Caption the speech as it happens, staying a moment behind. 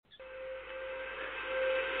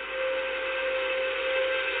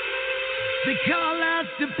They call us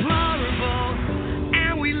deplorable,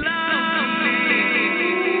 and we love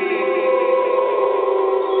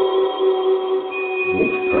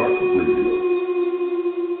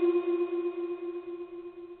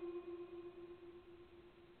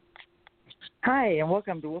Hi, and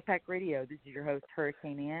welcome to Wolfpack Radio. This is your host,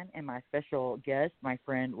 Hurricane Ann, and my special guest, my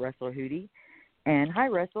friend, Russell Hootie. And hi,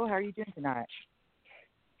 Russell. How are you doing tonight?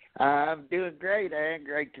 I'm doing great, Ann.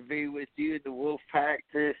 Great to be with you in the Wolfpack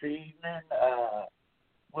this evening.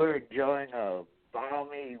 We're enjoying a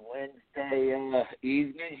balmy Wednesday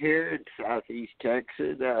evening here in Southeast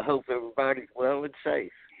Texas. I hope everybody's well and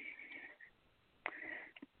safe.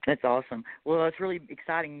 That's awesome. Well, it's really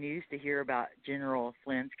exciting news to hear about General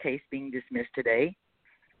Flynn's case being dismissed today.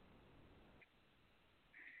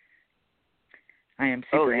 I am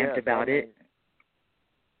super amped about it.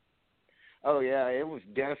 Oh, yeah, it was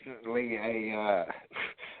definitely a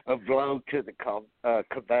blow to the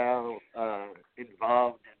cabal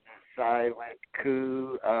involved in the silent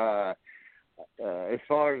coup. As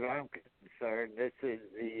far as I'm concerned, this is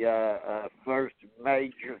the first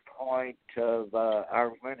major point of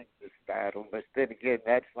our winning this battle. But then again,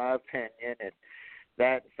 that's my opinion, and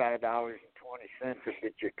that $5.20 will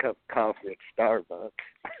get your cup of coffee at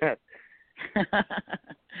Starbucks.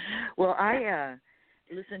 Well, I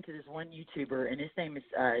listened to this one YouTuber, and his name is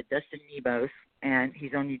Dustin Nemos, and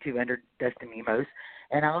he's on YouTube under Dustin Nemos.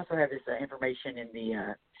 And I also have this information in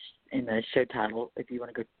the show title if you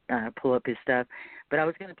want to go pull up his stuff. But I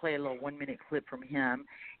was going to play a little 1-minute clip from him,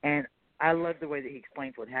 and I love the way that he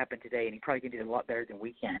explains what happened today, and he probably can do it a lot better than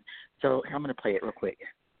we can. So I'm going to play it real quick.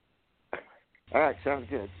 All right, sounds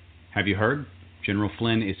good. Have you heard? General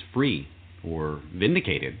Flynn is free or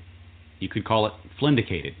vindicated. You could call it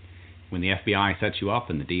Flyndicated, when the FBI sets you up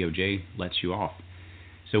and the DOJ lets you off.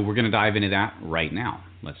 So we're going to dive into that right now.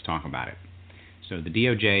 Let's talk about it. So the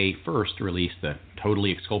DOJ first released the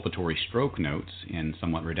totally exculpatory stroke notes in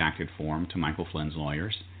somewhat redacted form to Michael Flynn's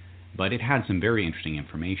lawyers, but it had some very interesting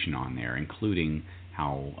information on there, including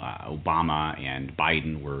how Obama and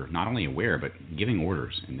Biden were not only aware, but giving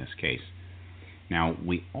orders in this case. Now,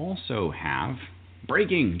 we also have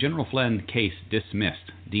breaking: General Flynn case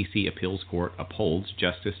dismissed. D.C. Appeals Court upholds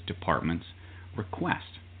Justice Department's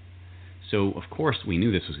request. So, of course, we knew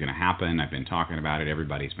this was going to happen. I've been talking about it.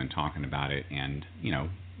 Everybody's been talking about it. And, you know,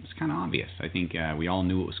 it's kind of obvious. I think we all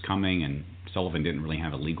knew it was coming, and Sullivan didn't really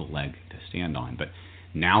have a legal leg to stand on. But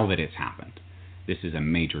now that it's happened, this is a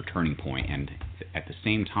major turning point. And at the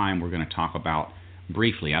same time, we're going to talk about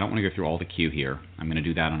briefly, I don't want to go through all the Q here. I'm going to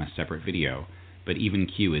do that on a separate video. But even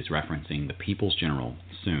Q is referencing the People's General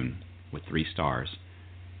soon with 3 stars,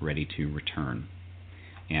 ready to return.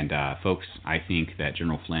 And folks, I think that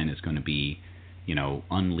General Flynn is going to be, you know,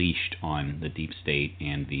 unleashed on the deep state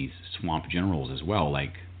and these swamp generals as well,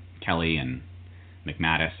 like Kelly and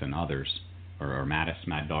McManus and others, or Mattis,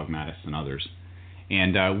 Mad Dog Mattis and others.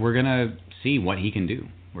 And we're going to see what he can do.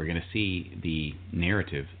 We're going to see the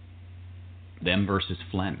narrative, them versus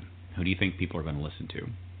Flynn. Who do you think people are going to listen to?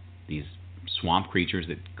 These swamp creatures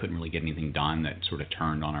that couldn't really get anything done, that sort of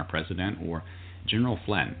turned on our president, or General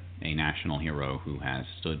Flynn, a national hero who has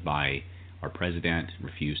stood by our president,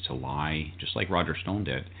 refused to lie, just like Roger Stone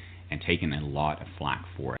did, and taken a lot of flack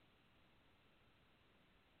for it.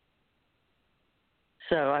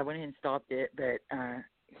 So I went ahead and stopped it, but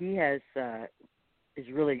he is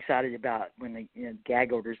really excited about when the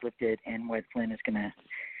gag order is lifted and what Flynn is going to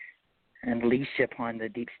unleash upon the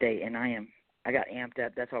deep state, and I got amped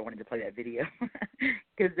up. That's why I wanted to play that video.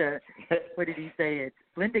 Because what did he say? It's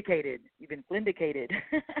Flyndicated. You've been Flyndicated.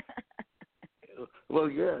 Well,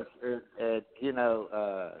 yes, and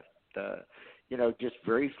just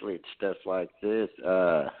briefly and stuff like this.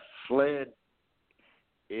 Flynn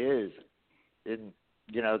is in,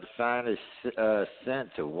 the finest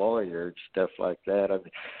sense a warrior and stuff like that. I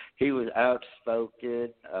mean, he was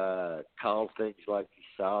outspoken, called things like he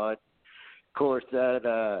saw it. Of course,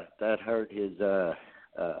 that hurt his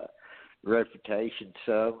reputation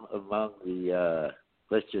some among the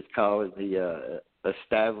let's just call it the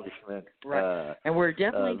establishment. Right, and we're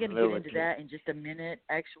definitely going to get into military. that in just a minute,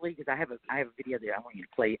 actually, because I have a video there I want you to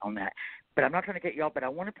play on that. But I'm not trying to cut you off, but I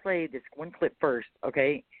want to play this one clip first,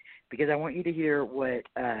 okay? Because I want you to hear what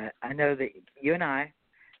I know that you and I.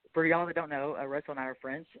 For y'all that don't know, Russell and I are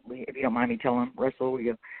friends. If you don't mind me telling Russell,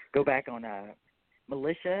 we go back on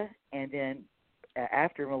Militia, and then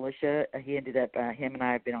after Militia, he ended up, him and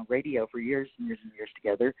I have been on radio for years and years and years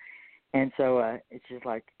together. And so it's just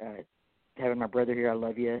like having my brother here. I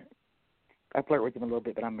love you. I flirt with him a little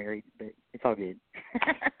bit, but I'm married. But it's all good.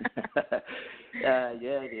 Yeah,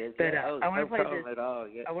 it is. But Yeah, I want to no play problem this. at all.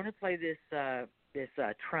 Yeah. I want to play this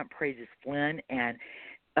Trump praises Flynn, and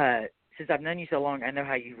since I've known you so long, I know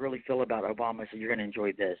how you really feel about Obama, so you're going to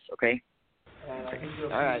enjoy this. Okay? And I think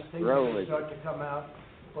there'll All right, be things roll that it. start to come out.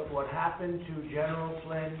 But what happened to General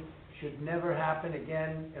Flynn should never happen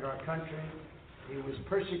again in our country. He was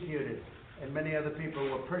persecuted, and many other people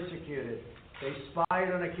were persecuted. They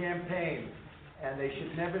spied on a campaign, and they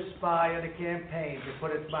should never spy on a campaign, to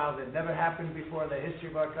put it mildly. It never happened before in the history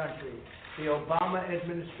of our country. The Obama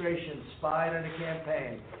administration spied on a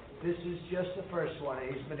campaign. This is just the first one.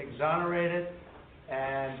 He's been exonerated,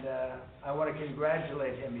 and I want to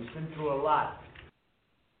congratulate him. He's been through a lot.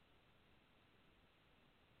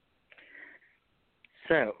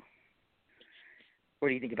 So, what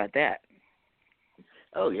do you think about that?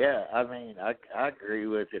 Oh yeah, I mean, I agree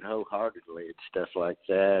with it wholeheartedly and stuff like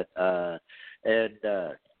that.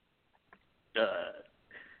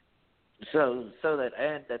 So that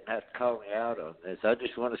Ann doesn't have to call me out on this, I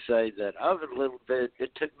just want to say that I was a little bit.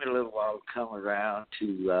 It took me a little while to come around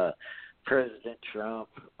to President Trump,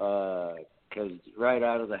 because right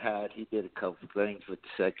out of the hat he did a couple things with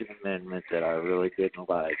the Second Amendment that I really didn't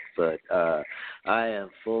like. But I am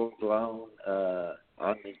full blown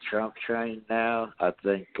on the Trump train now. I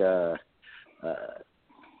think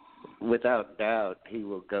without doubt he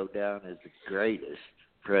will go down as the greatest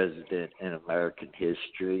president in American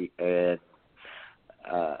history, and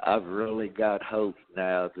I've really got hope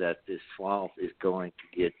now that this swamp is going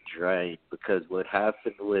to get drained, because what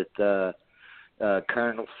happened with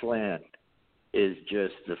Colonel Flynn is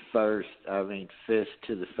just the first, fist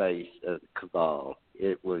to the face of the cabal.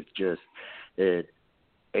 It was just an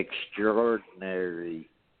extraordinary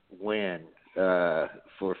win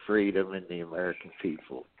for freedom and the American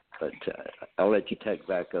people. But I'll let you take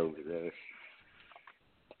back over there.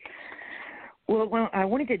 Well, I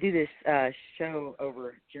wanted to do this show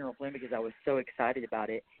over General Flynn because I was so excited about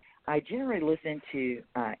it. I generally listen to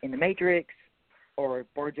In the Matrix or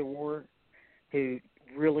Boards of War, who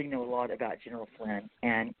really know a lot about General Flynn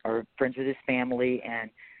and are friends with his family.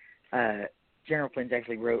 And General Flynn's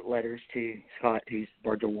actually wrote letters to Scott, who's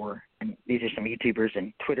Boards of War. And these are some YouTubers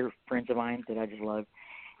and Twitter friends of mine that I just love.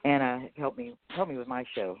 And helped me with my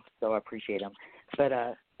show, so I appreciate them. But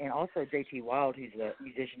and also J.T. Wild, who's a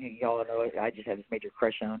musician who y'all know I just have this major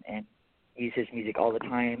crush on and use his music all the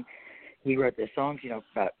time. He wrote the songs,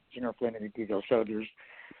 about General Flynn and the Diesel Soldiers.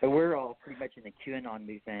 But we're all pretty much in the QAnon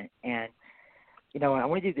movement. And, I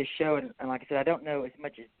want to do this show, and like I said, I don't know as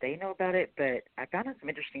much as they know about it, but I found out some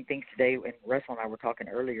interesting things today, and Russell and I were talking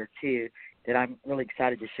earlier, too, that I'm really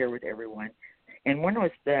excited to share with everyone. And one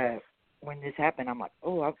was when this happened, I'm like, I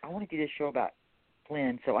want to do this show about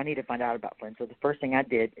Flynn, so I need to find out about Flynn. So the first thing I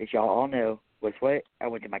did, as y'all all know, was what? I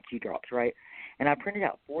went to my Q drops, right? And I printed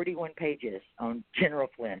out 41 pages on General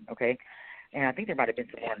Flynn, okay? And I think there might have been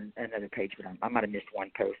some on another page, but I might have missed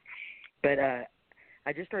one post. But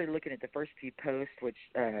I just started looking at the first few posts, which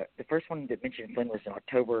the first one that mentioned Flynn was on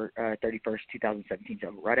October 31st, 2017,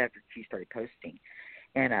 so right after Q started posting.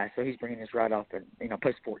 And so he's bringing this right off,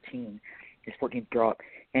 post 14, his 14th drop.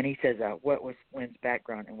 And he says, what was Flynn's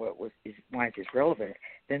background and why is this relevant?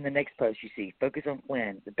 Then the next post you see, focus on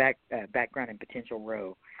Flynn, the background and potential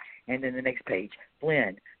role. And then the next page,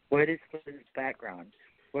 Flynn, what is Flynn's background?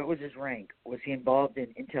 What was his rank? Was he involved in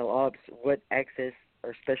intel ops? What access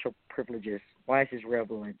or special privileges? Why is his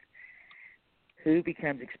relevant? Who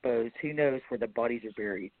becomes exposed? Who knows where the bodies are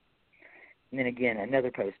buried? And then again,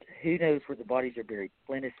 another post, who knows where the bodies are buried?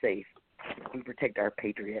 Flynn is safe. We protect our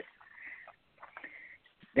patriots.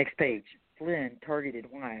 Next page, Flynn targeted.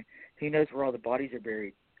 Why? Who knows where all the bodies are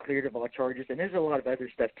buried? Cleared of all charges. And there's a lot of other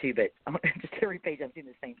stuff too, but just every page I'm seeing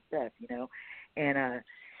the same stuff, And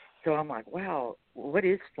so I'm like, wow, what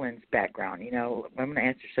is Flynn's background? I'm going to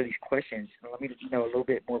answer some of these questions. Let me know a little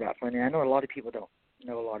bit more about Flynn. And I know a lot of people don't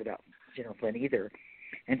know a lot about General Flynn either.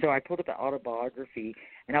 And so I pulled up the autobiography,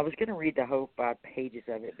 and I was going to read the whole 5 pages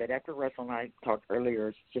of it, but after Russell and I talked earlier,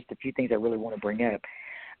 it's just a few things I really want to bring up.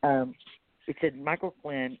 It said Michael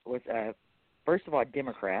Flynn was, first of all, a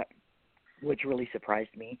Democrat, which really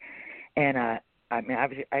surprised me. And,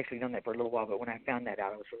 I've actually known that for a little while, but when I found that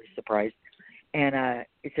out, I was really surprised. And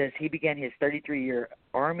it says he began his 33-year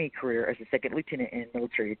Army career as a second lieutenant in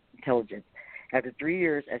military intelligence. After 3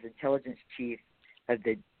 years as intelligence chief of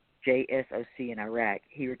the JSOC in Iraq,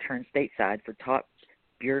 he returned stateside for top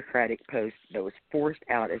bureaucratic post that was forced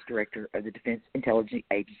out as director of the Defense Intelligence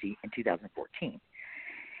Agency in 2014.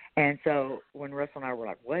 And so when Russell and I were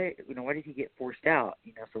like, what? Why did he get forced out?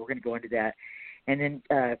 So we're going to go into that. And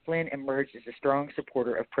then Flynn emerged as a strong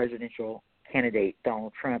supporter of presidential candidate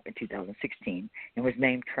Donald Trump in 2016 and was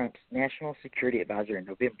named Trump's national security advisor in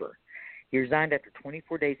November. He resigned after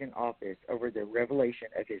 24 days in office over the revelation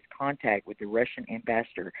of his contact with the Russian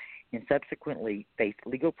ambassador and subsequently faced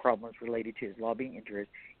legal problems related to his lobbying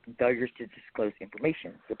interests and failures to disclose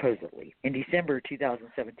information, supposedly. In December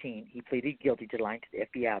 2017, he pleaded guilty to lying to the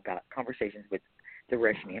FBI about conversations with the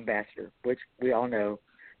Russian ambassador, which we all know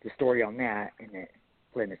the story on that, and that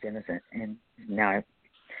Flynn is innocent, and now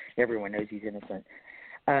everyone knows he's innocent.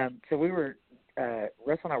 So we were,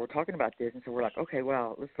 Russell and I were talking about this, and so we're like, okay,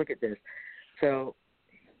 well, let's look at this. So,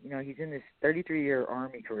 he's in this 33-year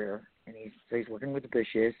Army career, and he's working with the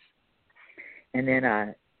Bushes, and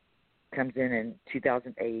then comes in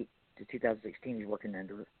 2008 to 2016, he's working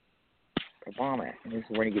under Obama, and this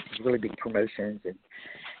is when he gets these really big promotions and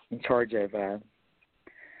in charge of the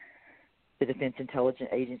Defense Intelligence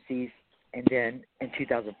Agencies, and then in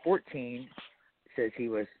 2014 says he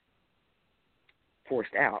was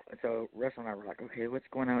forced out. So Russell and I were like, okay, what's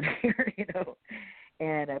going on here,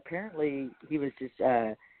 And apparently he was just,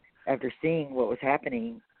 after seeing what was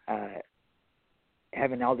happening,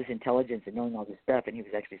 having all this intelligence and knowing all this stuff, and he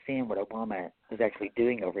was actually seeing what Obama was actually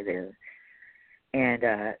doing over there. And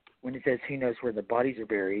when it says who knows where the bodies are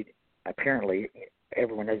buried, apparently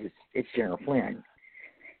everyone knows it's General Flynn.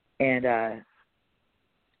 And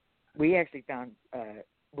we actually found,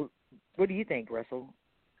 what do you think, Russell?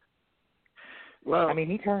 Well, I mean,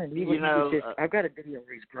 he turned. He was just. I've got a video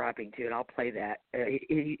where he's griping too, and I'll play that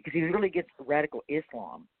because he really gets radical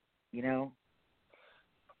Islam,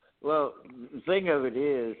 Well, the thing of it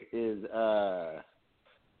is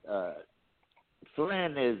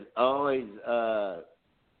Flynn is always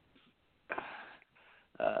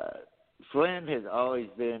Flynn has always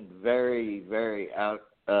been very, very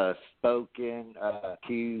outspoken,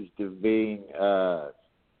 accused of being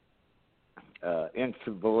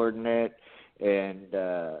insubordinate and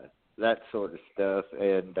that sort of stuff.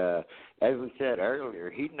 And as we said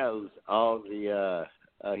earlier, he knows all the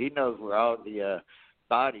he knows where all the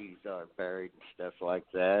bodies are buried and stuff like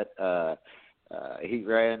that. He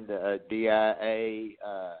ran the DIA.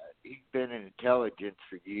 He's been in intelligence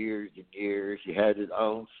for years and years. He had his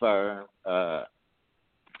own firm.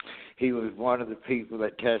 He was one of the people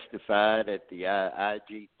that testified at the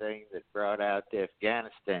IG thing that brought out the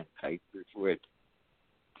Afghanistan papers, which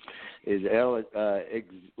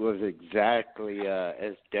was exactly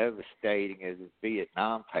as devastating as the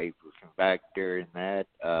Vietnam papers from back during that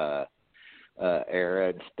era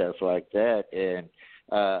and stuff like that. And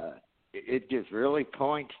it just really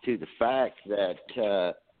points to the fact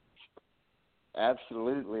that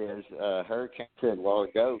absolutely, as Hurricane said a while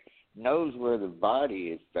ago, knows where the body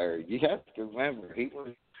is buried. You have to remember, he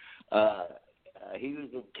was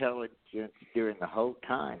intelligent during the whole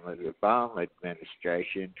time of the Obama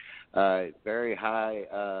administration. Very high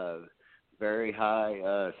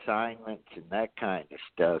assignments and that kind of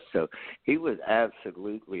stuff. So he was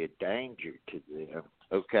absolutely a danger to them.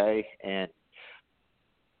 Okay, and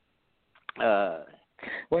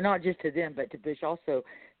well, not just to them, but to Bush also.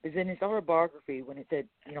 Because in his autobiography, when it said,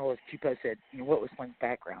 as Chupo said, what was Flynn's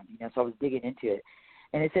background? So I was digging into it,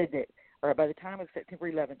 and it said that by the time of September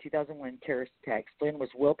 11, 2001 terrorist attacks, Flynn was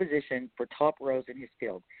well positioned for top roles in his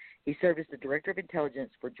field. He served as the Director of Intelligence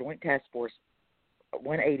for Joint Task Force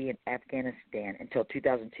 180 in Afghanistan until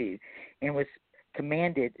 2002, and was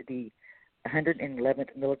commanded the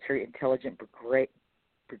 111th Military Intelligence Brigade.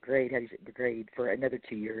 How do you say brigade? For another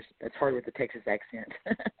 2 years. That's hard with the Texas accent.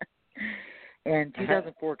 And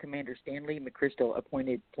 2004, Commander Stanley McChrystal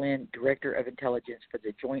appointed Flynn Director of Intelligence for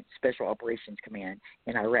the Joint Special Operations Command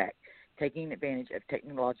in Iraq, taking advantage of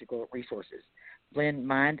technological resources. Flynn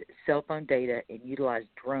mined cell phone data and utilized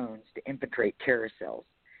drones to infiltrate terrorist cells.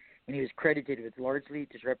 And he was credited with largely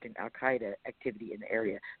disrupting Al-Qaeda activity in the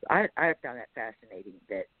area. I found that fascinating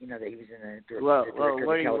that, that he was in the Director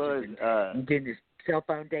of Intelligence and doing this cell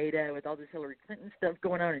phone data with all this Hillary Clinton stuff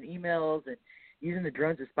going on in emails and using the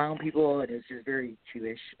drones to spy on people, and it's just very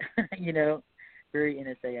Jewish, very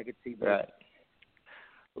NSA. I could see that. Right.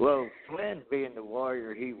 Well, Flynn, being the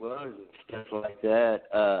warrior he was and stuff like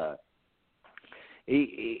that,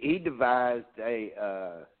 he devised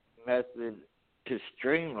a method to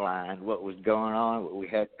streamline what was going on, what we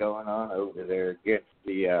had going on over there against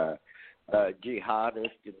the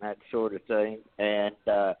jihadists and that sort of thing, and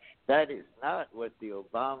that is not what the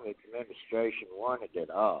Obama administration wanted at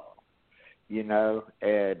all.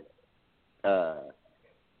 And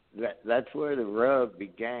that's where the rub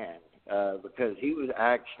began, because he was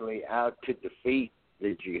actually out to defeat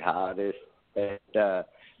the jihadists and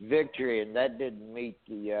victory, and that didn't meet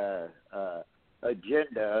the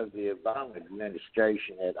agenda of the Obama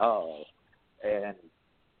administration at all. and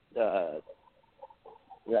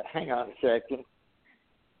hang on a second.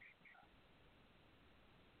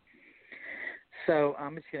 So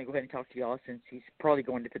I'm just going to go ahead and talk to y'all since he's probably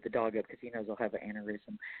going to put the dog up because he knows I'll have an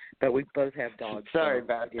aneurysm. But we both have dogs. Sorry so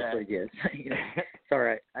about it is that. what it is. It's all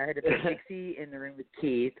right. I had to put Dixie in the room with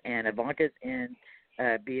Keith, and Ivanka's in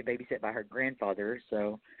being babysat by her grandfather.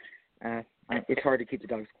 So it's hard to keep the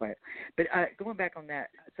dogs quiet. But going back on that,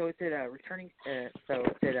 so it said that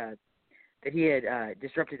he had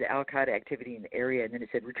disrupted the al-Qaeda activity in the area, and then it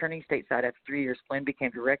said returning stateside after 3 years, Flynn became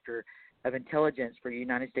director of intelligence for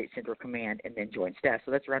United States Central Command and then joined staff.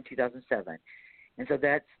 So that's around 2007. And so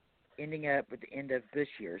that's ending up with the end of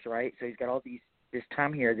Bush years, right? So he's got all this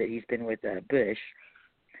time here that he's been with Bush.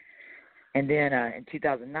 And then in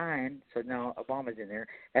 2009, so now Obama's in there,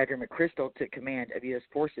 after McChrystal took command of U.S.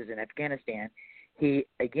 forces in Afghanistan, he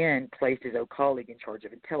again placed his old colleague in charge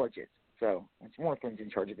of intelligence. So it's more Flynn's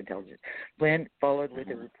in charge of intelligence. Flynn followed with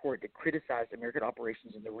a report that criticized American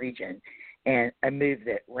operations in the region and a move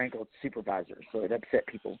that rankled supervisors. So it upset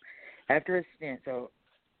people. After a stint, so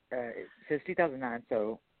it says 2009,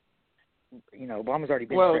 so, Obama's already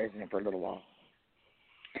been president for a little while.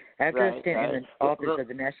 After a stint in the Office of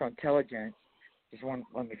the National Intelligence,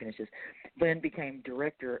 let me finish this, Flynn became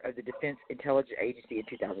director of the Defense Intelligence Agency in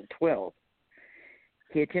 2012.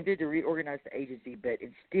 He attempted to reorganize the agency, but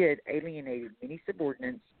instead alienated many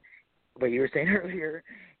subordinates, what you were saying earlier,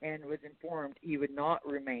 and was informed he would not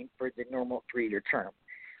remain for the normal 3-year term.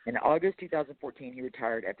 In August 2014, he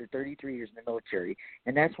retired after 33 years in the military,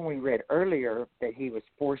 and that's when we read earlier that he was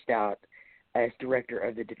forced out as director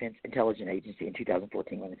of the Defense Intelligence Agency in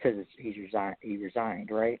 2014 when it says he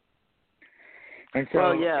resigned, right? And so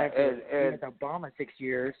after being with Obama 6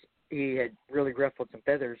 years, he had really ruffled some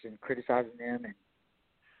feathers and criticizing them and,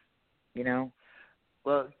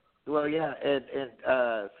 Well, yeah, and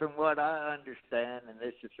from what I understand, and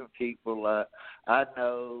this is from people I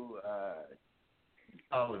know,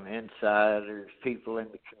 all them insiders, people in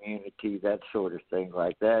the community, that sort of thing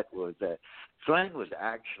like that, was that Flynn was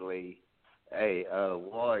actually a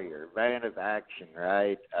warrior, man of action,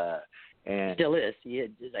 right? And still is. He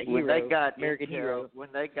is a hero, when they got American intel, hero.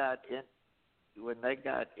 When they got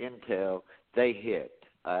intel, they hit.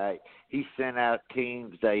 All right, he sent out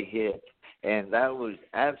teams, they hit. And that was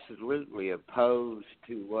absolutely opposed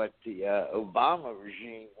to what the Obama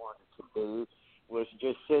regime wanted to do, was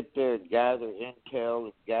just sit there and gather intel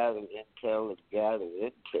and gather intel and gather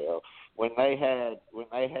intel. When they had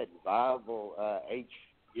viable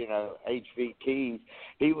HVTs,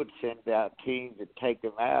 he would send out teams and take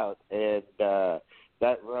them out, and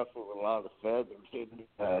that ruffled a lot of feathers in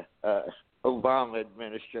the Obama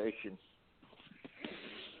administration.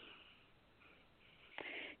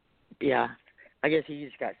 Yeah, I guess he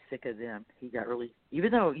just got sick of them. He got really,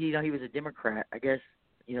 even though he was a Democrat, I guess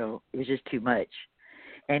it was just too much.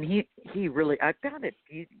 And he really, I found a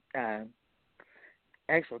few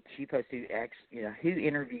actual cheapos who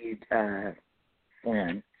interviewed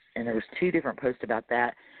Flynn, and there was 2 different posts about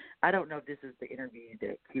that. I don't know if this is the interview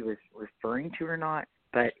that he was referring to or not,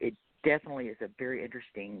 but it definitely is a very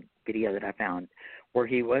interesting video that I found where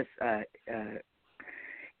he was.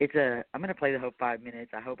 I'm going to play the whole 5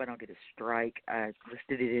 minutes. I hope I don't get a strike. I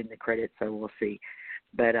listed it in the credits, so we'll see.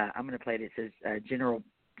 But I'm going to play it. It says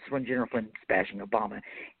when General Flynn was bashing Obama.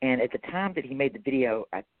 And at the time that he made the video,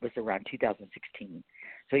 it was around 2016.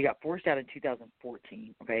 So he got forced out in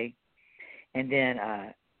 2014, okay? And then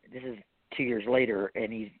this is 2 years later,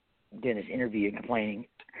 and he's doing this interview and complaining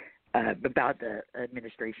about the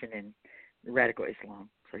administration and radical Islam.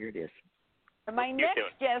 So here it is. My next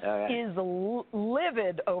guest is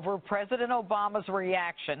livid over President Obama's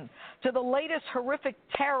reaction to the latest horrific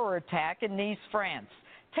terror attack in Nice, France.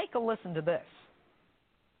 Take a listen to this.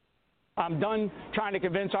 I'm done trying to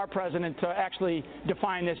convince our president to actually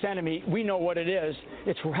define this enemy. We know what it is.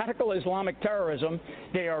 It's radical Islamic terrorism.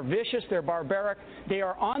 They are vicious. They're barbaric. They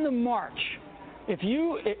are on the march. If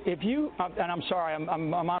you, and I'm sorry,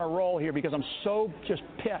 I'm on a roll here because I'm so just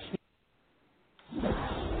pissed.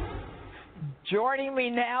 Joining me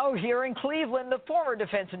now here in Cleveland, the former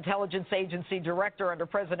Defense Intelligence Agency Director under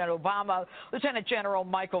President Obama, Lieutenant General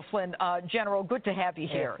Michael Flynn. General, good to have you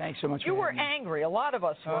here. Thanks so much. You were angry. A lot of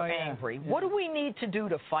us were angry. What do we need to do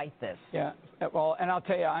to fight this? Yeah, well, and I'll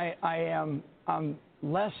tell you, I'm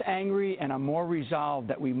less angry and I'm more resolved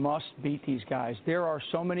that we must beat these guys. There are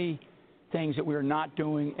so many things that we're not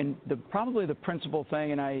doing, and probably the principal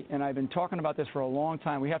thing, and I've been talking about this for a long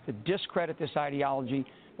time, we have to discredit this ideology.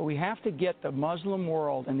 But we have to get the Muslim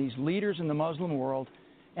world and these leaders in the Muslim world,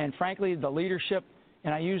 and frankly, the leadership,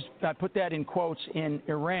 and I put that in quotes, in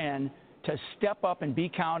Iran, to step up and be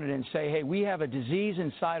counted and say, hey, we have a disease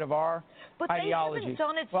inside of our ideology. But they haven't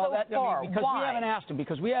done it so far. Because Why? we haven't asked them,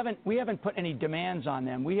 because we haven't put any demands on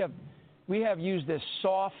them. We have used this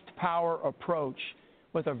soft power approach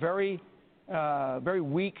with a very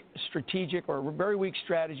weak strategic or very weak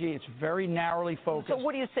strategy. It's very narrowly focused. So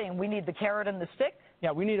what are you saying? We need the carrot and the stick?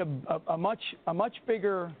 Yeah, we need a much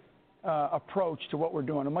bigger approach to what we're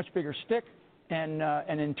doing, a much bigger stick. And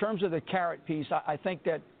in terms of the carrot piece, I think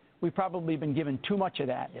that we've probably been given too much of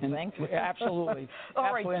that. You think? Absolutely. All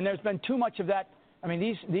absolutely. right. And there's been too much of that. I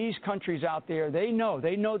mean, these countries out there, they know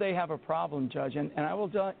they have a problem, Judge. And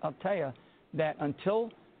I'll tell you that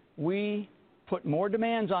until we put more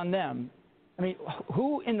demands on them, I mean,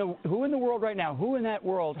 who in the world right now, who in that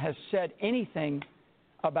world has said anything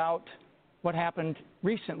about what happened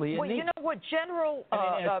recently? Well, you know what, General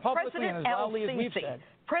President al-Sisi.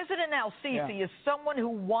 President al-Sisi is someone who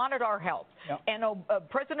wanted our help, and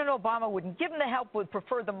President Obama wouldn't give him the help, would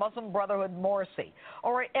prefer the Muslim Brotherhood Morsi.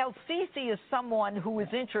 All right, al-Sisi is someone who is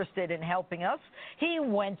interested in helping us. He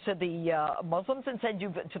went to the Muslims and said,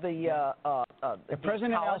 to the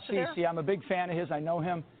President al-Sisi, I'm a big fan of his. I know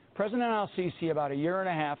him. President al-Sisi, about a year and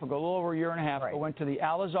a half ago, a little over a year and a half ago, went to the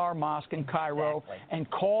Al-Azhar Mosque in Cairo and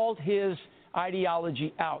called his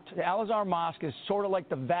ideology out. The Al-Azhar Mosque is sort of like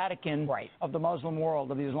the Vatican of the Muslim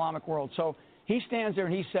world, of the Islamic world. So he stands there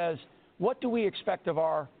and he says, what do we expect of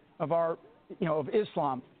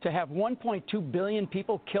Islam? To have 1.2 billion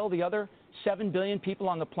people kill the other 7 billion people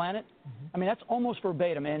on the planet? I mean, that's almost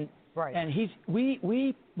verbatim. And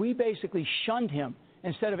we basically shunned him.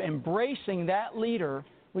 Instead of embracing that leader,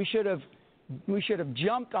 we should have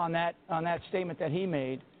jumped on that statement that he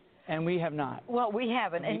made, and we have not. Well, we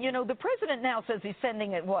haven't. And, you know, the president now says he's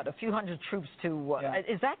sending, a few hundred troops to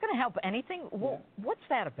is that going to help anything? What's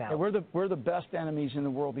that about? Yeah, we're the best enemies in the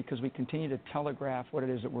world because we continue to telegraph what it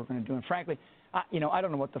is that we're going to do. And, frankly, I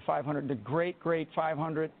don't know what the great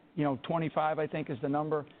 500, 25, I think, is the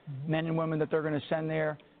number, men and women that they're going to send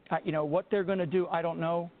there. What they're going to do, I don't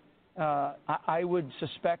know. I would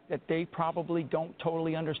suspect that they probably don't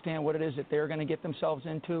totally understand what it is that they're going to get themselves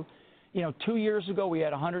into. 2 years ago we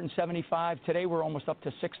had 175. Today we're almost up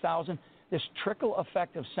to 6,000. This trickle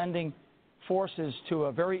effect of sending forces to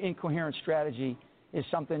a very incoherent strategy is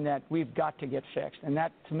something that we've got to get fixed. And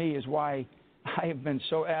that, to me, is why I have been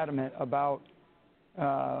so adamant about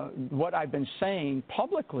what I've been saying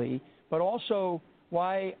publicly, but also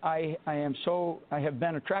why I have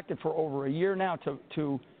been attracted for over a year now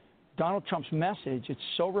to Donald Trump's message. It's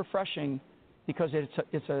so refreshing because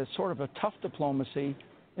it's a sort of a tough diplomacy.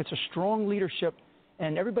 It's a strong leadership,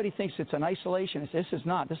 and everybody thinks it's an isolationist. This is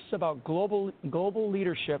not. This is about global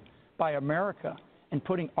leadership by America and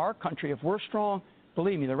putting our country. If we're strong,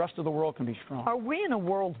 believe me, the rest of the world can be strong. Are we in a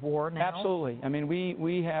world war now? Absolutely. I mean,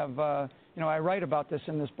 we have. I write about this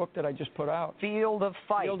in this book that I just put out. Field of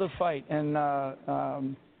Fight. Field of Fight,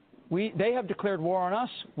 and they have declared war on us.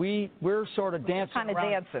 We're sort of dancing around.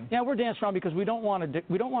 Kind of dancing. Yeah, we're dancing around because we don't want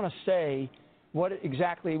to say what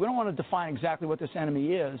exactly. We don't want to define exactly what this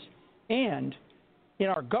enemy is. And in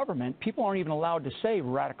our government, people aren't even allowed to say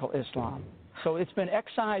radical Islam. So it's been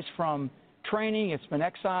excised from training. It's been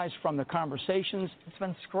excised from the conversations. It's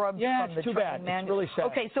been scrubbed from the too bad. Manual. It's really sad.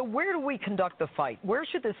 Okay, so where do we conduct the fight? Where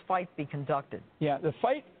should this fight be conducted? Yeah, the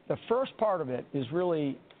first part of it is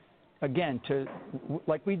really, again,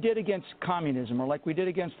 like we did against communism or like we did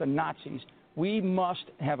against the Nazis, we must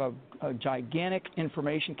have a gigantic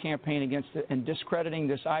information campaign against it and discrediting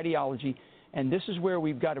this ideology. And this is where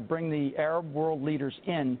we've got to bring the Arab world leaders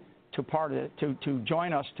in to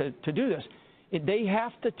join us to do this. They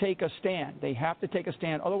have to take a stand. They have to take a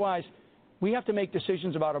stand. Otherwise, we have to make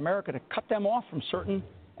decisions about America to cut them off from certain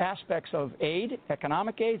aspects of aid,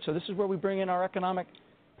 economic aid. So this is where we bring in our economic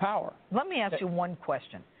power. Let me ask you one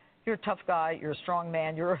question. You're a tough guy. You're a strong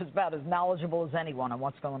man. You're about as knowledgeable as anyone on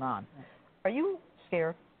what's going on. Are you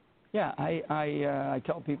scared? Yeah, I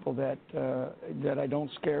tell people that I don't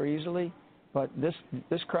scare easily, but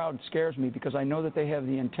this crowd scares me because I know that they have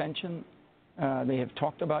the intention. They have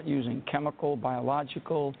talked about using chemical,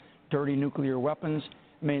 biological, dirty nuclear weapons.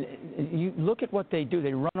 I mean, you look at what they do.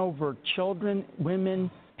 They run over children, women,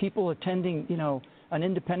 people attending, an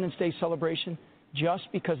Independence Day celebration just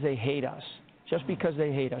because they hate us. Just because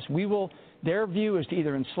they hate us. Their view is to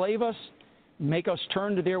either enslave us, make us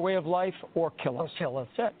turn to their way of life, or kill us. That's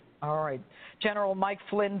it. All right. General Mike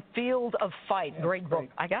Flynn, Field of Fight. Yeah, great book.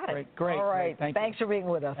 I got it. Great. All right. Thanks for being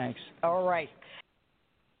with us. Thanks. All right.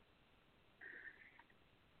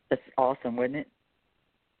 That's awesome, wasn't it?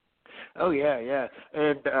 Oh, yeah.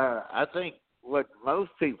 And I think what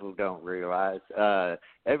most people don't realize,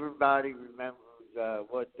 everybody remembers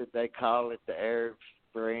what did they call it? The Arab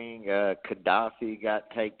Spring. Gaddafi got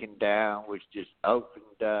taken down, which just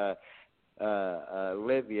opened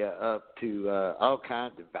Libya up to all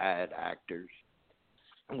kinds of bad actors,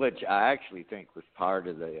 which I actually think was part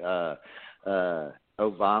of the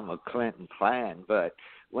Obama-Clinton plan. But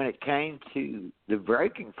when it came to the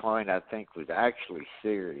breaking point, I think was actually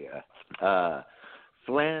Syria.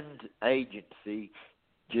 Flynn's agency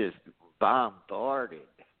just bombarded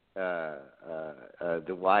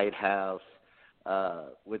the White House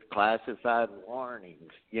with classified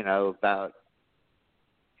warnings, about,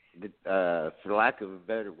 for lack of a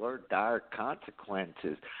better word, dire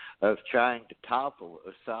consequences of trying to topple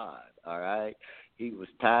Assad, all right? He was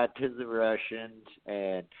tied to the Russians,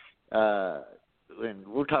 and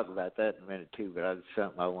we'll talk about that in a minute, too, but that's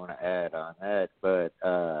something I want to add on that. But,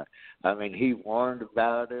 he warned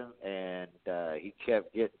about him, and he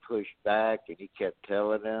kept getting pushed back, and he kept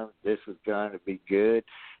telling them this was going to be good,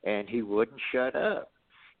 and he wouldn't shut up.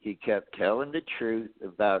 He kept telling the truth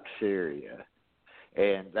about Syria,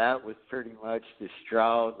 and that was pretty much the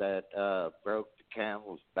straw that broke the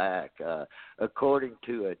camel's back. According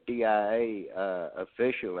to a DIA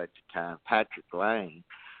official at the time, Patrick Lane,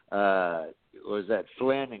 was that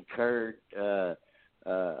Flynn incurred the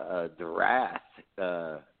wrath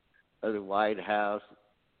of the White House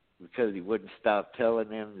because he wouldn't stop telling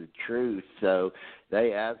them the truth. So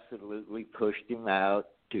they absolutely pushed him out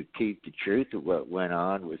to keep the truth of what went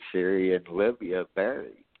on with Syria and Libya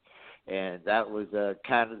buried. And that was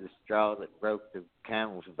kind of the straw that broke the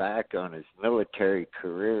camel's back on his military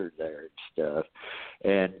career there and stuff.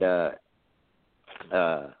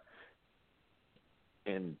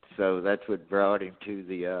 And so that's what brought him to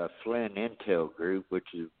the Flynn Intel Group, which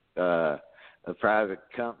is a private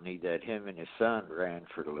company that him and his son ran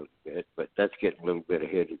for a little bit. But that's getting a little bit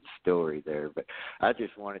ahead of the story there. But I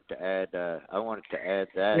just wanted to add,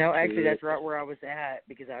 that. No, actually, that's right where I was at,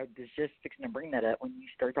 because I was just fixing to bring that up when you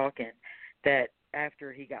started talking, that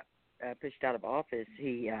after he got pushed out of office,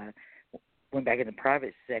 he went back in the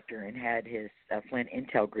private sector and had his Flynn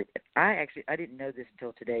Intel Group. I didn't know this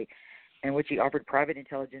until today, in which he offered private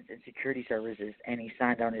intelligence and security services, and he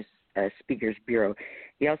signed on his Speaker's Bureau.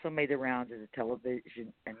 He also made the rounds as a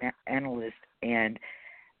television analyst, and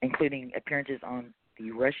including appearances on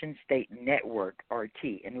the Russian state network,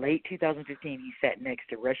 RT. In late 2015, he sat next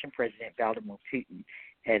to Russian President Vladimir Putin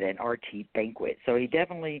at an RT banquet. So he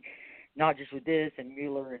definitely, not just with this and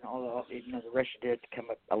Mueller and all the Russia did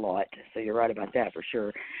come up a lot. So you're right about that for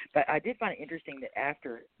sure. But I did find it interesting that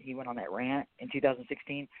after he went on that rant in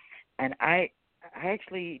 2016, and I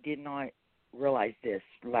actually did not realize this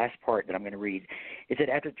last part that I'm going to read. It said,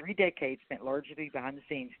 after 3 decades spent largely behind the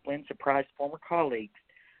scenes, Flynn surprised former colleagues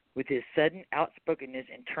with his sudden outspokenness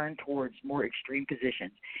and turned towards more extreme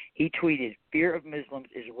positions. He tweeted, "Fear of Muslims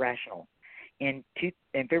is rational." In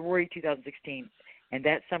February 2016, and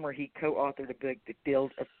that summer he co-authored a book, The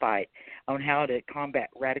Field of Fight, on how to combat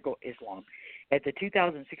radical Islam. At the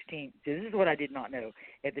 2016, so this is what I did not know,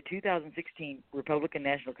 at the 2016 Republican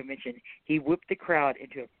National Convention, he whipped the crowd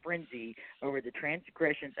into a frenzy over the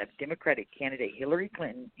transgressions of Democratic candidate Hillary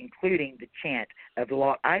Clinton, including the chant of the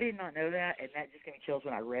law. I did not know that, and that just gave me chills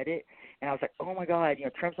when I read it. And I was like, oh, my God,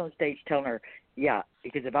 Trump's on stage telling her, yeah,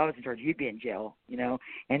 because if I was in charge, you'd be in jail,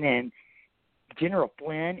 And then General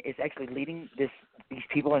Flynn is actually leading these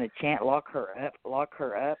people in a chant, lock her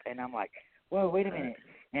up. And I'm like, whoa, wait a minute.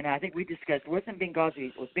 And I think we discussed, was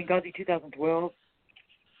Benghazi 2012?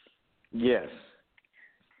 Yes.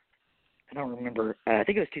 I don't remember. I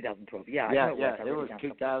think it was 2012. Yeah, it was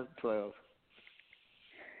 2012.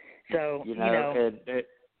 So,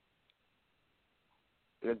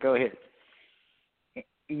 go ahead.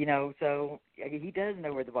 So he does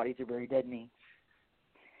know where the bodies are buried, doesn't he?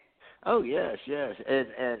 Oh, yes.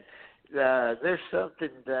 And there's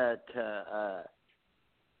something that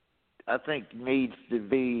I think needs to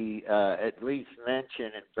be at least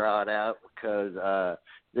mentioned and brought out, because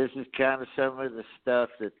this is kind of some of the stuff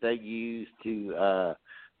that they use to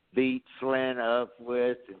beat Flynn up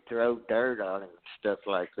with and throw dirt on him and stuff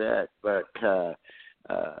like that. But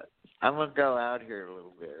I'm going to go out here a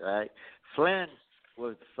little bit, right? Flynn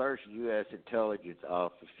was the first U.S. intelligence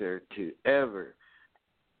officer to ever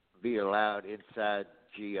be allowed inside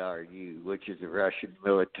GRU, which is the Russian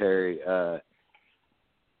military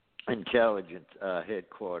intelligence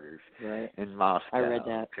headquarters in Moscow. I read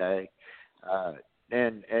that. Okay,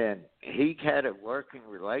 and he had a working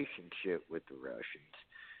relationship with the Russians,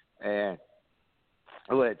 and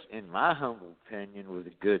which, in my humble opinion, was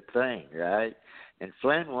a good thing, right? And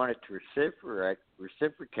Flynn wanted to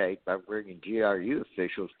reciprocate by bringing GRU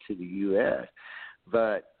officials to the U.S.,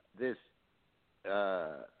 but this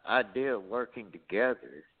idea of working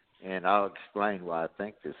together, and I'll explain why I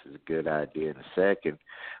think this is a good idea in a second,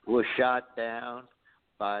 was shot down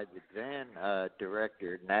by the then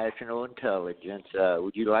Director of National Intelligence.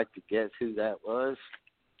 Would you like to guess who that was?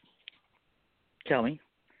 Tell me.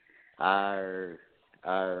 Our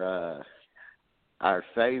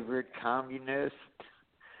favorite communist,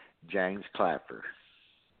 James Clapper.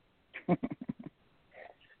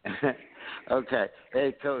 Okay. Hey,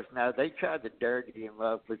 of course, now they tried to dirty him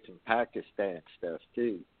up with some Pakistan stuff,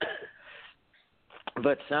 too.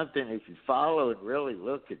 But something, if you follow and really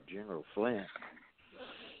look at General Flynn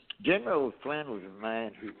was a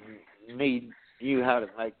man who knew how to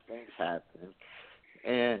make things happen.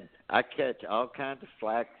 And I catch all kinds of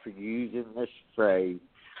flack for using this phrase,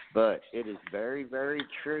 but it is very, very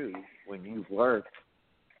true when you work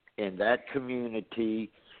in that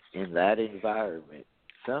community, in that environment.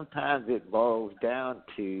 Sometimes it boils down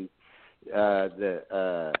to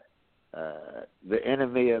the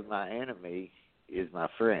enemy of my enemy is my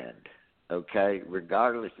friend, okay,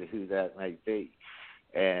 regardless of who that may be.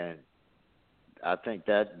 And I think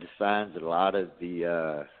that defines a lot of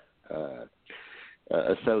the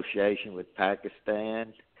association with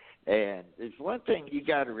Pakistan. And there's one thing you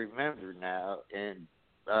got to remember now, and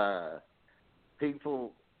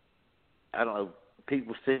people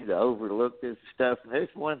seem to overlook this stuff. And there's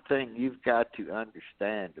one thing you've got to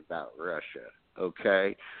understand about Russia,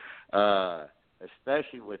 okay?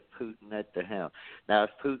 Especially with Putin at the helm. Now, is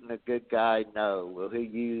Putin a good guy? No. Will he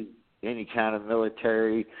use any kind of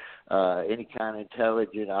military, any kind of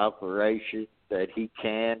intelligent operation that he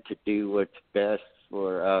can to do what's best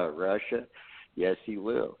for Russia? Yes, he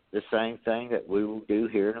will. The same thing that we will do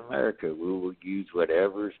here in America. We will use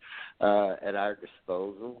whatever's at our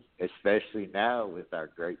disposal, especially now with our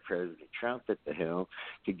great President Trump at the helm,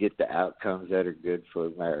 to get the outcomes that are good for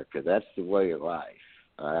America. That's the way of life,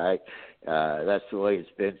 all right? That's the way it's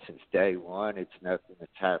been since day one. It's nothing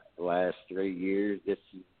that's happened the last 3 years. This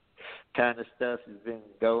kind of stuff has been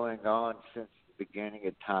going on since the beginning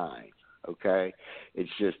of time. Okay,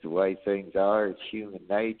 it's just the way things are. It's human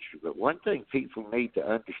nature. But one thing people need to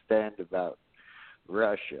understand about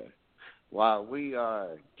Russia, while we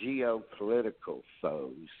are geopolitical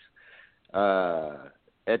foes,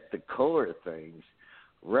 at the core of things,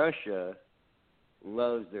 Russia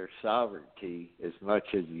loves their sovereignty as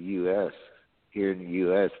much as the U.S. Here in the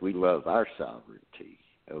U.S., we love our sovereignty.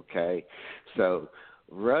 Okay, so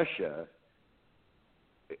Russia.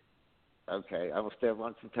 Okay, I'm going to step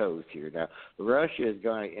on some toes here. Now, Russia is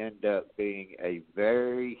going to end up being a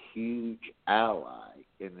very huge ally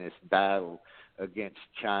in this battle against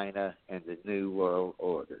China and the New World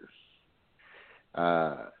Order.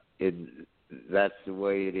 That's the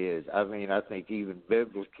way it is. I mean, I think even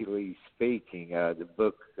biblically speaking, the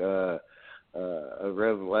book of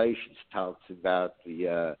Revelations talks about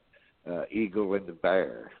the eagle and the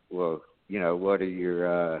bear. Well, you know, what are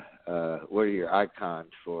your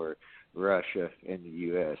icons for Russia and the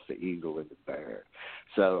U.S., the eagle and the bear?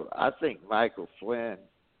 So I think Michael Flynn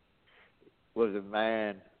was a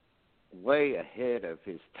man way ahead of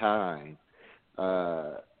his time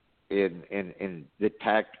in the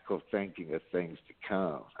tactical thinking of things to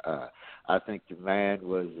come. I think the man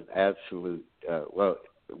was an absolute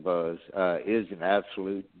is an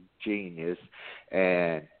absolute genius,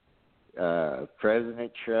 and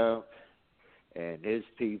President Trump and his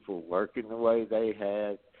people working the way they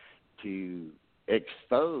had to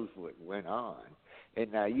expose what went on.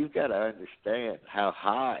 And now you've got to understand how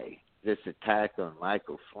high this attack on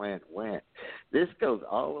Michael Flynn went. This goes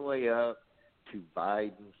all the way up to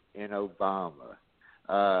Biden and Obama.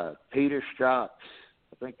 Peter Strzok's,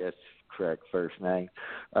 I think that's the correct first name,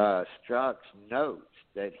 Strzok's notes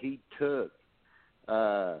that he took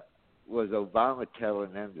was Obama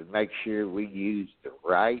telling them to make sure we use the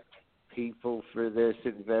right people for this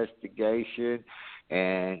investigation.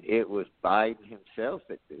 And it was Biden himself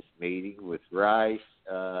at this meeting with Rice.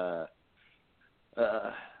 I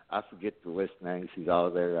forget the list names. He's all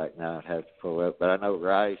there right now. I'd have to pull up. But I know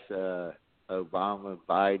Rice, Obama,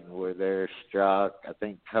 Biden were there. Strzok, I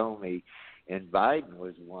think Comey. And Biden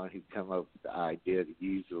was the one who come up with the idea to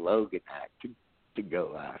use the Logan Act to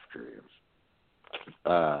go after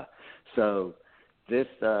him. So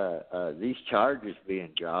these charges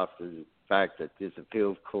being dropped is the fact that this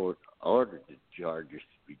appeals court ordered the charges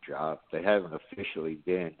to be dropped. They haven't officially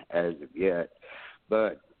been as of yet,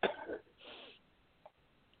 but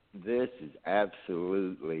this is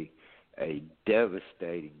absolutely a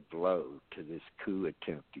devastating blow to this coup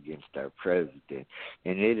attempt against our president,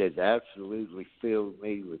 and it has absolutely filled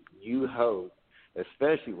me with new hope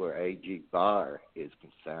especially where A.G. Barr is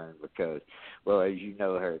concerned, because, well, as you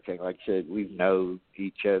know, Hurricane, like I said, we've known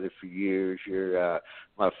each other for years. You're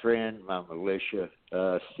my friend, my militia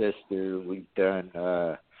sister. We've done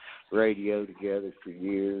radio together for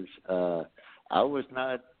years. I was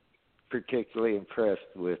not particularly impressed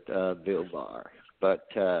with Bill Barr, but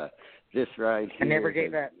this right here. I never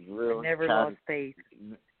gave up. I never lost faith.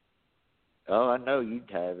 Oh, I know you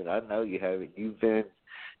haven't. I know you haven't. You've been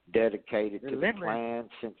dedicated to the plan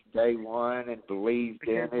since day one and believed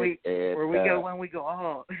in it. Where we go when we go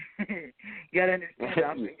all. You got to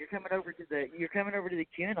understand. You're coming over to the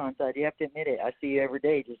QAnon side. You have to admit it. I see you every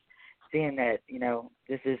day, just seeing that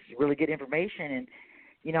this is really good information,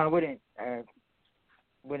 and I wouldn't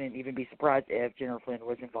even be surprised if General Flynn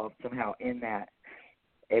was involved somehow in that.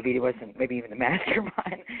 If he wasn't, maybe even the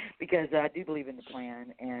mastermind, because I do believe in the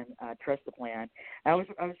plan and trust the plan. I was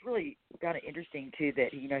really kind of interesting too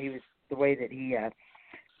that he was the way that he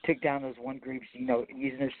took down those one groups,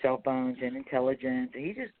 using their cell phones and intelligence.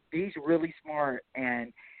 And he's really smart,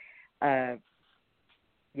 and I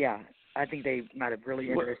think they might have really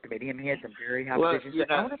underestimated him. He had some very high positions.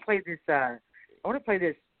 I want to play this. I want to play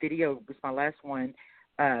this video. It's my last one.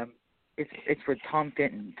 It's for Tom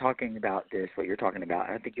Fenton talking about this, what you're talking about.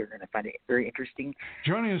 I think you're going to find it very interesting.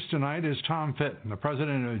 Joining us tonight is Tom Fenton, the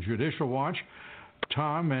president of Judicial Watch.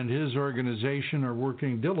 Tom and his organization are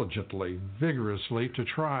working diligently, vigorously to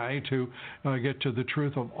try to get to the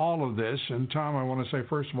truth of all of this. And Tom, I want to say,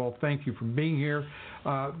 first of all, thank you for being here.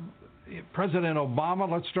 President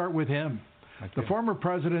Obama, let's start with him. The former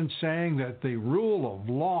president saying that the rule of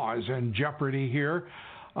law is in jeopardy here.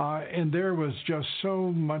 And there was just so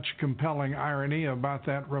much compelling irony about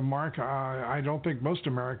that remark. I don't think most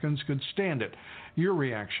Americans could stand it. Your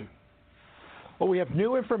reaction? Well, we have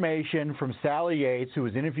new information from Sally Yates, who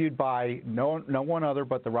was interviewed by no one other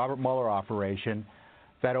but the Robert Mueller operation,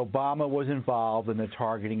 that Obama was involved in the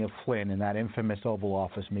targeting of Flynn in that infamous Oval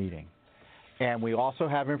Office meeting. And we also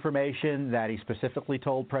have information that he specifically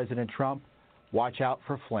told President Trump, watch out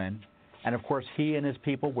for Flynn. And, of course, he and his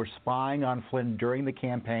people were spying on Flynn during the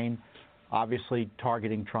campaign, obviously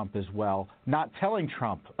targeting Trump as well, not telling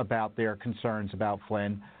Trump about their concerns about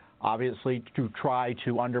Flynn, obviously to try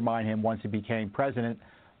to undermine him once he became president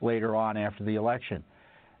later on after the election.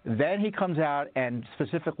 Then he comes out and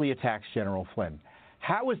specifically attacks General Flynn.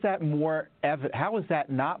 How is that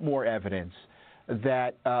not more evidence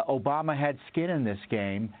that Obama had skin in this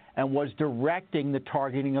game and was directing the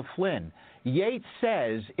targeting of Flynn? Yates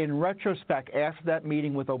says, in retrospect, after that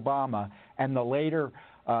meeting with Obama and the later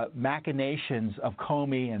machinations of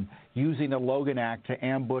Comey and using the Logan Act to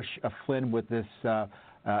ambush Flynn with this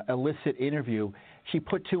illicit interview, she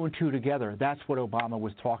put two and two together. That's what Obama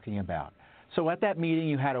was talking about. So at that meeting,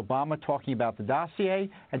 you had Obama talking about the dossier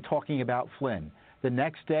and talking about Flynn. The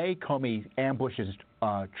next day, Comey ambushes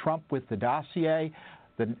Trump with the dossier.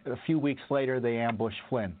 A few weeks later, they ambush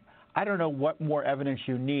Flynn. I don't know what more evidence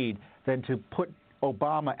you need than to put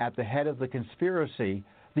Obama at the head of the conspiracy,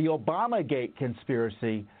 the Obamagate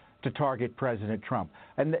conspiracy, to target President Trump.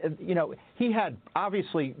 And, he had,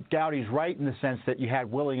 obviously, Dowdy's right in the sense that you had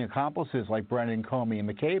willing accomplices like Brennan, Comey, and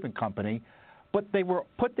McCabe and company, but they were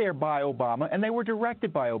put there by Obama, and they were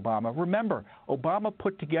directed by Obama. Remember, Obama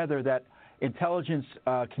put together that intelligence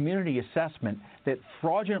community assessment that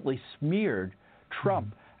fraudulently smeared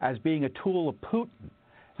Trump as being a tool of Putin.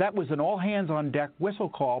 That was an all-hands-on-deck whistle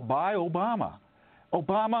call by Obama.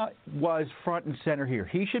 Obama was front and center here.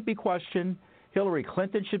 He should be questioned. Hillary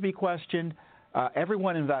Clinton should be questioned.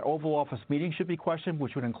 Everyone in that Oval Office meeting should be questioned,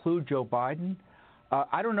 which would include Joe Biden.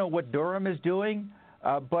 I don't know what Durham is doing,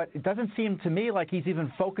 but it doesn't seem to me like he's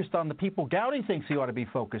even focused on the people Dowdy thinks he ought to be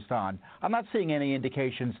focused on. I'm not seeing any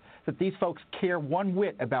indications that these folks care one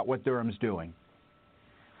whit about what Durham's doing.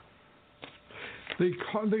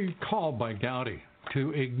 The call by Dowdy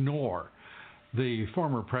to ignore the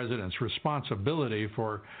former president's responsibility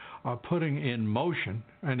for putting in motion,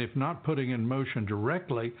 and if not putting in motion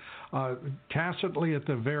directly, tacitly at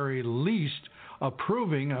the very least,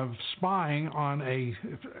 approving of spying on a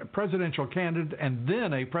presidential candidate and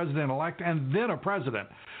then a president-elect and then a president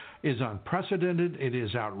is unprecedented. It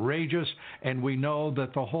is outrageous, and we know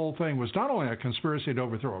that the whole thing was not only a conspiracy to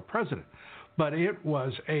overthrow a president, but it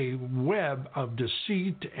was a web of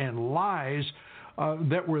deceit and lies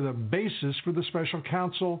that were the basis for the special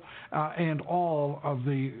counsel and all of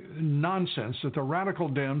the nonsense that the radical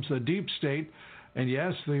Dems, the deep state, and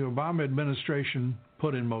yes, the Obama administration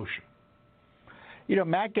put in motion.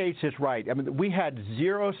 Matt Gaetz is right. I mean, we had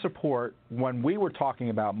zero support when we were talking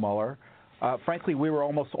about Mueller. Frankly, we were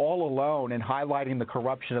almost all alone in highlighting the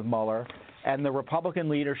corruption of Mueller and the Republican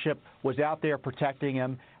leadership was out there protecting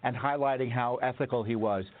him and highlighting how ethical he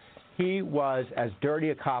was. He was as dirty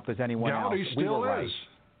a cop as anyone else. Gowdy still is.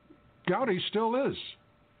 Gowdy still is.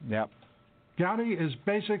 Yep. Gowdy is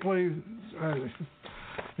basically,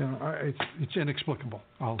 it's inexplicable.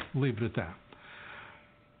 I'll leave it at that.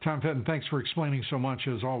 Tom Fenton, thanks for explaining so much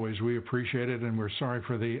as always. We appreciate it, and we're sorry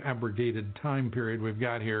for the abrogated time period we've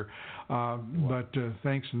got here. But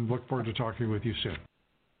thanks, and look forward to talking with you soon.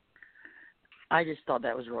 I just thought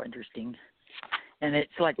that was real interesting. And it's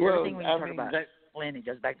like everything we talk about Flynn, it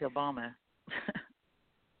goes back to Obama.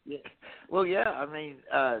 Yeah. Well, yeah, I mean,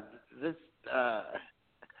 this,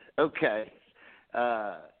 okay.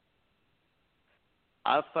 I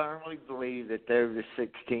firmly believe that there was a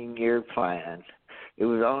 16-year plan. It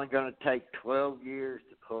was only going to take 12 years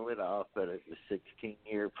to pull it off, but it was a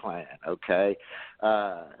 16-year plan, okay?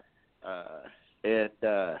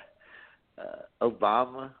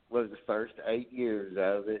 Obama was the first 8 years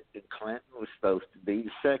of it, and Clinton was supposed to be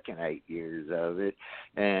the second 8 years of it,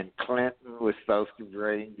 and Clinton was supposed to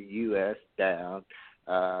bring the U.S. down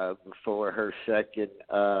before her second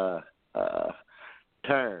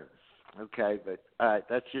term. Okay, but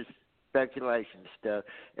that's just speculation stuff.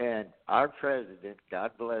 And our president,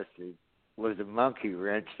 God bless him, was a monkey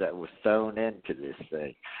wrench that was thrown into this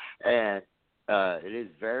thing. And it is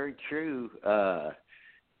very true.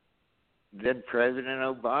 Then President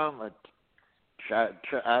Obama tried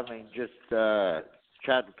to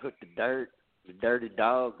put the dirty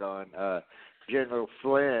dog on General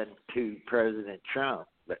Flynn to President Trump.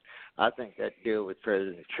 But I think that deal with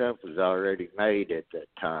President Trump was already made at that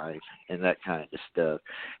time and that kind of stuff.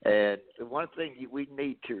 And the one thing we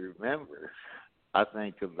need to remember, I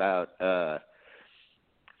think, about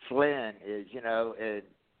Flynn is, and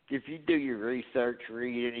if you do your research,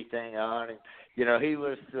 read anything on him, he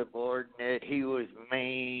was subordinate, he was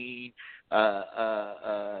mean,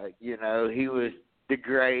 he was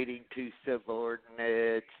degrading to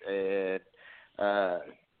subordinates and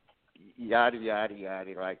yada, yada,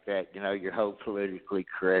 yada, like that. Your whole politically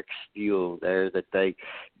correct spiel there that they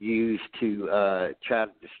use to try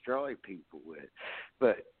to destroy people with.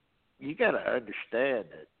 But you got to understand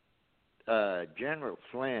that General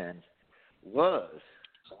Flynn was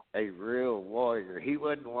a real warrior. He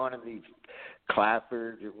wasn't one of these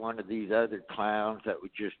clappers or one of these other clowns that were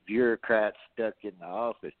just bureaucrats stuck in the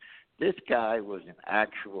office. This guy was an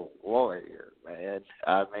actual warrior, man.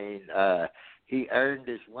 I mean, he earned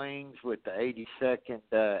his wings with the 82nd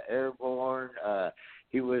Airborne.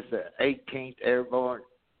 He was the 18th Airborne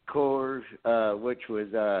Corps, which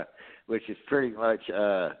is pretty much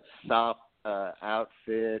a soft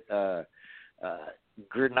outfit.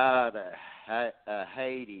 Grenada,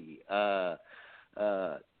 Haiti,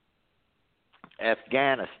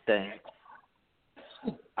 Afghanistan,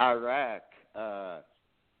 Iraq, the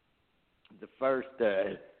first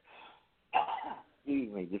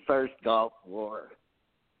Gulf War.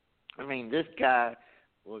 I mean, this guy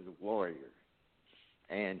was a warrior,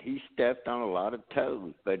 and he stepped on a lot of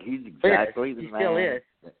toes, but he's exactly the man. He still is.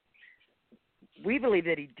 We believe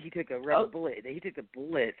that he took a rubber bullet. That he took a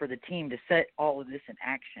bullet for the team to set all of this in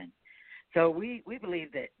action. So we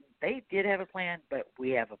believe that they did have a plan, but we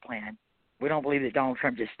have a plan. We don't believe that Donald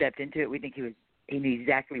Trump just stepped into it. We think he knew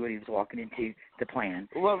exactly what he was walking into, the plan.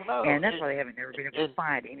 Well, no, and that's why they haven't never been able to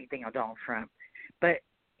find anything on Donald Trump. But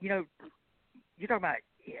you're talking about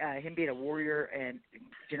him being a warrior and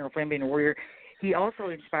General Flynn being a warrior. He also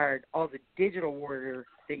inspired all the digital warrior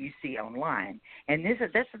that you see online. And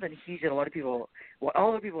that's something huge that a lot of people,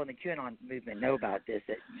 all the people in the QAnon movement know about this,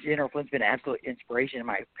 that General Flynn's been an absolute inspiration.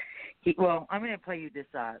 I'm going to play you this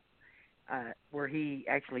where he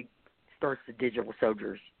actually starts the digital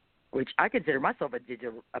soldiers, which I consider myself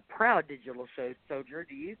a proud digital soldier.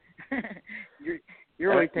 Do you?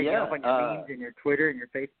 You're always taking off on your memes and your Twitter and your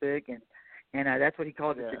Facebook, and that's what he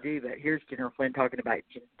calls it to do. But here's General Flynn talking about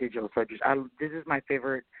digital soldiers. This is my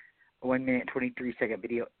favorite 1 minute 23-second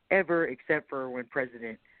video ever, except for when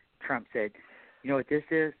President Trump said, "You know what this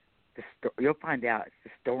is? You'll find out. It's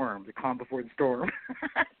the storm, the calm before the storm."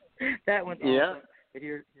 That one's awesome. But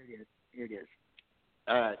here it is. Here it is.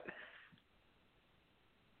 All right.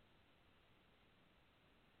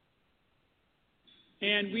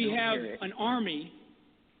 And we have an army,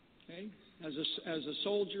 okay, as a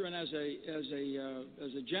soldier and as a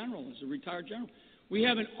general, as a retired general. We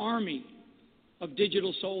have an army of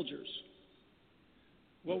digital soldiers.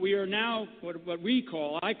 What we are now, what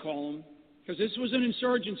I call them, because this was an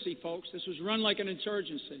insurgency, folks. This was run like an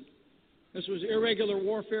insurgency. This was irregular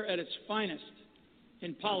warfare at its finest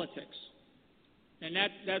in politics. And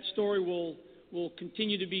that story will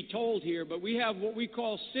continue to be told here. But we have what we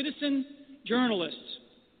call citizen journalists.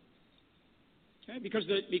 Okay? Because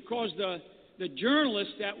the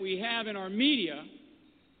journalists that we have in our media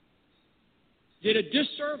did a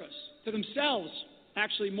disservice to themselves,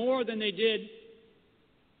 actually more than they did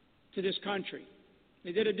to this country.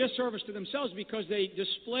 They did a disservice to themselves because they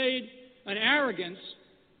displayed an arrogance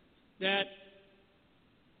that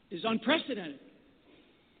is unprecedented.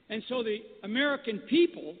 And so the American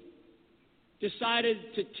people decided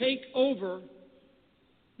to take over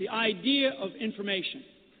the idea of information.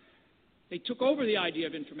 They took over the idea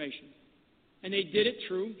of information, and they did it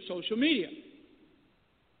through social media.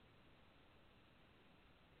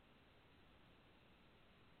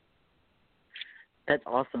 That's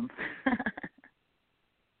awesome.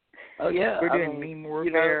 Oh yeah, we're doing meme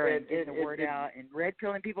warfare and getting the word out, and red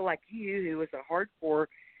pilling people like you, who was a hardcore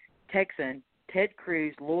Texan, Ted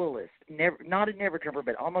Cruz loyalist, not a never Trumper,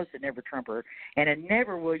 but almost a never Trumper, and a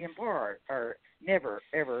never William Barr, or never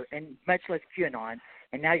ever, and much less QAnon.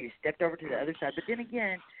 And now you stepped over to the other side. But then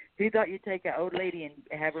again, who thought you'd take an old lady and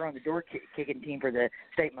have her on the door kicking team for the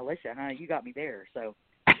state militia? Huh? You got me there. So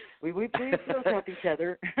we both helped each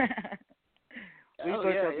other. We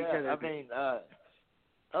both helped each other.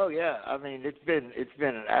 I mean, it's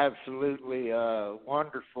been an absolutely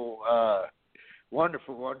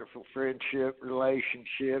wonderful friendship,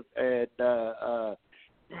 relationship, and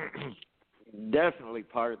definitely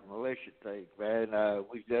part of the militia thing, man.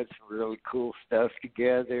 We've done some really cool stuff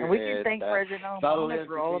together. And we can thank President Obama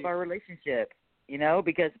for all of our relationships,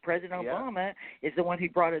 because President Obama is the one who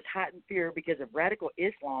brought us heightened fear because of radical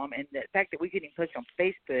Islam, and the fact that we couldn't post on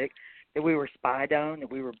Facebook that we were spied on,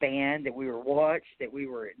 that we were banned, that we were watched, that we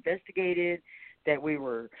were investigated, that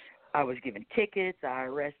I was given tickets,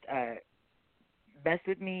 messed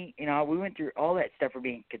with me. We went through all that stuff for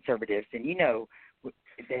being conservatives, and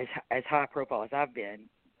as high profile as I've been,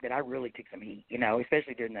 that I really took some heat,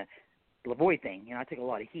 especially during the Lavoie thing. I took a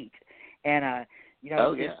lot of heat, and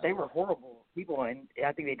they were horrible people, and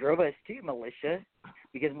I think they drove us to militia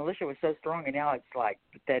because militia was so strong, and now it's like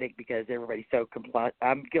pathetic because everybody's so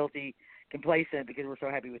I'm guilty, complacent because we're so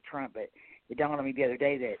happy with Trump. But it dawned on me the other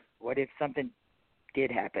day that what if something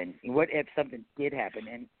did happen? What if something did happen?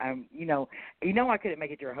 And I couldn't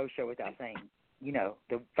make it to a host show without saying,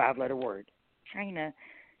 the 5-letter word, China.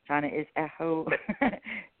 China is a hoe.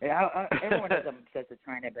 Everyone is obsessed with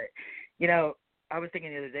China, but I was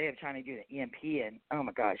thinking the other day of trying to do the EMP, and oh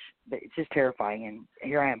my gosh, it's just terrifying. And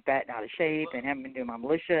here I am, fat and out of shape, and haven't been doing my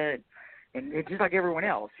militia, and it's just like everyone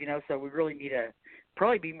else, So we really need to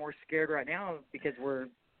probably be more scared right now because we're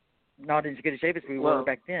not in as good a shape as we were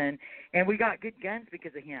back then. And we got good guns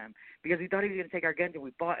because of him, because we thought he was going to take our guns, and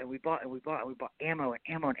we bought ammo and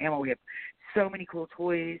ammo and ammo. We have so many cool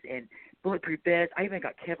toys and bulletproof vests. I even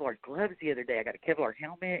got Kevlar gloves the other day. I got a Kevlar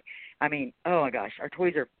helmet. I mean, oh my gosh, our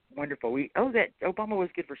toys are wonderful. That Obama was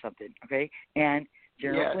good for something, okay? And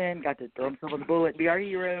General Flynn got to throw himself on the bullet and be our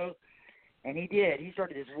hero. And he did. He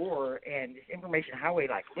started this war and this information highway.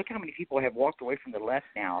 Like, look how many people have walked away from the left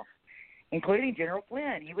now, including General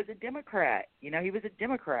Flynn. He was a Democrat. He was a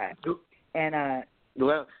Democrat. And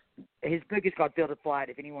his book is called Field of Flight.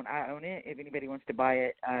 I own it, if anybody wants to buy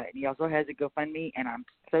it. And he also has a GoFundMe, and I'm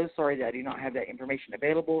so sorry that I do not have that information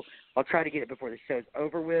available. I'll try to get it before the show's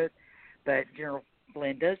over with. But General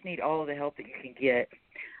Flynn does need all of the help that you can get.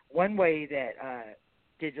 One way that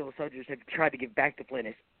digital soldiers have tried to give back to Flynn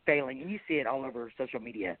is failing, and you see it all over social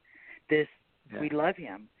media. We love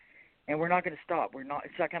him, and we're not going to stop. We're not.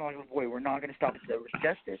 It's not kind of like a boy. We're not going to stop until there was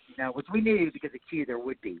justice, which we knew because of Q there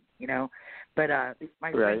would be, But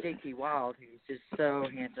my friend J.T. Wild, who's just so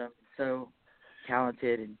handsome, so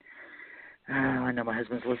talented, and I know my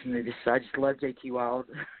husband's listening to this. So I just love J.T. Wild.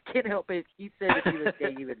 Can't help it. He said if he was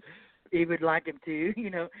gay, he would like him too,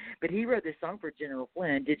 But he wrote this song for General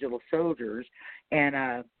Flynn, Digital Soldiers,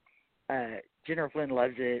 and General Flynn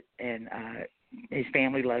loves it, and his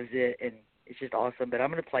family loves it, and it's just awesome. But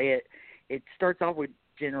I'm going to play it. It starts off with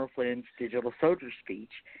General Flynn's Digital Soldier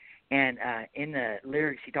speech, and in the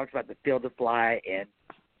lyrics he talks about the field of flight, and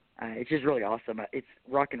it's just really awesome. It's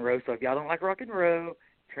rock and roll, so if y'all don't like rock and roll,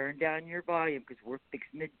 turn down your volume because we're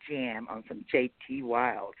fixing to jam on some J.T.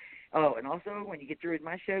 Wild. Oh, and also when you get through with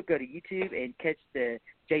my show, go to YouTube and catch the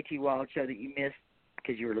J.T. Wild show that you missed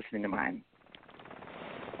because you were listening to mine.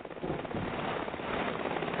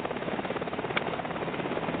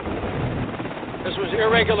 This was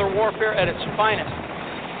irregular warfare at its finest.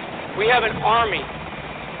 We have an army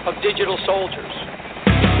of digital soldiers.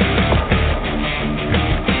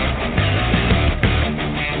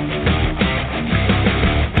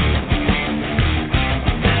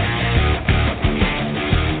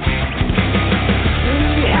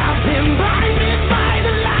 We have been blinded by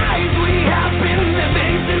the lies we have.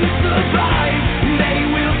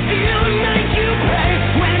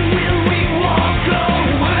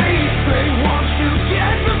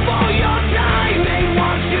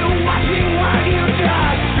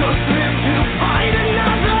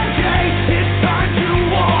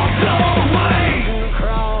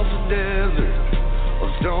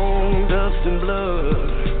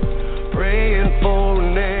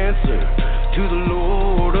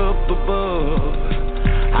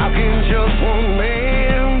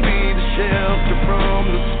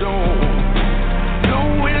 the storm,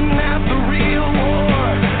 knowing that the real war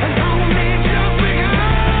has only just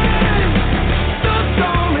begun. The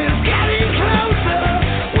storm is getting closer.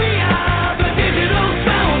 We are the digital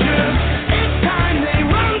soldiers. It's time they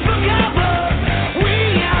run for cover.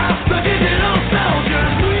 We are the digital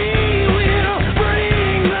soldiers. We will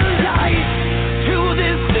bring the light to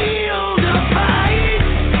this field of fight.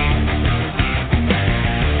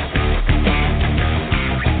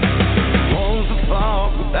 Walls of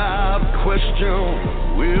thought without question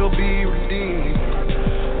will be redeemed.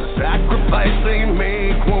 The sacrifice they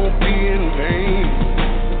make won't be in vain.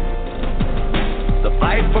 The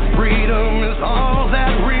fight for freedom is all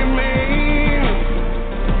that remains.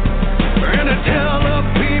 We're gonna tell a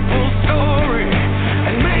people's story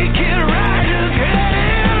and make it right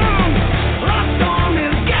again. The storm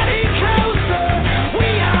is getting closer. We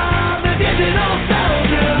are the digital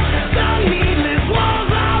soldiers. The needless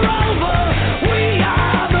wars are over. We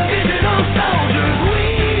are the digital soldiers.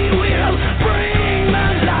 We will bring the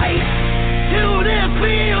light to this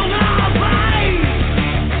field of fight.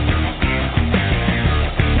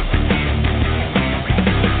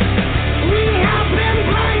 We have been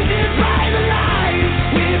blinded by the lies.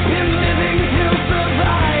 We've been living to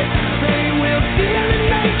survive. They will steal and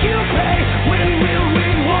make you pay. When will we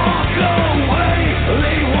walk away?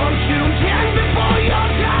 They want you dead before your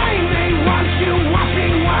time. They want you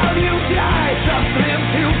watching while you die. Just live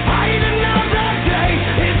to fight another day.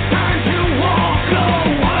 It's time to walk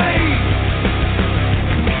away.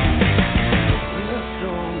 The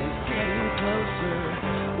storm is getting closer.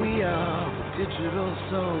 We are the digital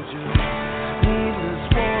soldiers. Needless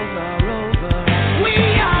wars are over. We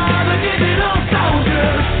are the digital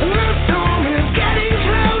soldiers. The storm is getting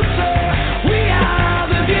closer. We are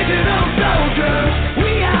the digital soldiers.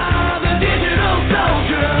 We are the digital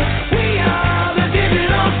soldiers. We are the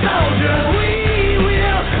digital soldiers. We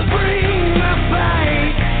will bring the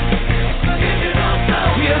fight. The digital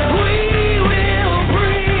soldiers. We will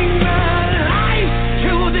bring the light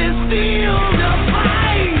to this field of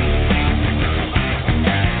fight.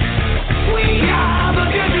 We are the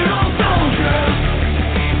digital soldiers.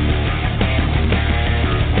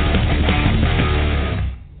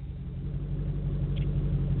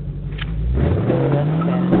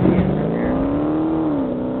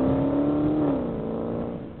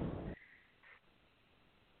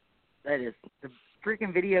 That is, the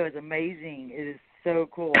freaking video is amazing. It is so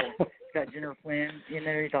cool. It's got General Flynn in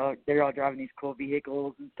there. They're all driving these cool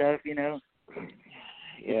vehicles and stuff, you know. Yeah.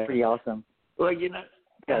 It's pretty awesome. Well, you know,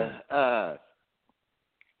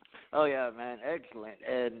 oh yeah, man, excellent.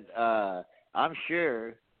 And I'm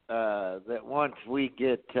sure that once we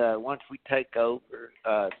take over,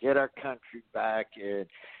 get our country back and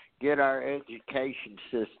get our education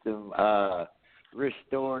system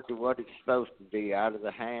restored to what it's supposed to be, out of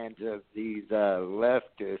the hands of these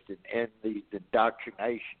leftists and end these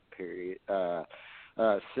indoctrination period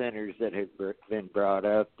centers that have been brought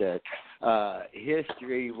up, that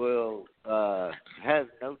history will have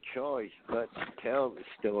no choice but to tell the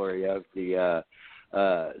story of the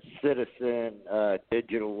citizen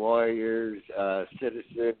digital warriors,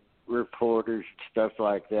 citizen reporters, stuff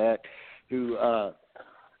like that, who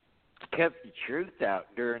kept the truth out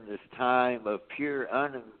during this time of pure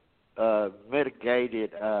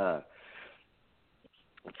unmitigated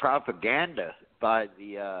propaganda by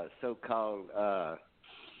the so-called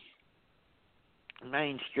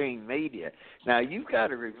mainstream media. Now, you've got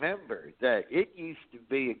to remember that it used to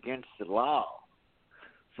be against the law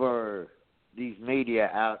for these media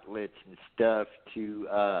outlets and stuff to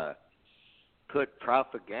put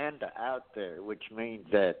propaganda out there, which means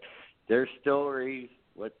that their stories,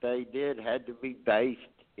 what they did, had to be based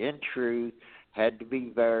in truth, had to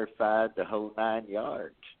be verified, the whole 9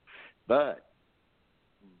 yards. But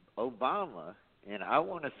Obama, and I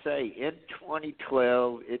want to say in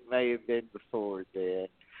 2012, it may have been before then,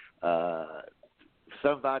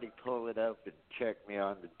 somebody pull it up and check me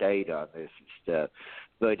on the date on this and stuff,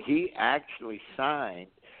 but he actually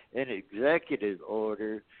signed an executive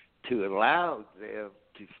order to allow them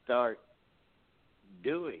to start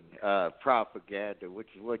doing propaganda, which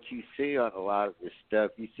is what you see on a lot of this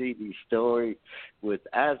stuff. You see these stories with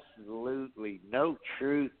absolutely no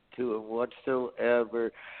truth to them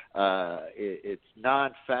whatsoever. It's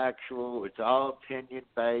non-factual. It's all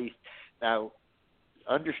opinion-based. Now,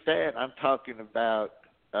 understand, I'm talking about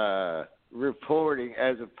reporting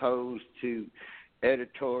as opposed to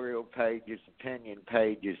editorial pages, opinion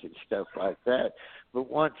pages, and stuff like that. But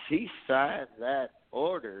once he signed that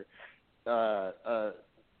order, the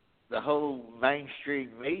whole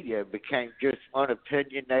mainstream media became just one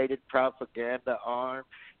opinionated propaganda arm,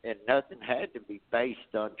 and nothing had to be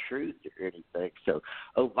based on truth or anything. So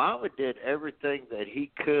Obama did everything that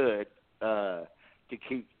he could to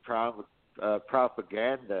keep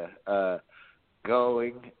propaganda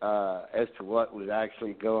going as to what was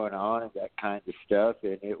actually going on and that kind of stuff.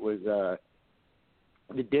 And it was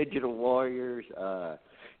the digital warriors,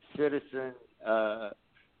 citizen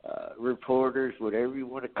reporters, whatever you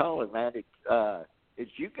want to call it, man.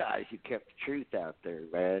 It's you guys who kept the truth out there,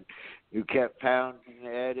 man. Who kept pounding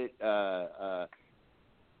at it. They're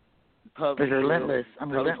relentless. I'm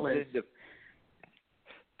relentless.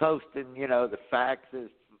 Posting, the facts as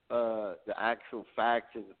the actual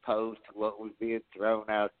facts as opposed to what was being thrown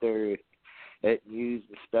out there at news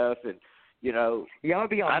and stuff. And y'all would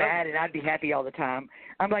be all mad, and I'd be happy all the time.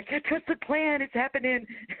 I'm like, trust the plan. It's happening.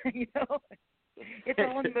 It's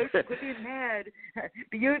all in motion. Quit being mad.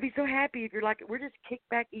 But you would be so happy if you're like, we're just kicked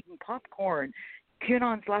back eating popcorn.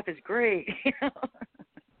 QAnon's life is great.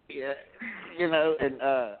 Yeah, and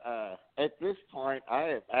at this point, I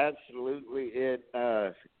am absolutely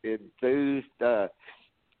enthused.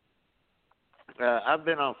 I've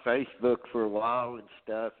been on Facebook for a while and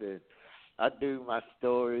stuff, and I do my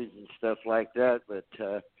stories and stuff like that, but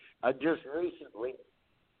I just recently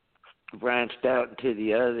branched out into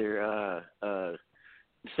the other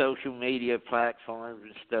social media platforms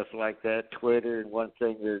and stuff like that, Twitter and one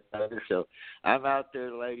thing or another. So I'm out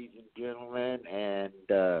there, ladies and gentlemen, and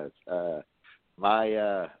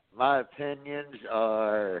my opinions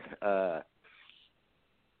are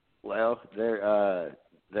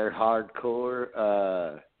they're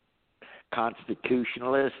hardcore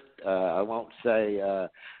constitutionalist. I won't say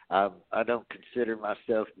I don't consider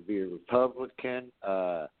myself to be a Republican.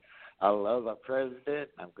 I love our president.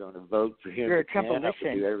 I'm going to vote for him. You're a again. Trumpolican. I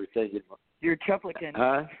will do everything. You're a Trumplican.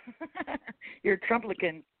 Huh? You're a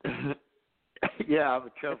Trumplican. Yeah, I'm a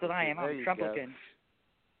Trumplican. That's what I am. I'm a Trumplican.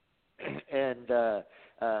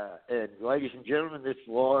 And ladies and gentlemen, this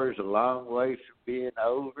war is a long way from being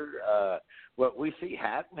over. What we see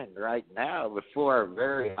happening right now before our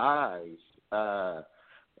very eyes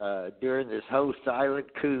during this whole silent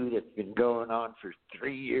coup that's been going on for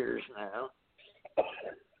 3 years now,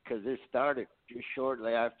 because it started just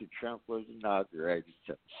shortly after Trump was inaugurated.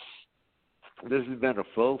 So this has been a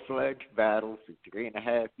full-fledged battle for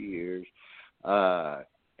 3.5 years.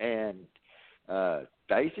 And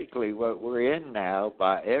basically what we're in now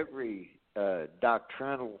by every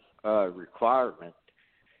doctrinal requirement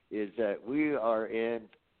is that we are in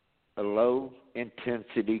a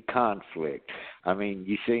low-intensity conflict. I mean,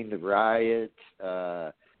 you've seen the riots,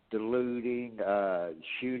 the looting,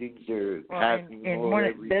 shootings are happening more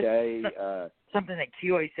every day. Something that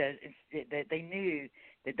Q always says is that they knew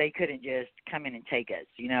that they couldn't just come in and take us,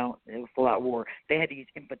 it was full-out war. They had to use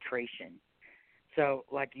infiltration. So,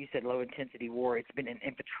 like you said, low-intensity war, it's been an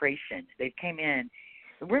infiltration. They came in.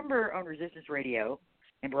 Remember on Resistance Radio,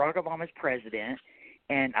 and Barack Obama's president,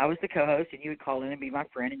 and I was the co-host, and you would call in and be my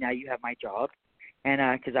friend, and now you have my job, and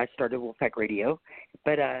because I started Wolfpack Radio.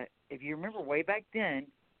 But if you remember way back then,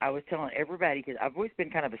 I was telling everybody, because I've always been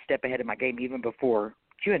kind of a step ahead of my game, even before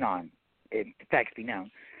QAnon, if facts be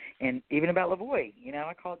known, and even about Lavoie,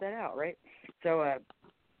 I called that out, right? So,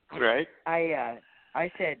 right. I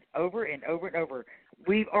said over and over and over,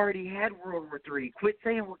 we've already had World War III. Quit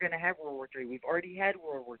saying we're going to have World War III. We've already had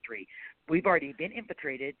World War III. We've already been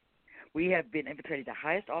infiltrated. We have been infiltrated. The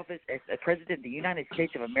highest office as a president of the United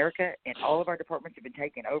States of America, and all of our departments have been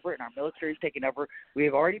taken over, and our military is taken over. We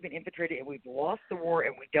have already been infiltrated, and we've lost the war,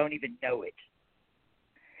 and we don't even know it.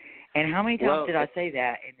 And how many times did I say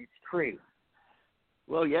that, and it's true?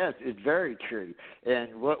 Well, yes, it's very true.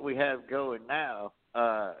 And what we have going now,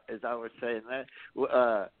 as I was saying that,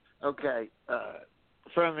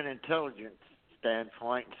 from an intelligence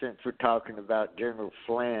standpoint, since we're talking about General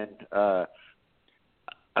Flynn,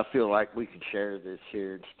 I feel like we can share this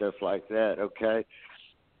here and stuff like that, okay?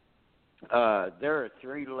 There are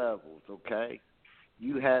 3 levels, okay?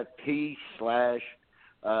 You have peace /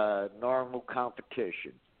 normal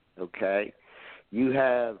competition, okay? You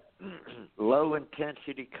have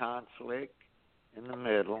low-intensity conflict in the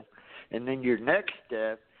middle, and then your next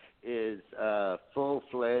step is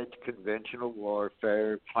full-fledged conventional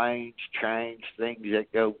warfare, planes, trains, things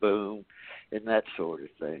that go boom, and that sort of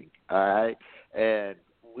thing, all right? And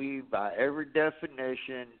we, by every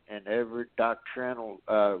definition and every doctrinal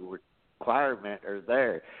requirement are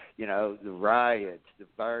there. The riots, the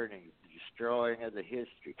burnings, the destroying of the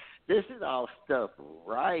history. This is all stuff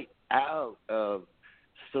right out of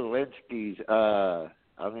Solinsky's,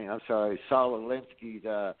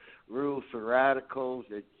 Rule for Radicals.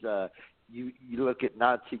 It's you look at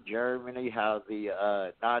Nazi Germany, how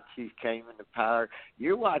the Nazis came into power.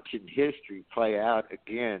 You're watching history play out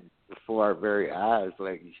again before our very eyes,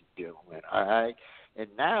 ladies and gentlemen. All right, and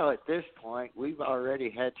now at this point, we've already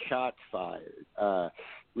had shots fired.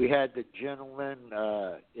 We had the gentleman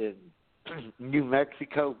in New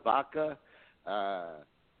Mexico, Baca,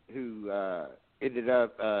 who ended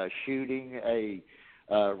up shooting a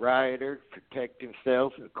rioter to protect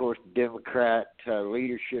himself. And, of course, the Democrat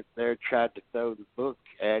leadership there tried to throw the book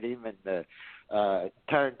at him, and it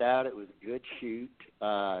turned out it was a good shoot.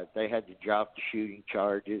 They had to drop the shooting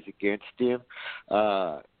charges against him.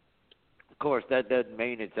 Of course, that doesn't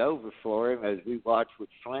mean it's over for him. As we watch with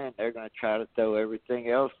Flynn, they're going to try to throw everything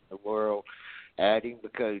else in the world at him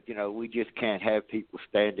because, you know, we just can't have people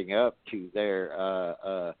standing up to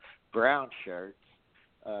their brown shirts.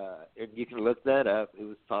 And you can look that up. It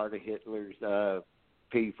was part of Hitler's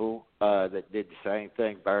people that did the same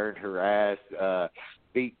thing, burn, harass,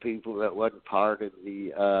 beat people that wasn't part of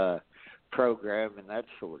the program and that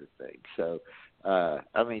sort of thing. So,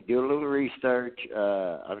 I mean, do a little research.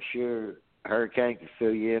 I'm sure Hurricane can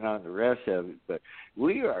fill you in on the rest of it, but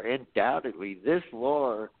we are undoubtedly, this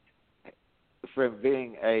war, from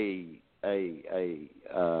being a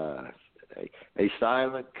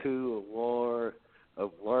silent coup, a war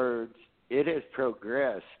of words, it has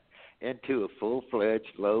progressed into a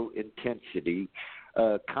full-fledged, low-intensity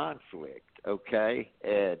conflict, okay?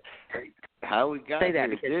 And how we got say that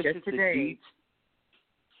here, because this is the deep...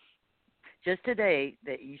 Just today,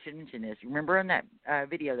 that you should mention this. Remember in that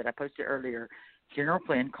video that I posted earlier, General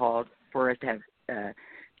Flynn called for us to have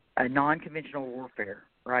a non-conventional warfare,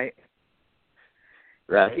 right?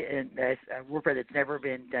 Right. And that's a warfare that's never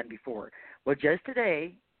been done before. Well, just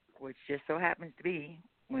today, which just so happens to be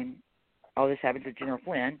when all this happens to General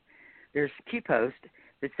Flynn, there's a Q post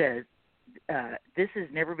that says, this has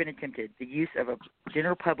never been attempted, the use of a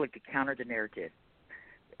general public to counter the narrative.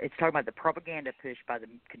 It's talking about the propaganda push by the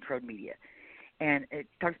controlled media. And it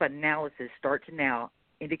talks about analysis, start to now,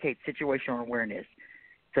 indicate situational awareness.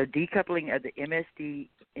 So decoupling of the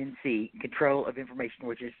MSDNC, control of information,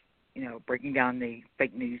 which is, you know, breaking down the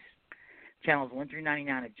fake news channels 1 through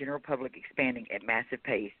 99 of general public expanding at massive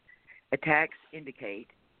pace. Attacks indicate,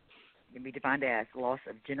 can be defined as loss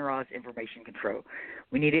of generalized information control.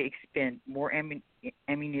 We need to expend more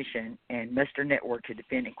ammunition and muster network to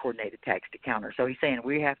defend and coordinate attacks to counter. So he's saying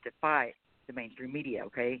we have to fight the mainstream media,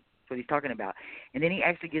 okay? That's what he's talking about. And then he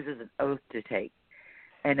actually gives us an oath to take.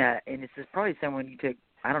 And this is probably someone you took,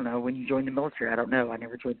 I don't know, when you joined the military. I don't know. I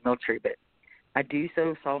never joined the military, but I do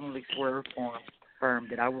so solemnly swear firm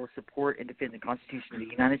that I will support and defend the Constitution of the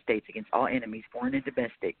United States against all enemies, foreign and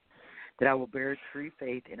domestic, that I will bear true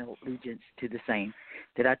faith and allegiance to the same,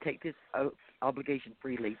 that I take this obligation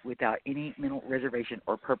freely without any mental reservation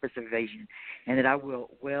or purpose of evasion, and that I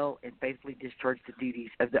will well and faithfully discharge the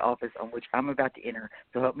duties of the office on which I'm about to enter.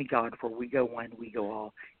 So help me God, for we go one, we go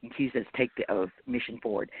all. And Q says, take the oath, mission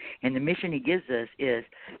forward. And the mission he gives us is,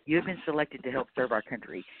 you have been selected to help serve our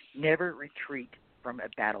country. Never retreat from a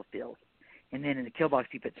battlefield. And then in the kill box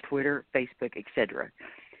he puts Twitter, Facebook, etc.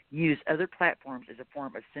 Use other platforms as a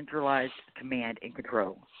form of centralized command and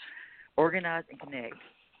control. Organize and connect,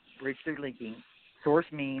 bridge through linking, source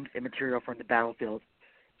memes and material from the battlefield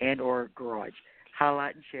and or garage.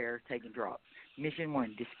 Highlight and share, take and drop. Mission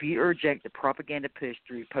 1, dispute or reject the propaganda push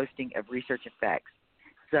through posting of research and facts.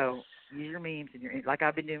 So use your memes, and like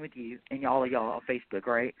I've been doing with you and all of y'all on Facebook,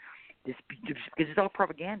 right? Because it's all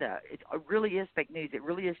propaganda. It really is fake news. It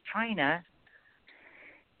really is China.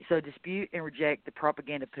 So dispute and reject the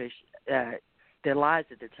propaganda push, the lies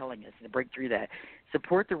that they're telling us, and to break through that.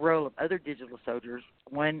 Support the role of other digital soldiers.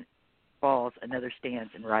 One falls, another stands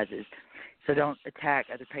and rises. So don't attack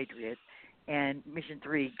other patriots. And mission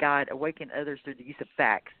 3, guide, awaken others through the use of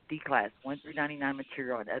facts, D-class 1 through 99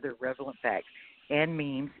 material and other relevant facts, and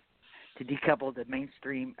memes to decouple the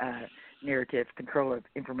mainstream narrative, control of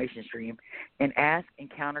information stream, and ask and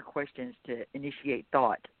counter questions to initiate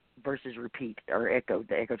thought versus repeat or echo,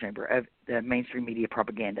 the echo chamber of the mainstream media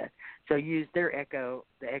propaganda. So use their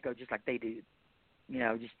the echo just like they do. You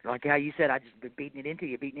know, just like how you said, I just been beating it into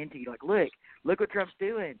you. Like, look what Trump's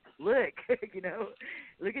doing. Look, you know,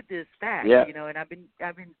 look at this fact. Yeah. You know, and I've been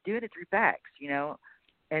doing it through facts. You know,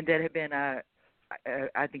 and that have been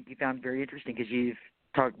I think you found very interesting because you've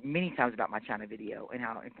talked many times about my China video and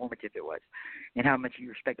how informative it was and how much you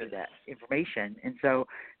respected that information. And so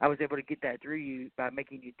I was able to get that through you by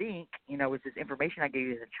making you think, you know, with this information I gave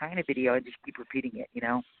you in the China video and just keep repeating it, you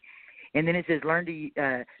know. And then it says learn to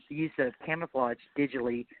the use of camouflage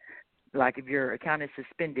digitally, like if your account is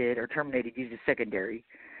suspended or terminated, use a secondary,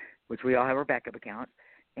 which we all have our backup accounts.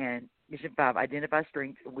 And Mission 5, identify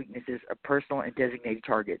strengths and weaknesses of personal and designated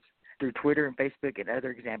targets. Through Twitter and Facebook and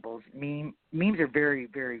other examples, memes are very,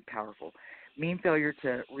 very powerful. Meme failure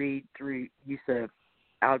to read through use of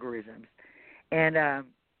algorithms. And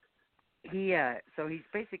so he's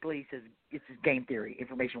basically, he says, it's his game theory,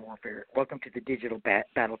 information warfare. Welcome to the digital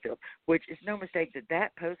battlefield, which is no mistake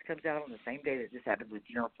that post comes out on the same day that this happens with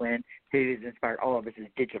General Flynn, who has inspired all of us as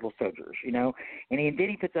digital soldiers, you know. And then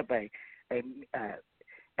he puts up an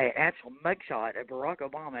actual mugshot of Barack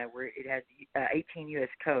Obama where it has 18 U.S.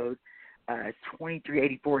 code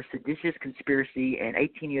 2384 seditious conspiracy and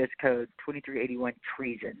 18 U.S. code 2381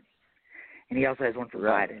 treason. And he also has one for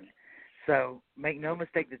Biden. So make no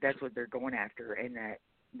mistake that that's what they're going after, and that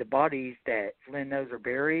the bodies that Flynn knows are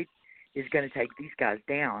buried is going to take these guys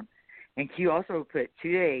down. And Q also put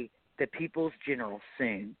today the People's General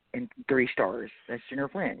soon in 3 stars. That's General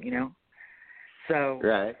Flynn, you know. So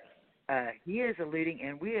he is alluding,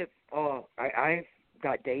 and we have I've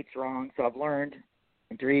got dates wrong, so I've learned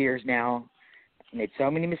in 3 years now. I made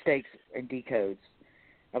so many mistakes in decodes.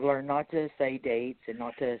 I've learned not to say dates and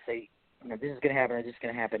not to say, you know, this is going to happen or this is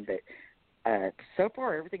going to happen, but so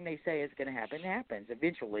far, everything they say is going to happen happens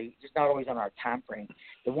eventually, just not always on our time frame.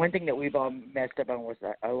 The one thing that we've all messed up on was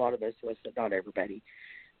a lot of us, was not everybody,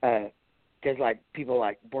 because like people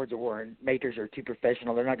like Boards of War and Majors are too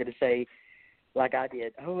professional. They're not going to say, like I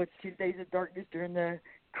did, oh, it's 2 days of darkness during the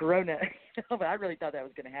Corona. But I really thought that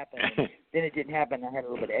was going to happen. And then it didn't happen. I had a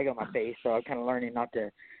little bit of egg on my face, so I'm kind of learning not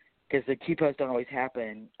to, because the Q posts don't always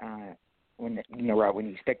happen when right when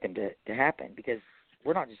you expect them to happen, because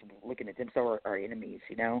we're not just looking at them, so are our enemies,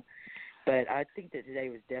 you know. But I think that today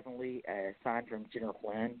was definitely a sign from General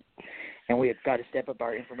Flynn, and we have got to step up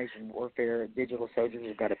our information warfare. Digital soldiers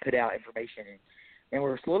have got to put out information, and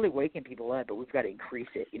we're slowly waking people up, but we've got to increase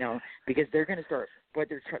it, you know, because they're going to start. What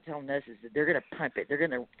they're telling us is that they're going to pump it.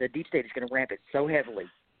 The deep state is going to ramp it so heavily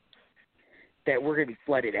that we're going to be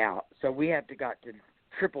flooded out. So we have got to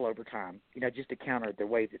triple overtime, you know, just to counter the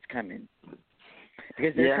wave that's coming.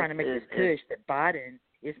 Because they're trying to make this push that Biden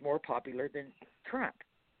is more popular than Trump.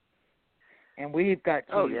 And we've got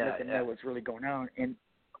to let them know what's really going on. And,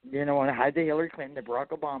 you know, want to hide the Hillary Clinton, the Barack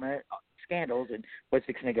Obama scandals, and what's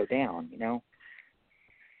fixing to go down, you know.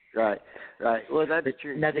 Right. Well, that's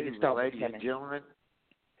true. Nothing can stop ladies and gentlemen.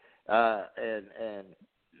 And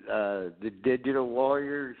the digital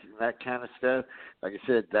warriors and that kind of stuff, like I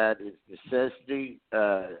said, that is necessity.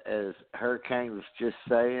 As Hurricane was just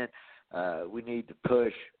saying, we need to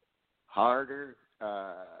push harder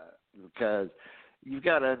because you've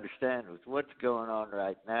got to understand with what's going on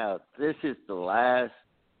right now, this is the last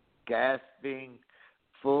gasping,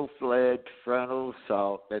 full-fledged frontal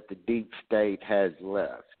assault that the deep state has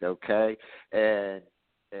left, okay? And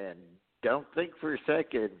don't think for a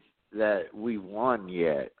second that we won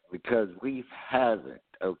yet, because we haven't,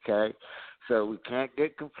 okay? So we can't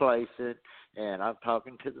get complacent. And I'm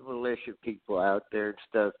talking to the militia people out there and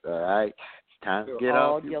stuff. All right, it's time to get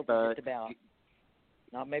off your butt.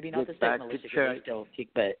 Maybe not the state militia, because they still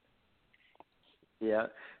kick butt. Yeah,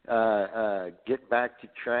 get back to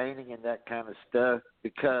training and that kind of stuff,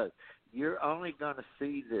 because you're only going to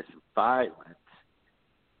see this violence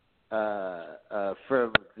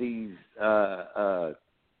from these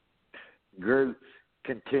groups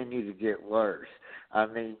continue to get worse. I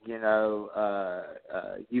mean, you know,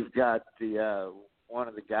 you've got the one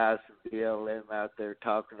of the guys from BLM out there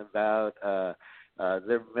talking about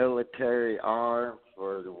their military arm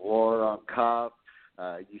for the war on cops.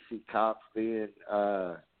 You see cops being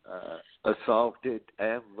assaulted,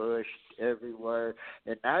 ambushed everywhere,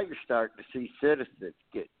 and now you're starting to see citizens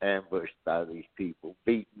get ambushed by these people,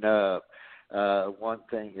 beaten up, one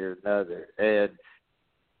thing or another. And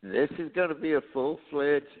this is going to be a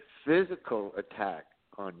full-fledged physical attack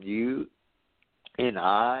on you and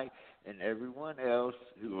I and everyone else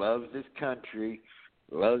who loves this country,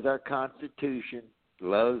 loves our Constitution,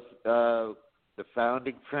 loves the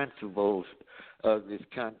founding principles of this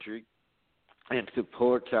country, and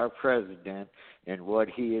supports our president and what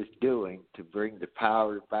he is doing to bring the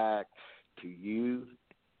power back to you,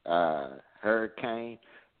 Hurricane,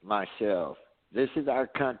 myself. This is our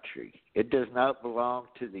country. It does not belong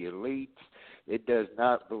to the elites. It does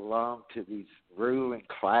not belong to these ruling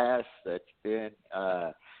class that's been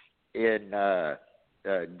in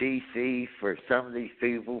D.C. for some of these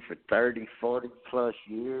people for 30, 40 plus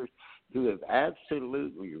years, who have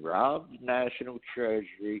absolutely robbed the national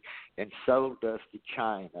treasury and sold us to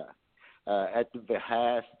China at the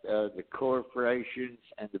behest of the corporations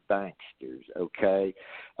and the banksters, okay?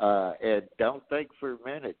 And don't think for a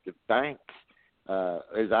minute the banks,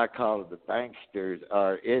 as I call it, the banksters,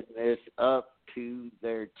 are in this up to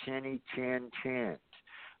their chinny chin chins.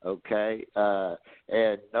 Okay,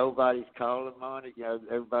 and nobody's calling on it. You know,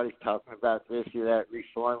 everybody's talking about this or that,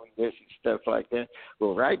 reforming this and stuff like that.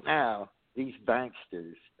 Well, right now, these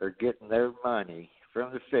banksters are getting their money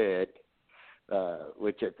from the Fed,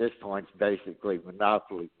 which at this point is basically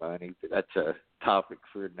monopoly money, but that's a topic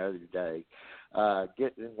for another day.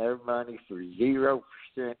 Getting their money for 0%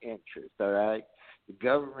 interest, all right? The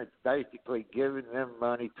government's basically giving them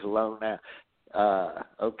money to loan out.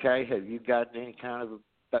 Okay, have you gotten any kind of a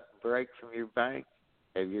break from your bank?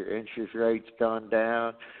 Have your interest rates gone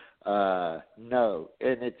down? No.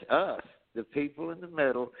 And it's us, the people in the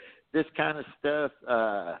middle. This kind of stuff,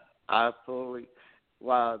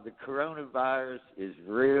 while the coronavirus is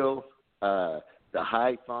real, the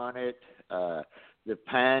hype on it, the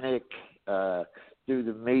panic through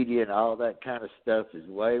the media and all that kind of stuff is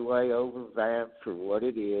way, way overvamped for what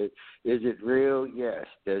it is. Is it real? Yes.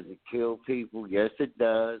 Does it kill people? Yes, it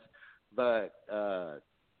does. But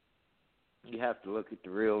you have to look at the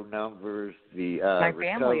real numbers, the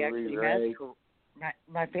recovery rate.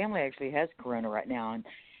 My family actually has corona right now, and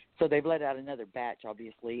so they've let out another batch,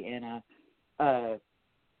 obviously. And some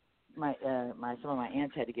of my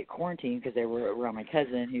aunts had to get quarantined because they were around my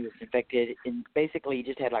cousin who was infected, and basically he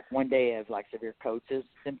just had like one day of like severe cold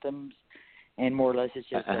symptoms, and more or less it's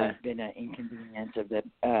just been an inconvenience of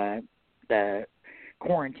the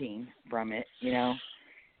quarantine from it, you know.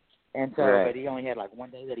 And so, But he only had like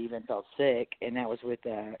one day that he even felt sick, and that was with,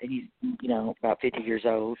 and he's, you know, about 50 years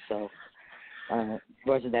old, so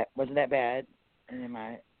wasn't that bad. And then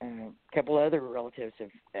my couple other relatives have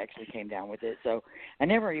actually came down with it, so I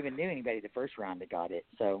never even knew anybody the first round that got it.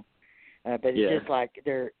 So, but it's just like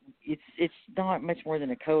it's not much more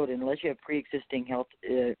than a cold unless you have pre-existing health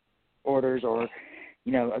orders or,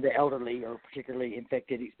 you know, the elderly or particularly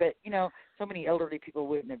infected. But, you know, so many elderly people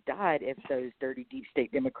wouldn't have died if those dirty deep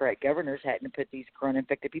state Democrat governors hadn't put these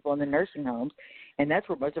corona-infected people in the nursing homes. And that's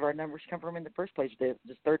where most of our numbers come from in the first place, this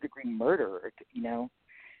third-degree murder, you know.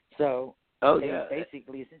 So they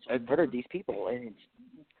basically essentially murdered these people, and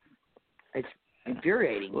it's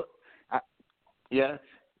infuriating. Yeah.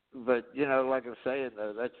 But, you know, like I'm saying,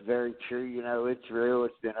 though, that's very true. You know, it's real.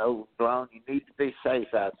 It's been overblown. You need to be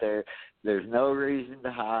safe out there. There's no reason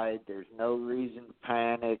to hide. There's no reason to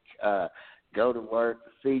panic. Go to work,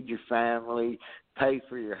 feed your family, pay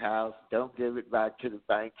for your house. Don't give it back to the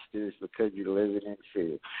banksters because you're living in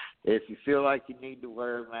fear. If you feel like you need to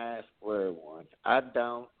wear a mask, wear one. I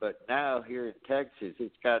don't, but now here in Texas,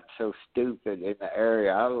 it's gotten so stupid in the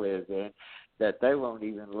area I live in that they won't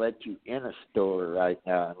even let you in a store right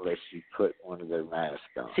now unless you put one of their masks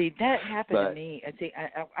on. See, that happened to me. See,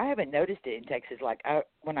 I haven't noticed it in Texas. Like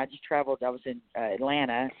when I just traveled, I was in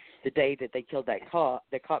Atlanta the day that they killed that cop.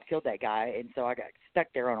 The cop killed that guy, and so I got stuck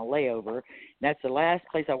there on a layover. And that's the last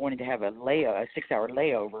place I wanted to have a 6-hour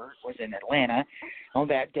layover was in Atlanta on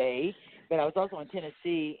that day. But I was also in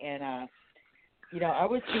Tennessee, and you know, I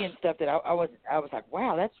was seeing stuff that I was like,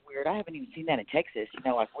 wow, that's weird. I haven't even seen that in Texas. You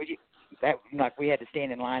know, like we had to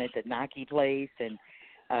stand in line at the Nike place, and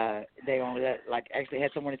they only actually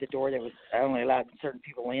had someone at the door that was only allowed certain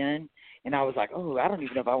people in, and I was like, oh, I don't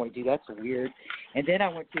even know if I want to do that. That's so weird. And then I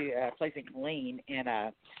went to a place in Killeen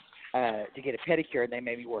and to get a pedicure, and they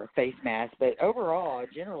made me wear a face mask. But overall,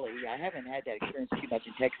 generally, I haven't had that experience too much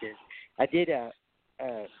in Texas. I did.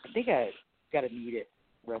 I think I got to meet it,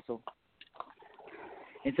 Russell.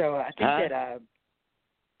 And so I think that.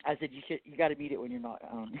 I said you got to meet it when you're not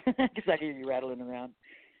on, because I hear you rattling around.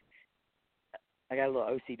 I got a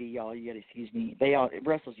little OCD, y'all. You got to excuse me.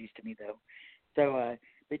 Russell's used to me though. So,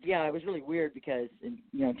 but yeah, it was really weird because in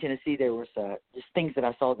Tennessee there was just things that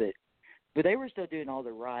I saw but they were still doing all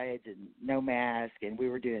the rides and no mask, and we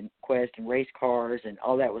were doing quest and race cars, and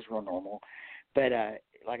all that was real normal. But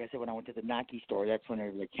like I said, when I went to the Nike store, that's when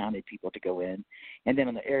they counted people to go in. And then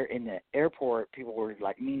in the airport, people were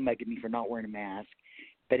like mean mugging me for not wearing a mask.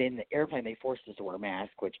 But in the airplane, they forced us to wear a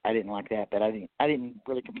mask, which I didn't like that. But I didn't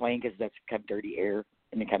really complain because that's kind of dirty air,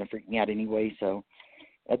 and it kind of freaked me out anyway. So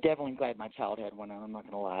I'm definitely glad my child had one on. I'm not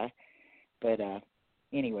going to lie. But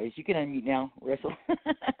anyways, you can unmute now, Russell.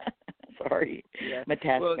 Sorry, my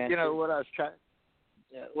taskmaster. Well, you know what I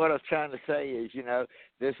was trying to say is,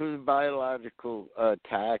 this was a biological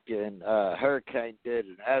attack, and Hurricane did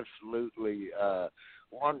an absolutely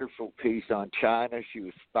wonderful piece on China. She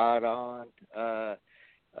was spot on.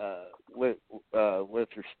 With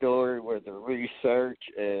her story, with her research,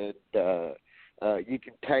 and you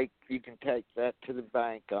can take that to the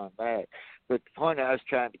bank on that. But the point I was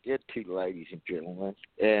trying to get to, ladies and gentlemen,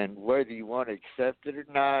 and whether you want to accept it or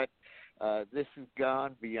not, This has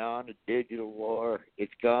gone beyond a digital war.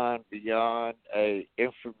 It's gone beyond a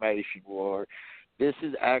information war. This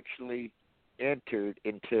has actually entered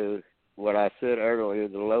into what I said earlier,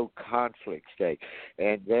 the low conflict state.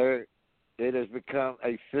 And it has become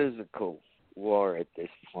a physical war at this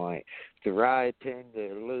point. The rioting,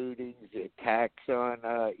 the looting, the attacks on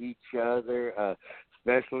each other,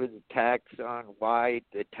 especially the attacks on white,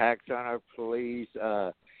 the attacks on our police,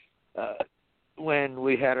 when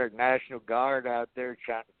we had our National Guard out there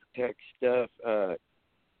trying to protect stuff,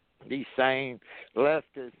 these same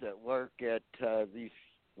leftists that work at these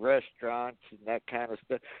restaurants and that kind of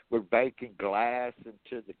stuff were baking glass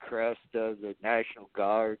into the crust of the National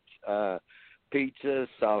Guard's pizza.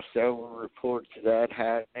 Saw several reports of that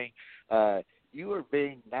happening. You are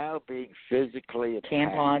being physically attacked.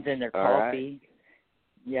 Tampons in their coffee. Right?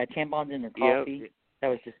 Yeah, tampons in their coffee. Yep. That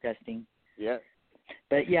was disgusting. Yeah.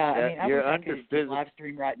 But yeah, I mean, I wish I could live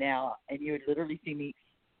stream right now, and you would literally see me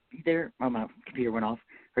there. Oh, my computer went off.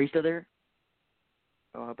 Are you still there?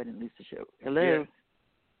 Oh, I hope I didn't lose the show. Hello. Yeah.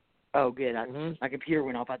 Oh, good. My computer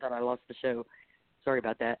went off. I thought I lost the show. Sorry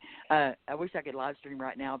about that. I wish I could live stream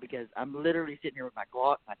right now because I'm literally sitting here with my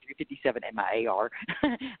Glock, my 357, and my AR.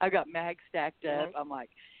 I've got mags stacked up. I'm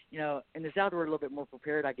like, you know, in the South we're a little bit more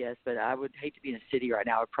prepared, I guess, but I would hate to be in a city right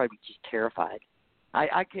now. I'd probably be just terrified.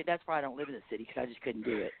 I could. That's why I don't live in the city because I just couldn't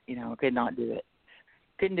do it. You know, I could not do it.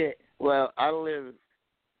 Couldn't do it. Well, I live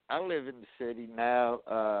in the city now.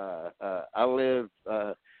 I live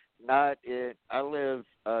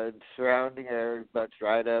in surrounding areas, but it's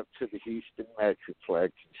right up to the Houston Metroplex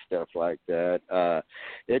and stuff like that.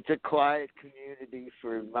 It's a quiet community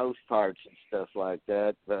for most parts and stuff like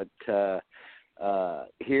that. But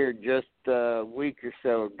here just a week or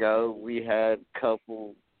so ago, we had a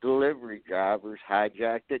couple delivery drivers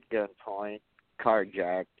hijacked at gunpoint,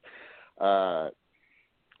 carjacked,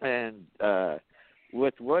 and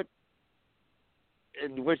what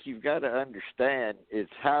you've got to understand is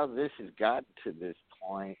how this has gotten to this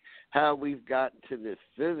point, how we've gotten to this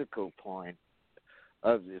physical point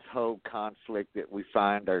of this whole conflict that we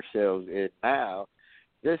find ourselves in now.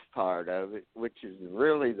 This part of it, which is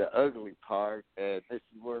really the ugly part, and this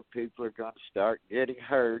is where people are going to start getting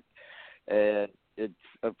hurt, and it's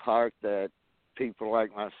a part that people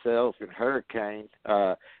like myself and Hurricane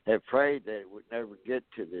have prayed that it would never get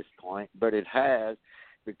to this point, but it has,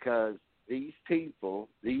 because these people,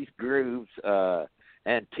 these groups,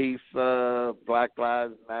 Antifa, Black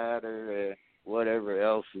Lives Matter, and whatever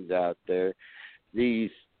else is out there,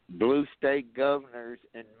 these blue state governors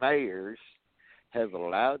and mayors have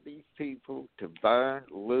allowed these people to burn,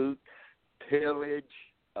 loot, pillage,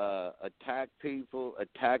 attack people,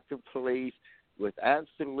 attack the police with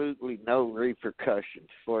absolutely no repercussions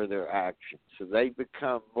for their actions. So they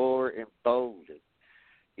become more emboldened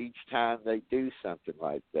each time they do something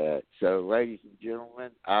like that. So, ladies and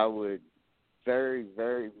gentlemen, I would very,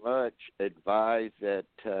 very much advise that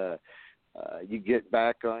you get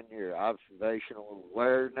back on your observational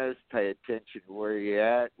awareness, pay attention to where you're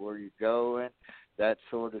at, where you're going, that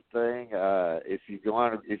sort of thing. If you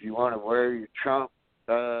want to wear your Trump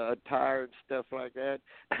attire and stuff like that,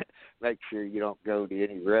 make sure you don't go to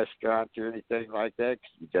any restaurants or anything like that,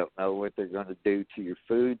 because you don't know what they're going to do to your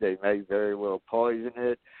food. They may very well poison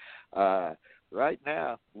it. Right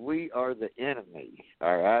now, we are the enemy,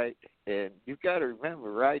 all right? And you've got to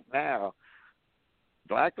remember, right now,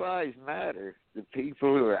 Black Lives Matter, the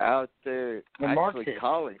people who are out there actually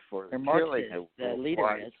calling for the killing of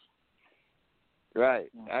whites.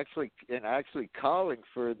 Right, actually calling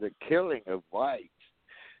for the killing of whites.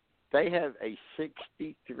 They have a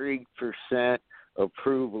 63%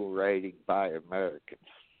 approval rating by Americans.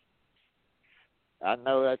 I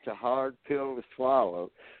know that's a hard pill to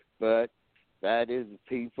swallow, but that is the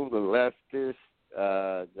people, the leftists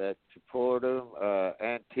that support them,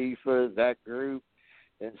 Antifa, that group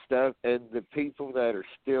and stuff, and the people that are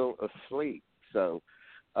still asleep. So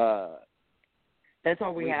that's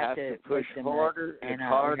all we have to push harder and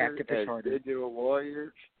harder as digital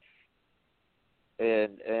warriors.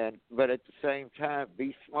 But at the same time,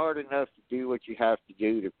 be smart enough to do what you have to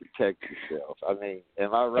do to protect yourself. I mean,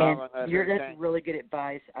 am I wrong on that? That's really good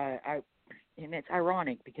advice. And it's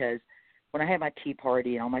ironic because when I had my tea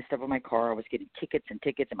party and all my stuff in my car, I was getting tickets, and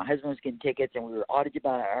my husband was getting tickets, and we were audited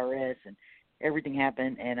by the IRS, and everything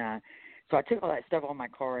happened. And so I took all that stuff on my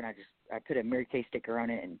car, and I put a Mary Kay sticker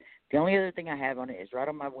on it. And the only other thing I have on it is right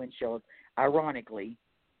on my windshield, ironically,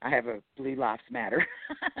 I have a Blue Lives Matter.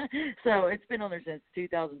 So it's been on there since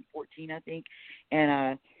 2014, I think.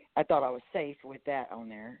 And I thought I was safe with that on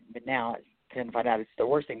there. But now I can find out it's the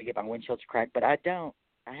worst thing to get my windshields cracked. But I don't.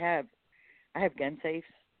 I have gun safes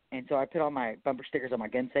And so I put all my bumper stickers on my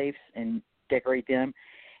gun safes and decorate them,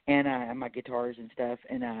 and my guitars and stuff.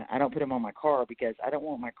 And I don't put them on my car because I don't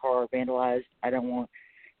want my car vandalized. I don't want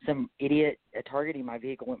some idiot targeting my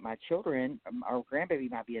vehicle with my children. Our grandbaby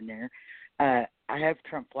might be in there. I have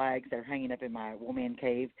Trump flags that are hanging up in my woolman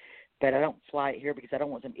cave, but I don't fly it here because I don't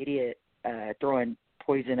want some idiot throwing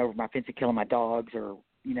poison over my fence and killing my dogs, or,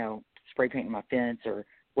 you know, spray painting my fence or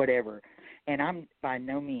whatever. And I'm by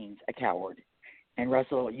no means a coward. And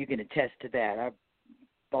Russell, you can attest to that. I'm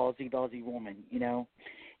a ballsy woman, you know.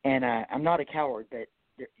 And I'm not a coward, but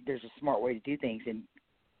there's a smart way to do things. And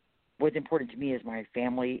what's important to me is my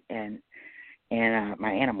family and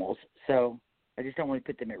my animals. So I just don't want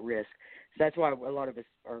to put them at risk. So that's why a lot of us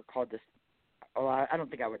are called this. Oh, I don't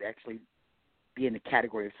think I would actually be in the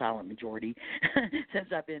category of silent majority since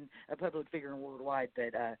I've been a public figure worldwide.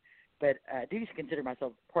 But I do consider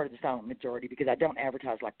myself part of the silent majority because I don't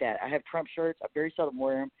advertise like that. I have Trump shirts. I very seldom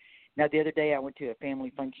wear them. Now, the other day I went to a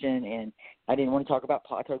family function, and I didn't want to talk about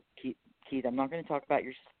politics. Keith, I'm not going to talk about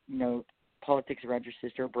your, you know, politics around your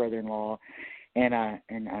sister or brother-in-law, and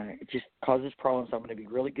it just causes problems. So I'm going to be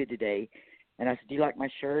really good today. And I said, do you like my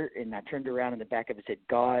shirt? And I turned around, and the back of it said,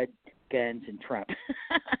 God, guns, and Trump.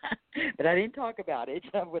 But I didn't talk about it,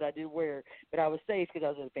 what I did wear. But I was safe because I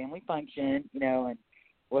was at a family function, you know, and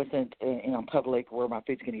wasn't in public where my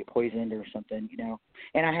food's going to get poisoned or something, you know.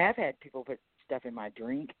 And I have had people put stuff in my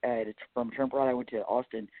drink. It's from Trump Rod. I went to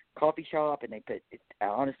Austin coffee shop, and they put it,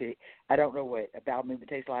 honestly, I don't know what a bowel movement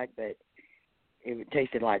tastes like, but it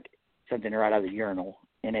tasted like something right out of the urinal.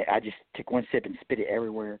 And I just took one sip and spit it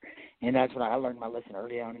everywhere. And that's when I learned my lesson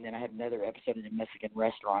early on. And then I had another episode in a Mexican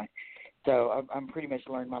restaurant. So I'm pretty much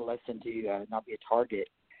learned my lesson to not be a target.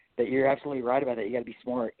 But you're absolutely right about that. You got to be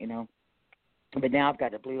smart, you know. But now I've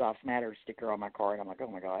got a Blue Lives Matter sticker on my car, and I'm like, oh,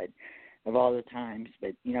 my God, of all the times.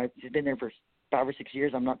 But, you know, it's been there for 5 or 6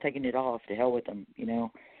 years. I'm not taking it off. To hell with them, you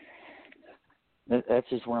know. That's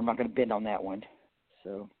just where I'm not going to bend on that one.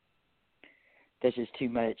 So that's just too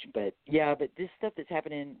much. But, yeah, but this stuff that's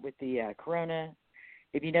happening with the corona,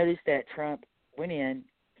 if you notice that Trump went in,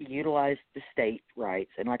 he utilized the state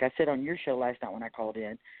rights. And like I said on your show last night when I called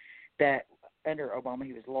in, that under Obama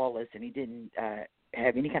he was lawless and he didn't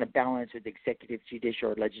have any kind of balance with the executive, judicial,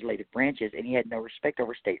 or legislative branches, and he had no respect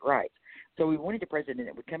over state rights. So we wanted a president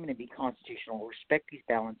that would come in and be constitutional, respect these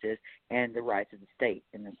balances and the rights of the state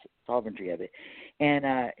and the sovereignty of it.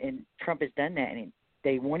 And Trump has done that, and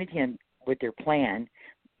they wanted him with their plan.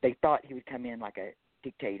 They thought he would come in like a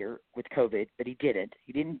dictator with COVID, but he didn't.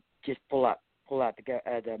 He didn't just pull out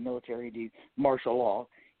the military and do martial law.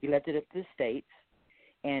 He left it up to the states,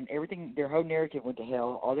 and everything. Their whole narrative went to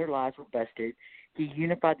hell. All their lies were busted. He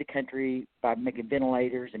unified the country by making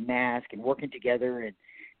ventilators and masks and working together and,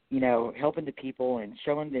 you know, helping the people and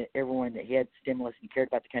showing everyone that he had stimulus and cared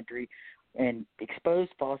about the country, and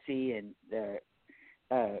exposed Fauci and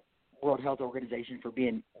the World Health Organization for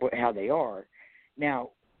being how they are. Now,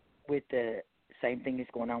 with the same thing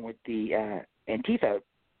that's going on with the Antifa,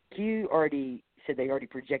 Q already said they already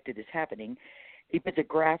projected this happening. He puts a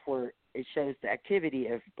graph where it shows the activity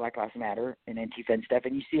of Black Lives Matter and Antifa and stuff,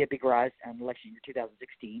 and you see a big rise in election year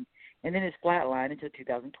 2016, and then it's flatlined until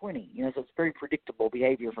 2020. You know, so it's very predictable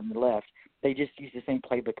behavior from the left. They just use the same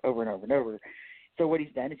playbook over and over and over. So what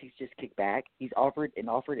he's done is he's just kicked back. He's offered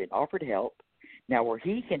help. Now, where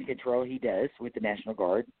he can control, he does with the National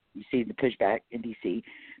Guard. You see the pushback in D.C.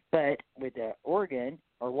 But with Oregon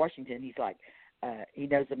or Washington, he's like, he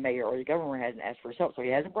knows the mayor or the governor hasn't asked for his help, so he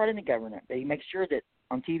hasn't brought in the governor. But he makes sure that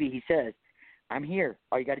on TV he says, I'm here.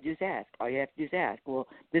 All you got to do is ask. All you have to do is ask. Well,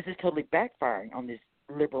 this is totally backfiring on this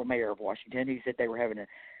liberal mayor of Washington who said they were having a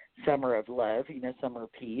summer of love, you know, summer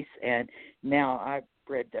of peace. And now I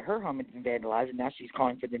read that her home has been vandalized, and now she's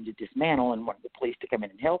calling for them to dismantle and wanting the police to come in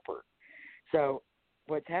and help her. So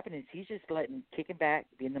what's happening is he's just kicking back,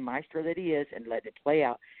 being the maestro that he is, and letting it play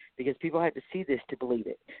out, because people have to see this to believe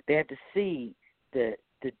it. They have to see the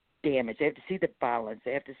damage. They have to see the violence.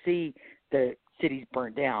 They have to see the cities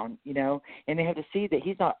burnt down, you know, and they have to see that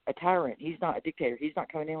he's not a tyrant. He's not a dictator. He's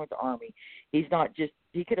not coming in with the army. He's not just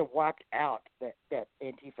 – he could have wiped out that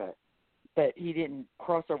Antifa, but he didn't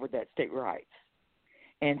cross over that state rights.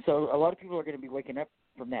 And so a lot of people are going to be waking up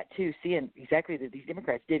from that too, seeing exactly that these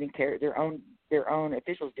Democrats didn't care. Their own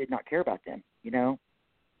officials did not care about them, you know.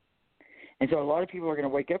 And so a lot of people are going to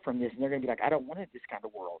wake up from this, and they're going to be like, I don't want this kind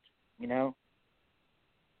of world, you know.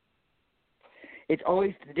 It's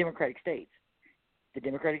always the Democratic states. The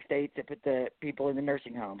Democratic states that put the people in the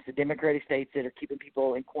nursing homes. The Democratic states that are keeping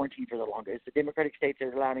people in quarantine for the longest. The Democratic states that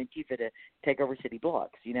are allowing Antifa to take over city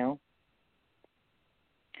blocks, you know.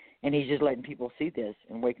 And he's just letting people see this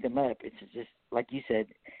and wake them up. It's just, like you said,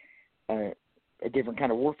 a different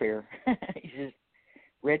kind of warfare. He's just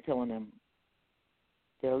red pilling them.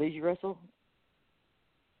 Did I lose you, Russell?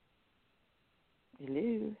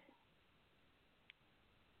 Hello.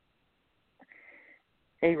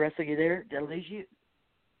 Hey, Russell, you there? Did I lose you?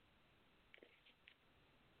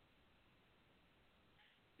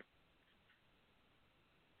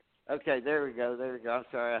 Okay, there we go. I'm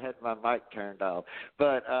sorry, I had my mic turned off.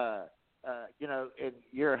 But, and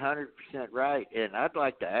you're 100% right. And I'd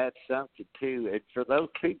like to add something, too. And for those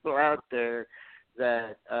people out there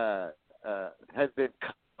that have been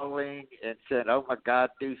calling and said, oh, my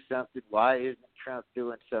God, do something. Why isn't Trump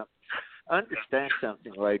doing something? Understand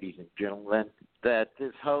something, ladies and gentlemen, that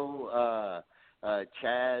this whole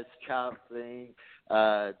Chaz Chop thing,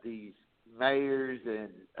 these mayors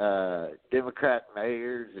and Democrat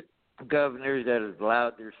mayors and governors that have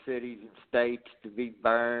allowed their cities and states to be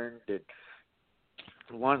burned and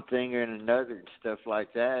one thing and another and stuff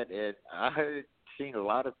like that. And I seen a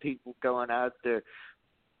lot of people going out there.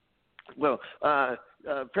 Well,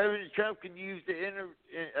 President Trump can use the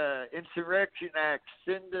Insurrection Act,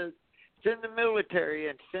 send the military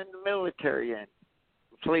in.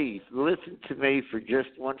 Please listen to me for just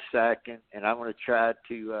 1 second, and I'm going to try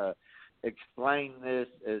to explain this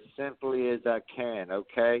as simply as I can,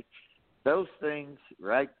 okay? Those things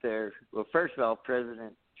right there, well, first of all,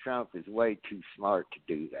 President Trump is way too smart to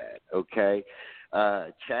do that, okay?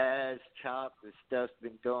 Chaz, Chop, this stuff's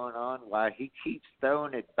been going on. Why he keeps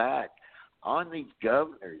throwing it back on these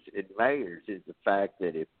governors and mayors is the fact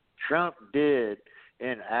that if Trump did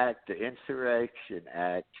enact the Insurrection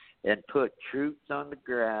Act and put troops on the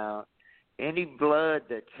ground, any blood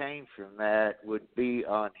that came from that would be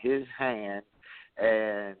on his hand,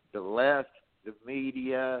 and the left, the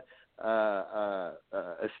media,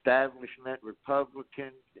 establishment,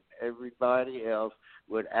 Republicans, and everybody else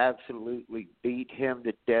would absolutely beat him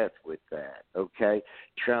to death with that, okay?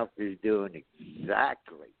 Trump is doing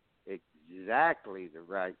exactly the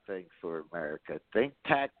right thing for America. Think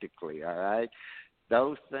tactically, all right?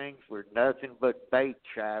 Those things were nothing but bait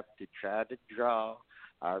trap to try to draw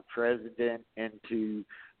our president into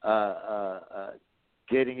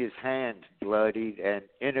getting his hands bloodied and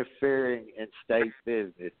interfering in state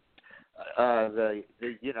business. But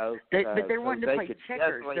they're wanting to play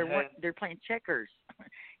checkers. They're playing checkers.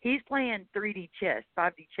 He's playing 3D chess,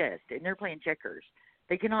 5D chess, and they're playing checkers.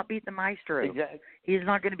 They cannot beat the maestro. Exactly. He's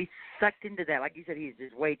not going to be sucked into that. Like you said, he's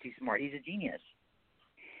just way too smart. He's a genius.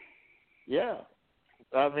 Yeah.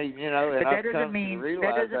 I mean, but that doesn't mean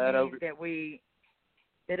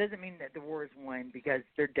that the war is won, because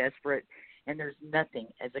they're desperate, and there's nothing,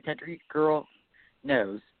 as a country girl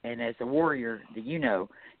knows, and as a warrior that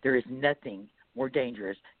there is nothing more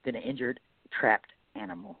dangerous than an injured, trapped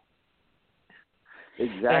animal.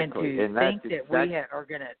 Exactly. And to think that we are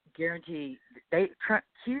going to guarantee,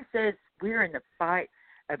 Q says we're in the fight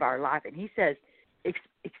of our life, and he says,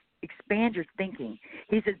 expand your thinking.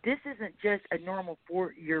 He said this isn't just a normal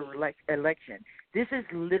 4-year election. This is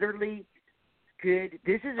literally good.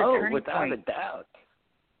 This is a turning without point. a doubt.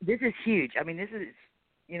 This is huge. I mean, this is,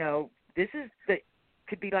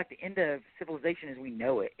 could be like the end of civilization as we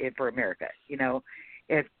know it for America,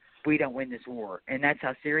 if we don't win this war. And that's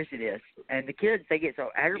how serious it is. And the kids, they get so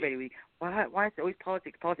aggravated with, why is it always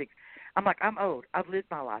politics? I'm like, I'm old. I've lived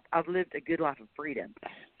my life. I've lived a good life of freedom.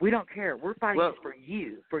 We don't care. We're fighting this for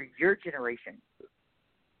you, for your generation.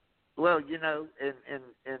 Well,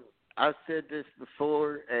 and I've said this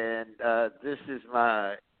before, and this is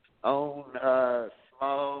my own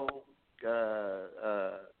small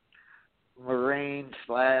Marine /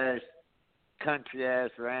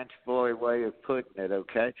 country-ass ranch boy way of putting it,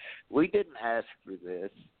 okay? We didn't ask for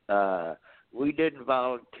this. We didn't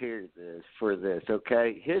volunteer for this,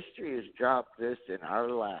 okay? History has dropped this in our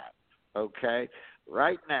lap, okay?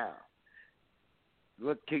 Right now,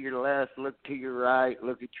 look to your left, look to your right,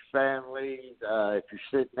 look at your families. If you're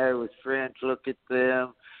sitting there with friends, look at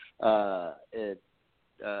them.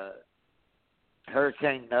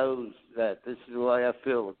 Hurricane knows that this is the way I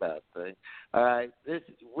feel about things. All right,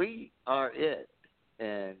 we are it,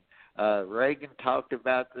 and Reagan talked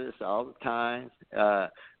about this all the time.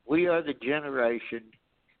 We are the generation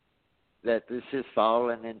that this has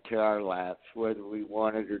fallen into our laps, whether we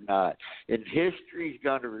want it or not. And history's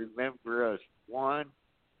going to remember us one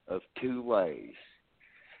of two ways: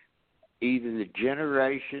 either the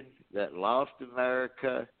generation that lost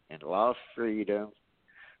America and lost freedom,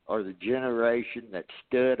 or the generation that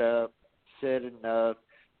stood up, said enough,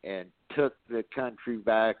 and took the country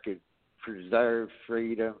back and preserved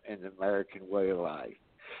freedom and the American way of life.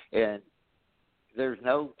 And there's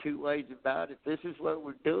no two ways about it. This is what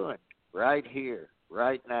we're doing right here,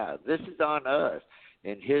 right now. This is on us.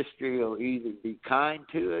 And history will either be kind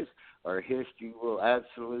to us or history will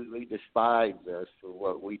absolutely despise us for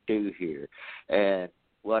what we do here. And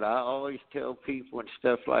what I always tell people and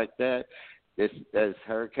stuff like that, this, as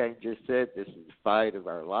Hurricane just said, this is the fight of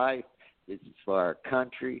our life. This is for our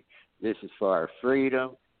country. This is for our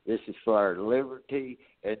freedom. This is for our liberty.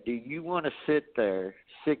 And do you want to sit there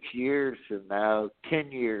 6 years from now,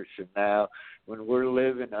 10 years from now, when we're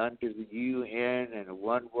living under the UN and a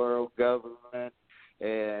one-world government,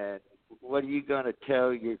 and what are you going to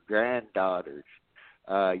tell your granddaughters,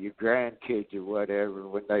 your grandkids or whatever,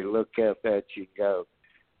 when they look up at you and go,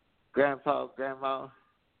 Grandpa, Grandma,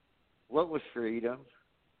 what was freedom?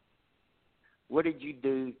 What did you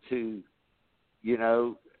do to,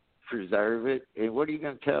 preserve it? And what are you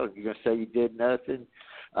going to tell them? You're going to say you did nothing?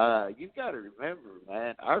 You've got to remember,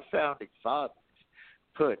 man, our founding fathers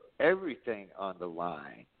put everything on the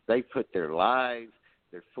line. They put their lives,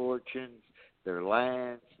 their fortunes, their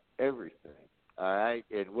lands, everything, all right?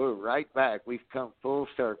 And we're right back. We've come full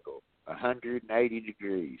circle, 180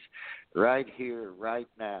 degrees, right here, right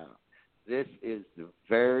now. This is the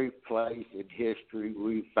very place in history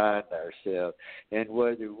we find ourselves. And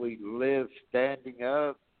whether we live standing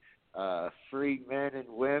up, free men and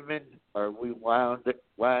women, or we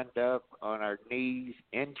wind up on our knees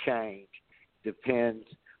in chains, depends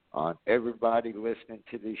on everybody listening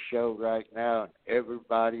to this show right now and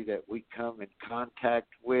everybody that we come in contact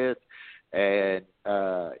with. And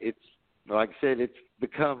it's, like I said, it's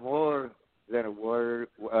become more than a war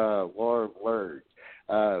of words.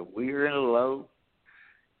 We are in a low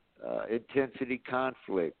intensity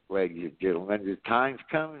conflict, ladies and gentlemen. The time's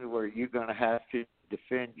coming where you're going to have to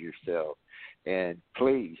defend yourself. And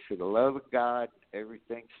please, for the love of God,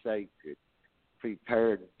 everything's sacred.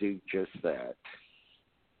 Prepare to do just that.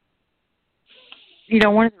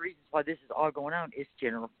 One of the reasons why this is all going on is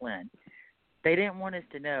General Flynn. They didn't want us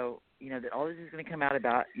to know, that all this is going to come out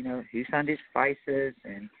about, who signed his FISAs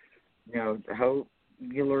and, the whole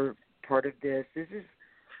Mueller part of this. This is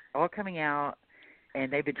all coming out,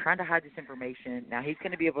 and they've been trying to hide this information. Now he's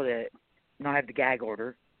going to be able to not have the gag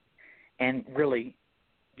order and really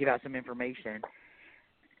give out some information.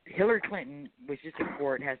 Hillary Clinton was just in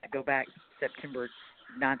court, has to go back September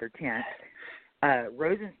 9th or 10th.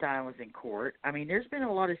 Rosenstein was in court. I mean, there's been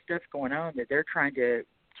a lot of stuff going on that they're trying to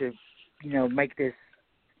make this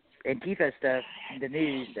Antifa stuff the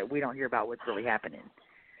news that we don't hear about what's really happening.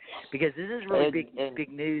 Because this is really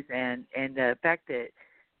big news, and the fact that,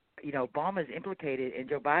 Obama is implicated and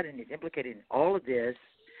Joe Biden is implicated in all of this,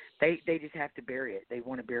 they just have to bury it. They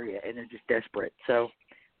want to bury it, and they're just desperate. So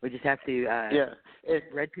we just have to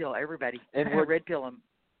red pill everybody and red pill them.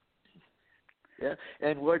 Yeah,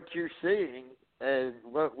 and what you're seeing and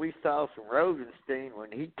what we saw from Rosenstein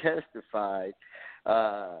when he testified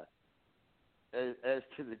as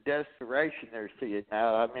to the desperation they're seeing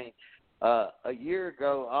now. I mean, a year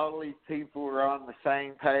ago, all these people were on the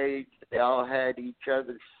same page. They all had each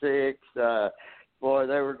other's six. Boy,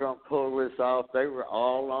 they were going to pull this off. They were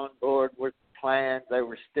all on board with the plan. They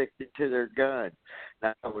were sticking to their guns.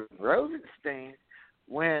 Now, when Rosenstein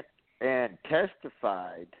went and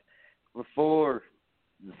testified before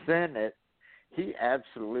the Senate, he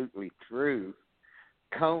absolutely threw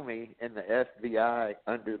Comey and the FBI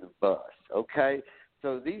under the bus, okay?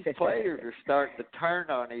 So these players are starting to turn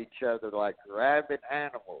on each other like rabid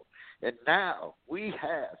animals. And now we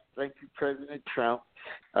have, thank you, President Trump,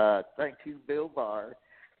 thank you, Bill Barr,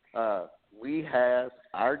 we have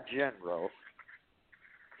our general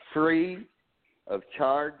free of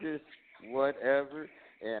charges, whatever,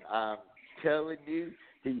 and I'm telling you,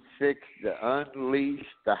 he fixed to unleash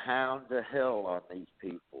the hounds of hell on these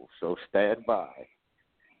people. So stand by.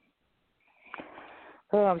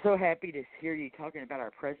 Oh, I'm so happy to hear you talking about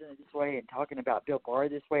our president this way and talking about Bill Barr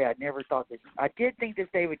this way. I never thought this. I did think this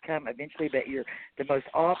day would come eventually, but you're the most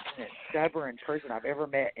obstinate, stubborn person I've ever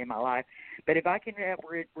met in my life. But if I can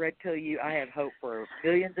red pill you, I have hope for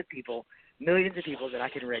millions of people that I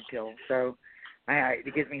can red pill. So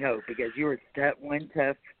it gives me hope because you were one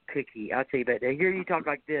tough cookie. I'll tell you, but to hear you talk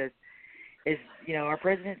like this is, our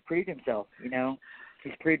president's proved himself.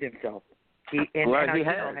 He's proved himself. He has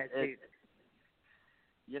too.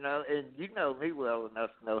 And you know me well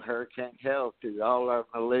enough to know Hurricane Hell through all our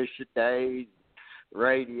militia days,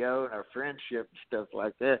 radio, and our friendship and stuff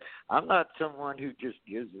like that. I'm not someone who just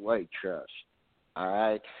gives away trust. All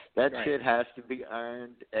right, that shit has to be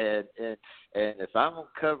earned, and if I'm gonna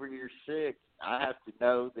cover your six, I have to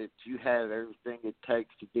know that you have everything it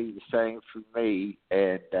takes to do the same for me.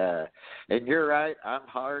 And you're right, I'm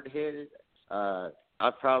hard headed.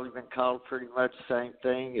 I've probably been called pretty much the same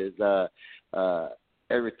thing as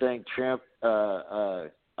everything Trump,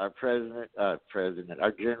 our our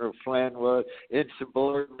General Flynn was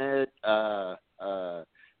insubordinate. I'm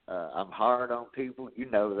hard on people. You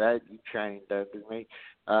know that. You trained under me.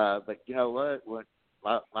 But you know what? When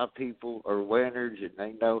my people are winners and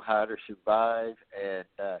they know how to survive. And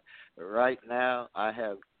right now,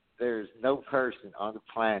 there's no person on the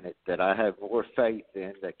planet that I have more faith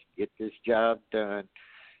in that can get this job done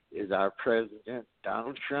is our president,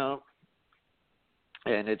 Donald Trump.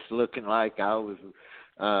 And it's looking like I was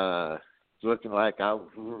wrong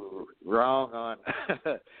on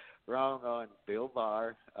wrong on Bill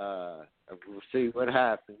Barr. We'll see what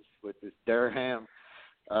happens with this Durham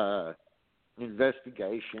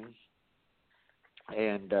investigation.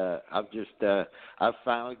 And I've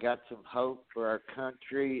finally got some hope for our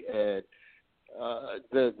country. And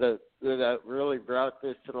that really brought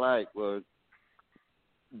this to light was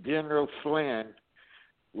General Flynn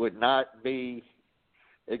would not be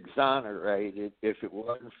exonerated if it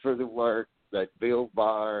wasn't for the work that Bill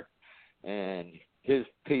Barr and his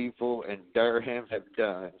people in Durham have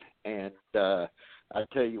done. And I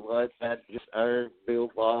tell you what, that just earned Bill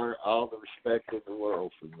Barr all the respect in the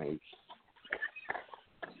world for me.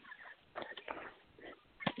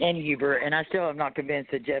 And Huber, and I still am not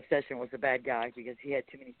convinced that Jeff Sessions was a bad guy because he had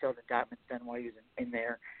too many sealed indictments done while he was in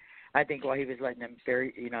there. I think while he was letting them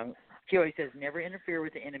he always says never interfere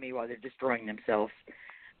with the enemy while they're destroying themselves.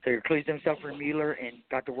 So he reclused himself from Mueller and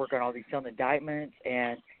got to work on all these sealed indictments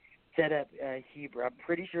and set up Huber. I'm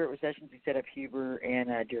pretty sure it was Sessions who set up Huber and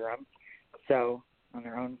Durham, so on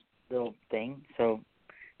their own little thing. So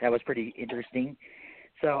that was pretty interesting.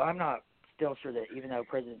 So I'm not still sure that even though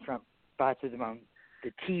President Trump fights with him on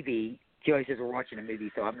the TV, he always says we're watching a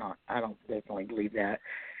movie, so I don't definitely believe that.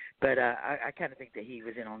 But I kind of think that he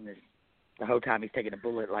was in on this the whole time. He's taking a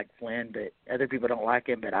bullet like Flynn, but other people don't like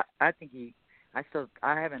him. But I think I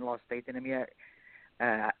haven't lost faith in him yet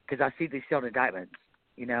because I see these sealed indictments,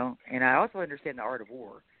 and I also understand the art of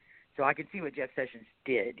war. So I can see what Jeff Sessions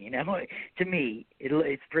did, To me,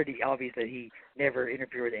 it's pretty obvious that he never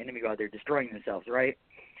interfered with the enemy while they're destroying themselves, right?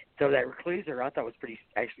 So that recluser I thought was pretty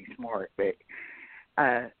actually smart. But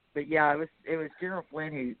yeah, it was General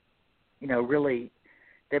Flynn who, really,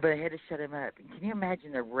 they had to shut him up. And can you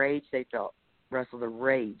imagine the rage they felt, Russell, the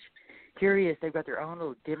rage? Here he is, they've got their own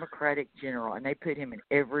little Democratic general, and they put him in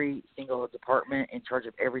every single department in charge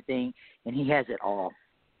of everything, and he has it all.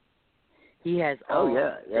 He has all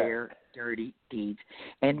their dirty deeds.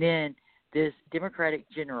 And then this Democratic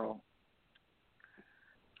general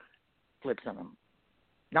flips on them.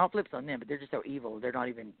 Not flips on them, but they're just so evil. They're not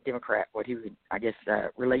even Democrat, what he would, I guess,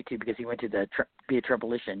 relate to because he went to be a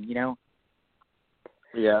Trumpalician,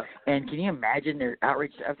 Yeah. And can you imagine their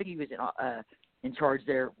outreach? I think he was in charge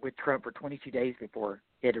there with Trump for 22 days before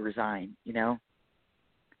he had to resign,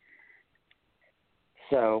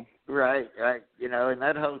 So right, and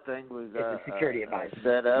that whole thing was security advice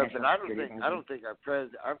set up. And I don't think our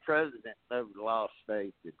president never lost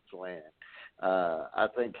faith in Flynn. I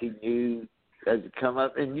think he knew as it come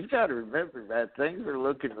up, and you've got to remember that things are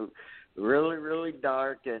looking really, really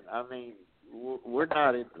dark. And I mean, we're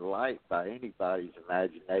not in the light by anybody's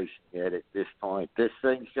imagination yet at this point. This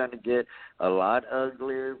thing's going to get a lot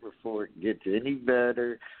uglier before it gets any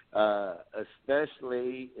better,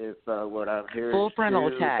 especially if what I'm hearing full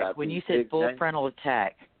frontal attack. When you said full frontal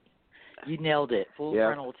attack, you nailed it. Full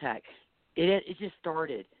frontal attack. It just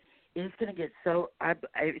started. It's going to get so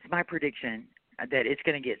it's my prediction that it's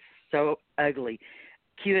going to get so ugly.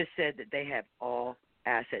 Q has said that they have all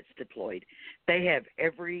assets deployed. They have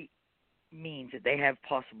every means that they have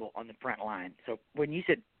possible on the front line. So when you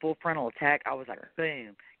said full frontal attack, I was like,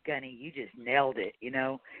 boom, Gunny, you just nailed it.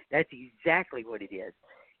 That's exactly what it is.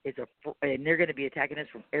 And they're going to be attacking us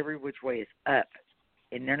from every which way is up,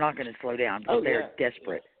 and they're not going to slow down because they're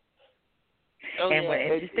desperate.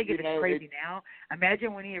 And just think if it's crazy now,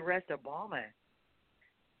 imagine when he arrests Obama.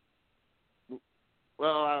 Well,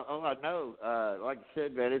 I know, like I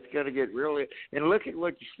said, man, it's going to get really – and look at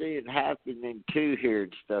what you're seeing happening, too, here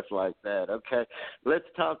and stuff like that, okay? Let's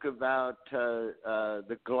talk about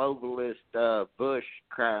the globalist Bush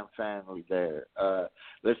crime family there.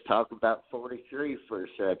 Let's talk about 43 for a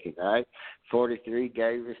second, all right? 43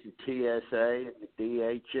 gave us the TSA and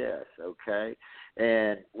the DHS, okay?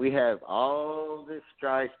 And we have all this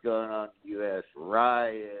strife going on in the U.S.,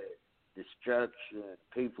 riot, destruction,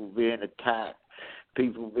 people being attacked,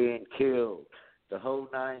 people being killed, the whole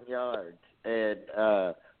 9 yards. And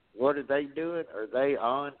what are they doing? Are they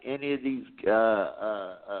on any of these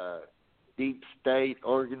deep state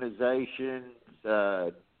organizations,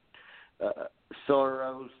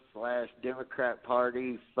 Soros/Democrat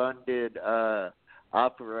Party funded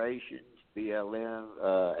operations, BLM,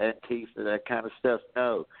 Antifa, that kind of stuff.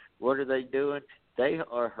 No. What are they doing? They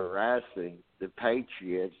are harassing the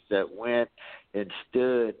patriots that went and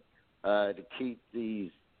stood to keep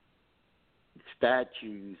these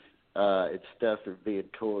statues and stuff from being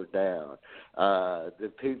torn down.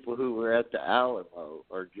 The people who were at the Alamo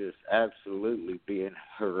are just absolutely being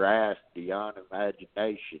harassed beyond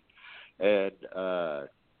imagination. And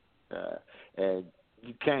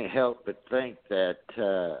you can't help but think that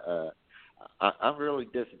I'm really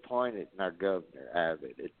disappointed in our Governor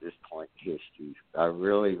Abbott at this point in history. I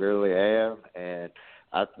really, really am. And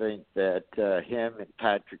I think that him and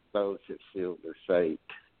Patrick both have sealed their fate.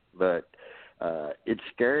 But it's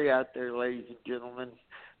scary out there, ladies and gentlemen.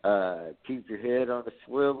 Keep your head on a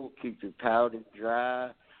swivel. Keep your powder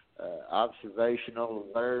dry. Observational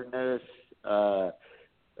awareness.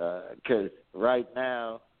 Because right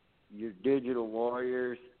now, you're digital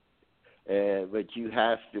warriors, but you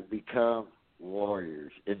have to become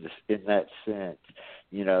warriors in that sense.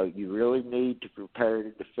 You know, you really need to prepare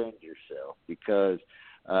to defend yourself because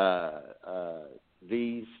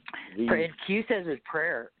these. And Q says with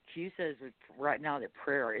prayer. Q says right now that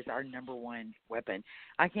prayer is our number one weapon.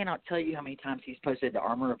 I cannot tell you how many times he's posted the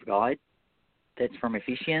armor of God. That's from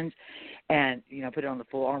Ephesians, and put it on the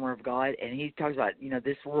full armor of God. And he talks about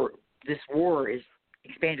this war is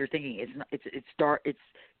expand your thinking. It's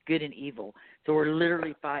good and evil. So we're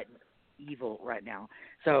literally fighting evil right now.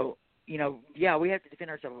 So we have to defend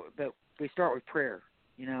ourselves, but we start with prayer.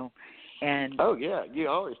 And oh yeah, you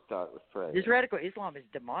always start with prayer. This radical Islam is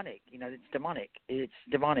demonic. It's demonic. It's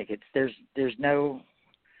demonic. There's no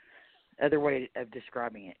other way of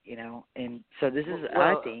describing it. And so this is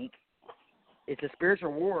I think. It's a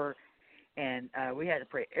spiritual war, and we had to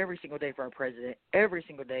pray every single day for our president, every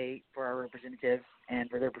single day for our representatives, and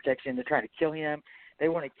for their protection. They're trying to kill him. They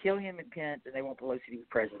want to kill him in Pence, and they want Pelosi to be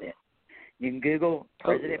president. You can Google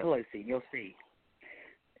President Pelosi, and you'll see.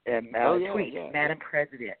 Tweet, Madam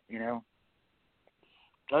President,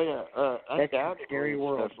 Oh, yeah. That's a scary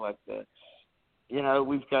world. Stuff like that.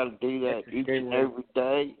 We've got to do that each and every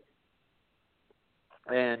day.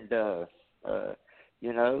 And,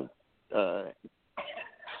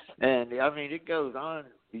 and I mean, it goes on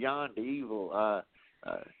beyond evil.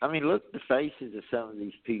 I mean, look at the faces of some of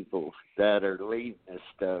these people that are leading this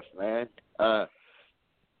stuff, man.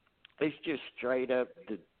 It's just straight up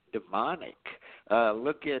demonic.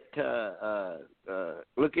 Look at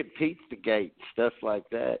Pizzagate, stuff like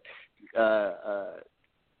that.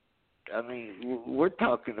 I mean, we're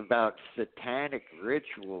talking about satanic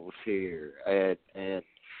rituals here, and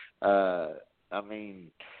I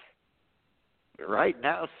mean, right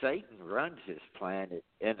now Satan runs his planet,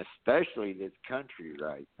 and especially this country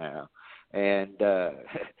right now. And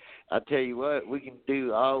I tell you what, we can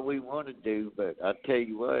do all we want to do, but I tell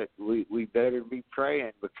you what, we better be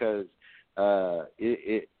praying because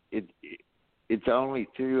it's only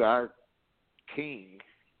through our King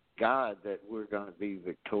God that we're going to be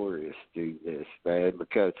victorious through this, man.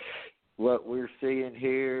 Because what we're seeing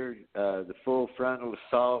here, the full frontal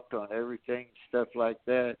assault on everything, stuff like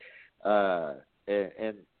that,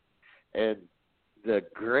 and the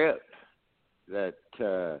grip that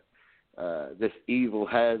this evil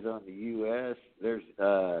has on the U.S.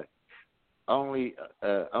 There's only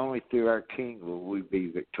through our King will we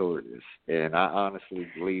be victorious, and I honestly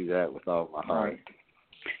believe that with all my heart. Right.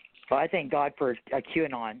 Well, I thank God for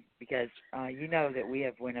QAnon because that we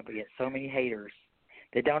have went up against so many haters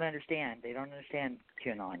that don't understand. They don't understand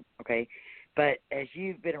QAnon, okay? But as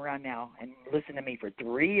you've been around now and listened to me for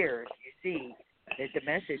 3 years, you see that the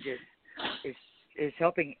message is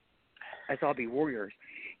helping us all be warriors.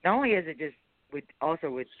 Not only is it just with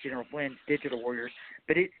General Flynn's digital warriors,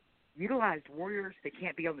 but it utilized warriors that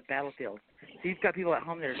can't be on the battlefield. So you've got people at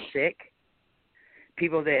home that are sick,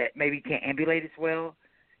 people that maybe can't ambulate as well,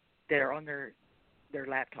 that are on their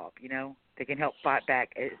laptop, that can help fight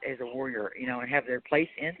back as a warrior, and have their place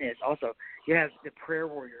in this. Also, you have the prayer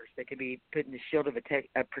warriors that can be putting the shield of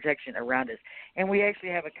protection around us. And we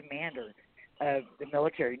actually have a commander of the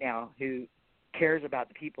military now who cares about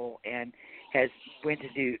the people and has went to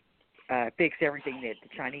do fix everything that the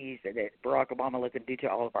Chinese, that Barack Obama let them do to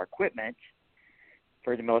all of our equipment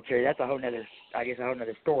for the military. That's a whole nother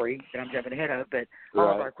story that I'm jumping ahead of. But all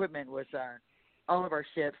of our equipment was all of our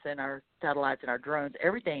ships and our satellites and our drones,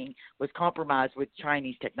 everything was compromised with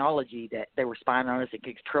Chinese technology that they were spying on us and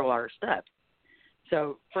could control our stuff.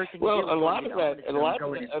 So first thing a lot of the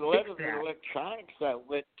electronics that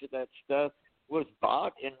went to that stuff was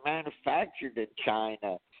bought and manufactured in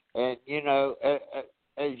China, and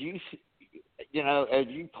as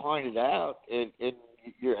you pointed out in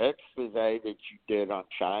your expose that you did on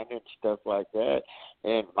China and stuff like that,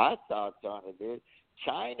 and my thoughts on it is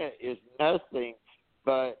China is nothing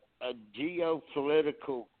but a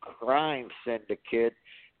geopolitical crime syndicate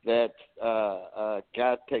that's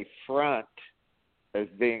got a front as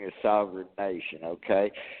being a sovereign nation,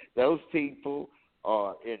 okay? Those people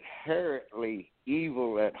are inherently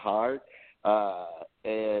evil at heart,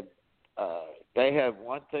 and they have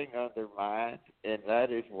one thing on their mind, and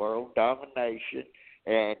that is world domination.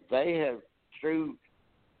 And they have, through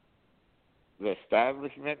the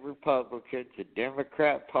establishment Republicans, the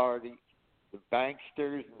Democrat Party, the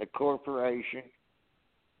banksters, and the corporation,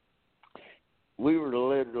 we were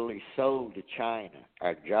literally sold to China.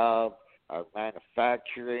 Our job, our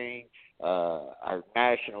manufacturing, our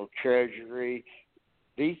national treasury.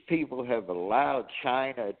 These people have allowed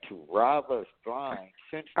China to rob us blind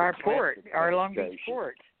since our port, our Long Beach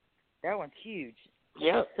port. That one's huge.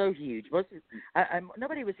 Yeah, so huge.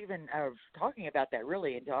 Nobody was even talking about that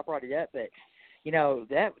really until I brought it up. But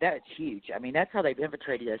that's huge. I mean, that's how they've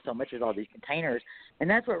infiltrated us so much with all these containers, and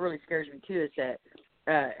that's what really scares me too. Is that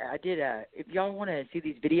I did. If y'all want to see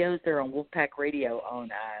these videos, they're on Wolfpack Radio on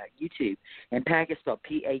YouTube, and Pack is spelled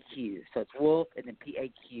P-A-Q, so it's Wolf and then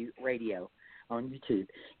P-A-Q Radio on YouTube,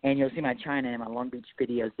 and you'll see my China and my Long Beach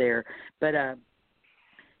videos there. But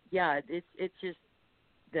it's just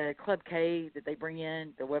the Club K that they bring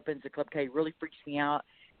in, the weapons of Club K really freaks me out.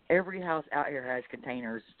 Every house out here has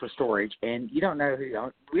containers for storage, and you don't know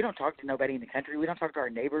we don't talk to nobody in the country. We don't talk to our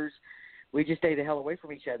neighbors. We just stay the hell away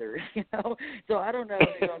from each other, So I don't know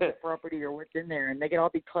who's on the property or what's in there, and they can all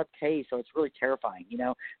be Club K, so it's really terrifying,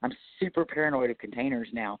 I'm super paranoid of containers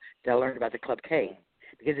now that I learned about the Club K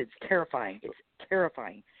because it's terrifying. It's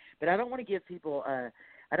terrifying. But I don't want to give people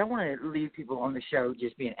I don't want to leave people on the show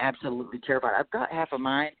just being absolutely terrified. I've got half a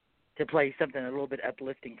mind to play something a little bit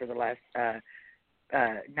uplifting for the last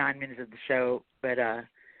 9 minutes of the show, but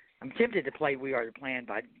I'm tempted to play "We Are the Plan"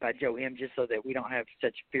 by Joe M. just so that we don't have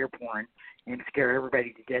such fear porn and scare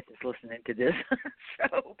everybody to death that's listening to this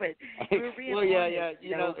show. But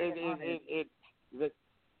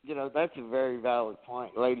that's a very valid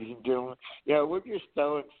point, ladies and gentlemen. Yeah, we're just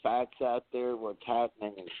throwing facts out there, what's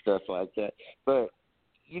happening and stuff like that. But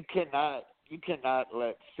you cannot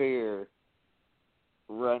let fear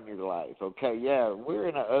run your life, okay? Yeah, we're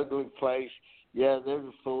in an ugly place. Yeah, there's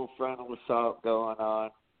a full frontal assault going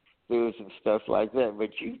on, and stuff like that. But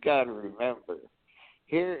you've got to remember,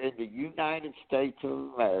 here in the United States of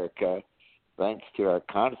America, thanks to our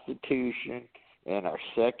Constitution and our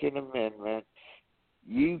Second Amendment,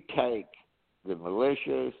 you take the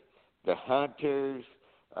militias, the hunters,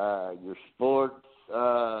 your sport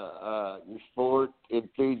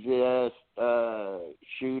enthusiasts,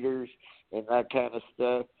 shooters, and that kind of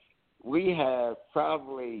stuff. We have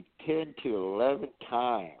probably 10 to 11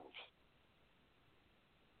 times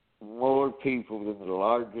more people than the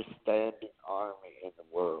largest standing army in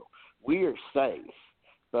the world. We are safe,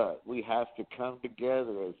 but we have to come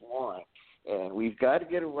together as one. And we've got to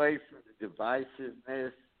get away from the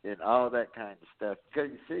divisiveness and all that kind of stuff.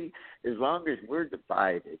 Because, you see, as long as we're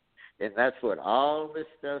divided, and that's what all this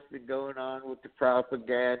stuff's been going on with the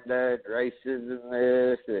propaganda and racism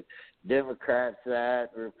this and Democrats that,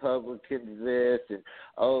 Republicans this, and,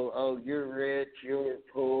 oh, you're rich, you're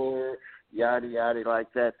poor, yada, yada,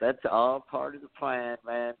 like that. That's all part of the plan,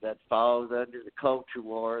 man. That falls under the culture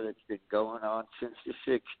war that's been going on since the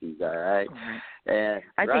 60s, all right? And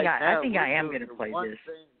I think I am going to play this.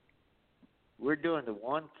 We're doing the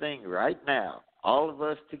one thing right now, all of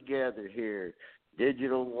us together here,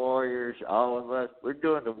 digital warriors, all of us, we're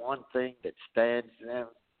doing the one thing that stands them,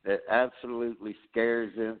 that absolutely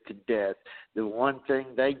scares them to death. The one thing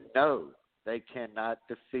they know they cannot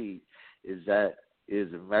defeat is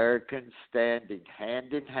Americans standing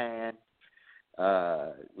hand in hand,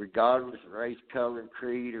 regardless of race, color,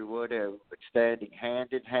 creed, or whatever, but standing hand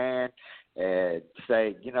in hand and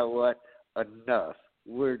saying, you know what, enough,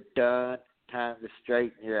 we're done, time to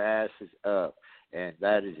straighten your asses up. And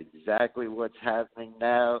that is exactly what's happening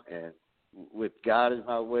now. And with God as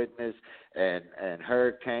my witness, and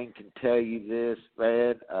Hurricane can tell you this,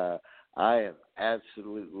 man, I am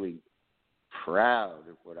absolutely proud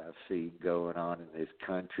of what I've seen going on in this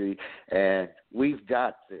country. And we've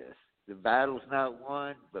got this. The battle's not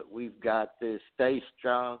won, but we've got this. Stay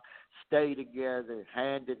strong. Stay together,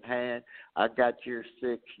 hand in hand. I got your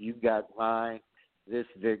 6. You got mine. This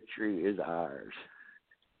victory is ours.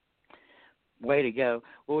 Way to go.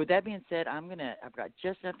 Well, with that being said, I've got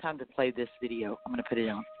just enough time to play this video. I'm going to put it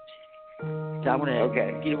on. So I want to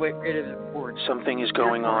get rid of the board. Something is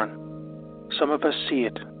going on. Some of us see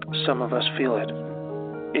it, Some of us feel it.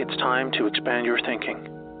 It's time to expand your thinking.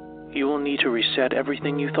 You will need to reset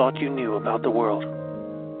everything you thought you knew about the world,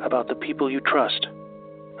 about the people you trust,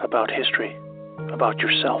 about history, about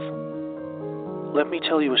yourself. Let me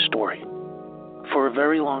tell you a story. For a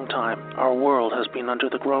very long time, our world has been under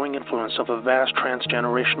the growing influence of a vast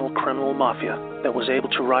transgenerational criminal mafia that was able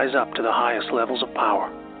to rise up to the highest levels of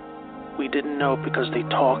power. We didn't know it because they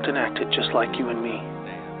talked and acted just like you and me.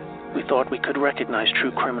 We thought we could recognize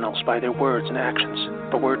true criminals by their words and actions,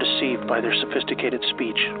 but were deceived by their sophisticated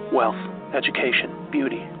speech, wealth, education,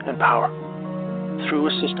 beauty, and power. Through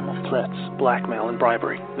a system of threats, blackmail, and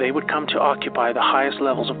bribery, they would come to occupy the highest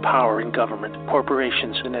levels of power in government,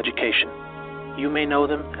 corporations, and education. You may know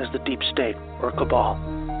them as the deep state or cabal.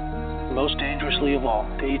 Most dangerously of all,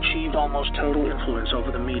 they achieved almost total influence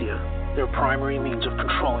over the media, their primary means of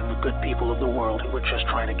controlling the good people of the world who were just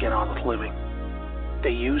trying to get on with living. They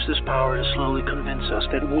used this power to slowly convince us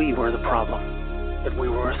that we were the problem, that we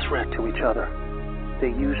were a threat to each other. They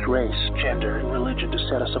used race, gender, and religion to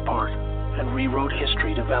set us apart, and rewrote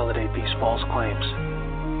history to validate these false claims.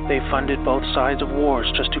 They funded both sides of wars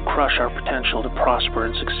just to crush our potential to prosper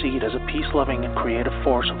and succeed as a peace-loving and creative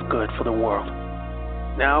force of good for the world.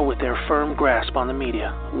 Now, with their firm grasp on the media,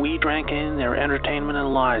 we drank in their entertainment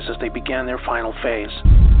and lies as they began their final phase,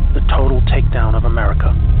 the total takedown of America.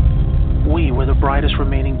 We were the brightest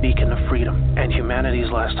remaining beacon of freedom and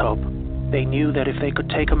humanity's last hope. They knew that if they could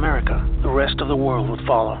take America, the rest of the world would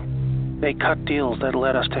follow. They cut deals that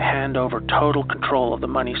led us to hand over total control of the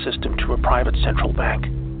money system to a private central bank,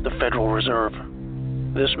 the Federal Reserve.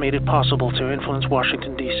 This made it possible to influence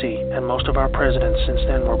Washington, D.C., and most of our presidents since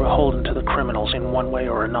then were beholden to the criminals in one way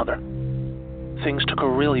or another. Things took a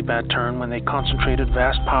really bad turn when they concentrated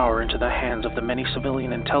vast power into the hands of the many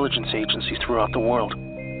civilian intelligence agencies throughout the world.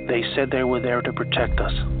 They said they were there to protect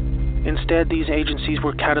us. Instead, these agencies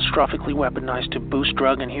were catastrophically weaponized to boost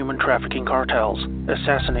drug and human trafficking cartels,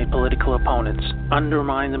 assassinate political opponents,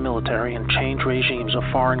 undermine the military, and change regimes of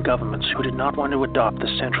foreign governments who did not want to adopt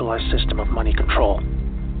the centralized system of money control.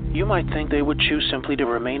 You might think they would choose simply to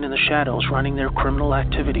remain in the shadows running their criminal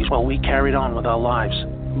activities while we carried on with our lives.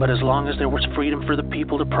 But as long as there was freedom for the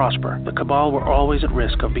people to prosper, the cabal were always at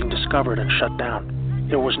risk of being discovered and shut down.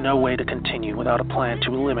 There was no way to continue without a plan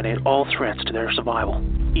to eliminate all threats to their survival,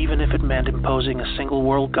 even if it meant imposing a single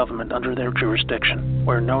world government under their jurisdiction,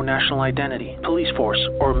 where no national identity, police force,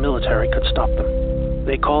 or military could stop them.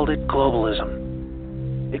 They called it globalism.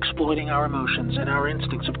 Exploiting our emotions and our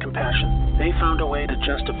instincts of compassion, they found a way to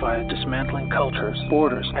justify dismantling cultures,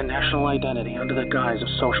 borders, and national identity under the guise of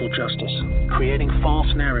social justice, creating false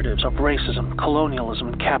narratives of racism, colonialism,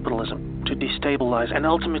 and capitalism to destabilize and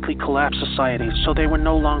ultimately collapse societies so they were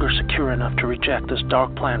no longer secure enough to reject this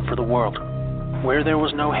dark plan for the world. Where there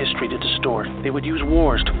was no history to distort, they would use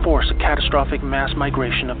wars to force a catastrophic mass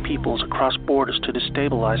migration of peoples across borders to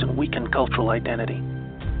destabilize and weaken cultural identity.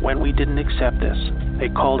 When we didn't accept this, they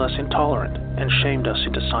called us intolerant and shamed us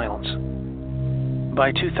into silence.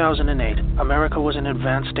 By 2008, America was in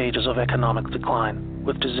advanced stages of economic decline,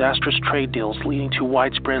 with disastrous trade deals leading to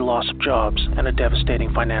widespread loss of jobs and a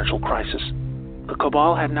devastating financial crisis. The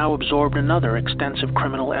cabal had now absorbed another extensive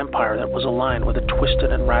criminal empire that was aligned with a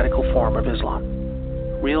twisted and radical form of Islam.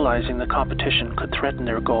 Realizing the competition could threaten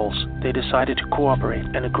their goals, they decided to cooperate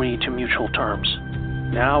and agree to mutual terms.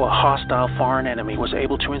 Now, a hostile foreign enemy was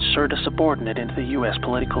able to insert a subordinate into the U.S.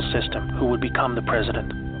 political system who would become the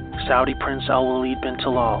president. Saudi Prince Al-Walid bin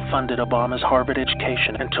Talal funded Obama's Harvard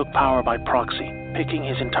education and took power by proxy, picking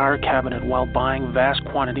his entire cabinet while buying vast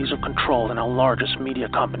quantities of control in our largest media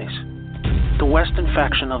companies. The Western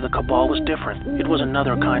faction of the cabal was different. It was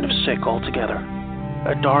another kind of sick altogether.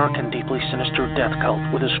 A dark and deeply sinister death cult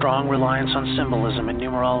with a strong reliance on symbolism and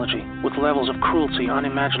numerology, with levels of cruelty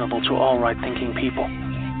unimaginable to all right-thinking people.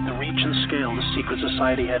 The reach and scale the secret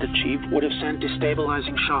society had achieved would have sent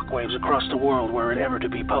destabilizing shockwaves across the world were it ever to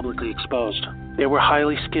be publicly exposed. They were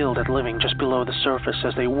highly skilled at living just below the surface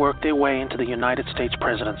as they worked their way into the United States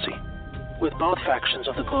presidency. With both factions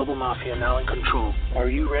of the global mafia now in control, are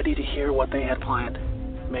you ready to hear what they had planned?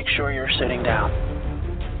 Make sure you're sitting down.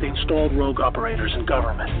 They installed rogue operators in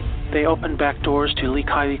government. They opened back doors to leak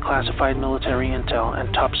highly classified military intel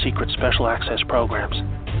and top-secret special access programs.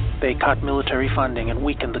 They cut military funding and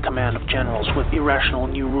weakened the command of generals with irrational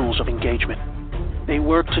new rules of engagement. They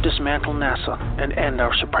worked to dismantle NASA and end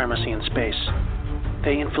our supremacy in space.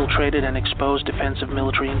 They infiltrated and exposed defensive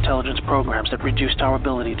military intelligence programs that reduced our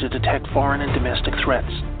ability to detect foreign and domestic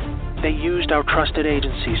threats. They used our trusted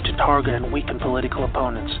agencies to target and weaken political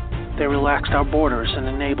opponents. They relaxed our borders and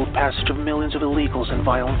enabled passage of millions of illegals and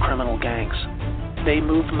violent criminal gangs. They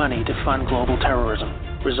moved money to fund global terrorism.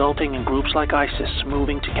 resulting in groups like ISIS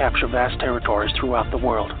moving to capture vast territories throughout the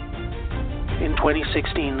world. In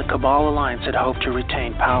 2016, the Cabal Alliance had hoped to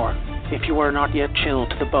retain power. If you are not yet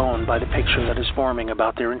chilled to the bone by the picture that is forming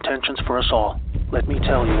about their intentions for us all, let me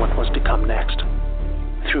tell you what was to come next.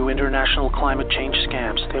 Through international climate change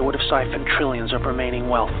scams, they would have siphoned trillions of remaining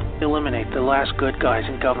wealth, eliminate the last good guys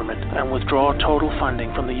in government, and withdraw total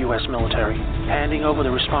funding from the U.S. military, handing over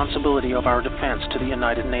the responsibility of our defense to the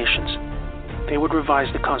United Nations. They would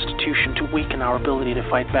revise the Constitution to weaken our ability to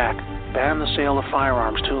fight back, ban the sale of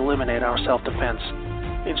firearms to eliminate our self-defense,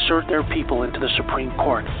 insert their people into the Supreme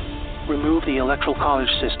Court, remove the Electoral College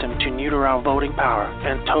system to neuter our voting power,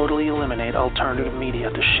 and totally eliminate alternative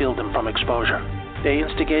media to shield them from exposure. They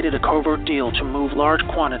instigated a covert deal to move large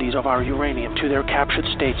quantities of our uranium to their captured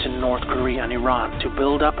states in North Korea and Iran to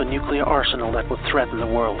build up a nuclear arsenal that would threaten the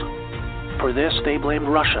world. For this, they blamed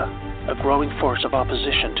Russia, a growing force of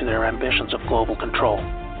opposition to their ambitions of global control.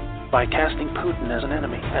 By casting Putin as an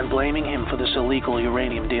enemy and blaming him for this illegal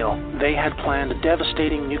uranium deal, they had planned a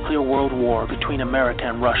devastating nuclear world war between America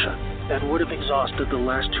and Russia that would have exhausted the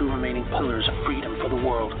last two remaining pillars of freedom for the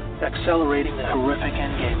world, accelerating the horrific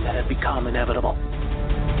endgame that had become inevitable.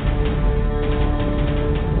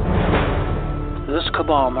 This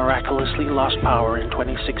cabal miraculously lost power in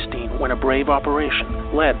 2016 when a brave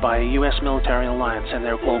operation, led by a U.S. military alliance and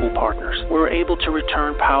their global partners, were able to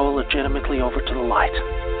return power legitimately over to the light.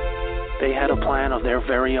 They had a plan of their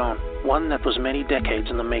very own, one that was many decades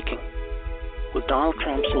in the making. With Donald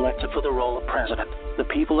Trump selected for the role of president, the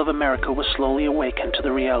people of America were slowly awakened to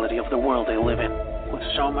the reality of the world they live in. With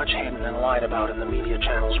so much hidden and lied about in the media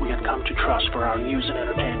channels we had come to trust for our news and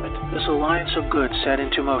entertainment, this alliance of good set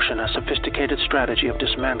into motion a sophisticated strategy of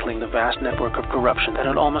dismantling the vast network of corruption that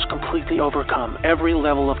had almost completely overcome every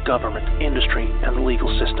level of government, industry, and the legal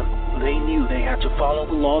system. They knew they had to follow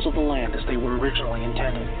the laws of the land as they were originally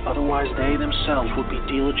intended. Otherwise, they themselves would be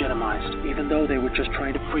delegitimized, even though they were just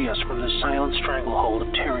trying to free us from the silent stranglehold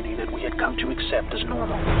of tyranny that we had come to accept as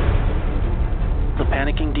normal. The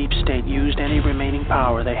panicking deep state used any remaining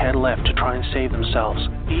power they had left to try and save themselves.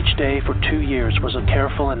 Each day for 2 years was a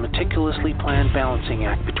careful and meticulously planned balancing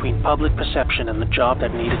act between public perception and the job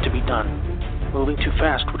that needed to be done. Moving too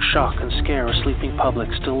fast would shock and scare a sleeping public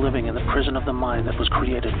still living in the prison of the mind that was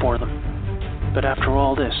created for them. But after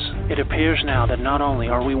all this, it appears now that not only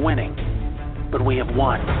are we winning, but we have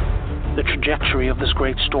won. The trajectory of this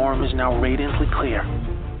great storm is now radiantly clear.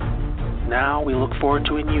 Now we look forward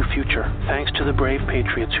to a new future, thanks to the brave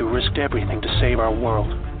patriots who risked everything to save our world.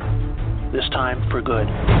 This time for good.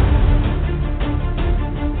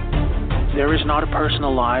 There is not a person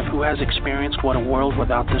alive who has experienced what a world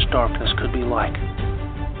without this darkness could be like.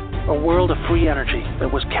 A world of free energy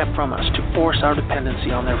that was kept from us to force our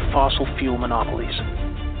dependency on their fossil fuel monopolies.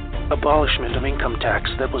 Abolishment of income tax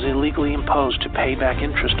that was illegally imposed to pay back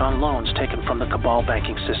interest on loans taken from the cabal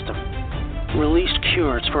banking system. Released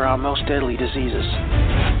cures for our most deadly diseases.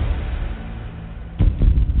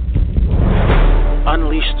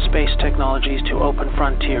 Unleashed space technologies to open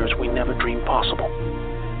frontiers we never dreamed possible.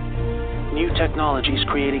 New technologies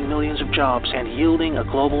creating millions of jobs and yielding a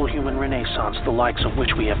global human renaissance the likes of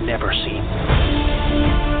which we have never seen.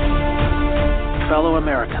 Fellow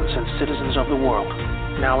Americans and citizens of the world,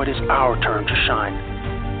 now it is our turn to shine.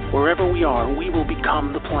 Wherever we are, we will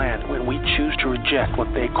become the plan when we choose to reject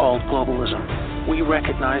what they called globalism. We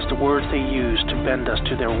recognize the words they use to bend us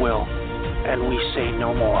to their will, and we say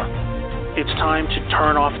no more. It's time to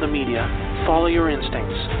turn off the media, follow your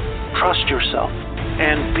instincts, trust yourself,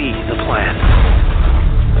 and be the plan.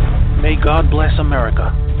 May God bless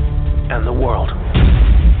America and the world.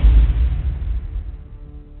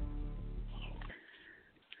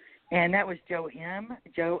 And that was Joe M,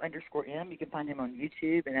 Joe_M. You can find him on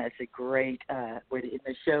YouTube, and that's a great way to end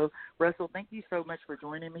the show. Russell, thank you so much for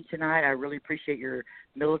joining me tonight. I really appreciate your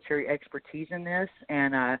military expertise in this,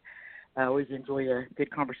 and I always enjoy a good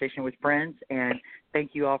conversation with friends. And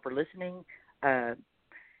thank you all for listening.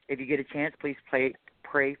 If you get a chance, please pray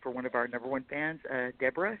for one of our number one fans,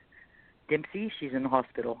 Deborah Dempsey. She's in the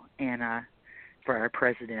hospital, and for our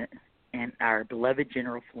president and our beloved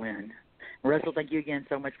General Flynn. Russell, thank you again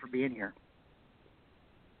so much for being here.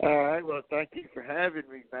 All right. Well, thank you for having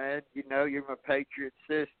me, man. You know, you're my patriot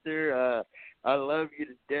sister. I love you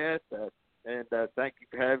to death. And thank you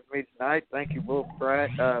for having me tonight. Thank you, Wolf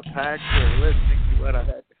Pack, for listening to what I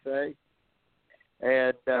had to say.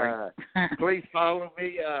 And please follow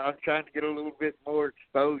me. I'm trying to get a little bit more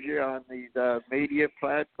exposure on these media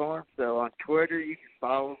platforms. So on Twitter, you can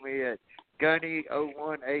follow me at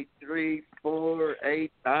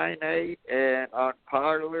Gunny01834898, and on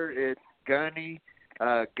Parler it's Gunny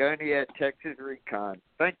Goniet, Texas Recon.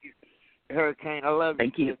 Thank you, Hurricane. I love you.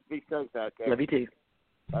 Thank you. Just be safe out there. Love you too.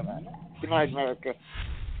 Bye-bye. Good night, America.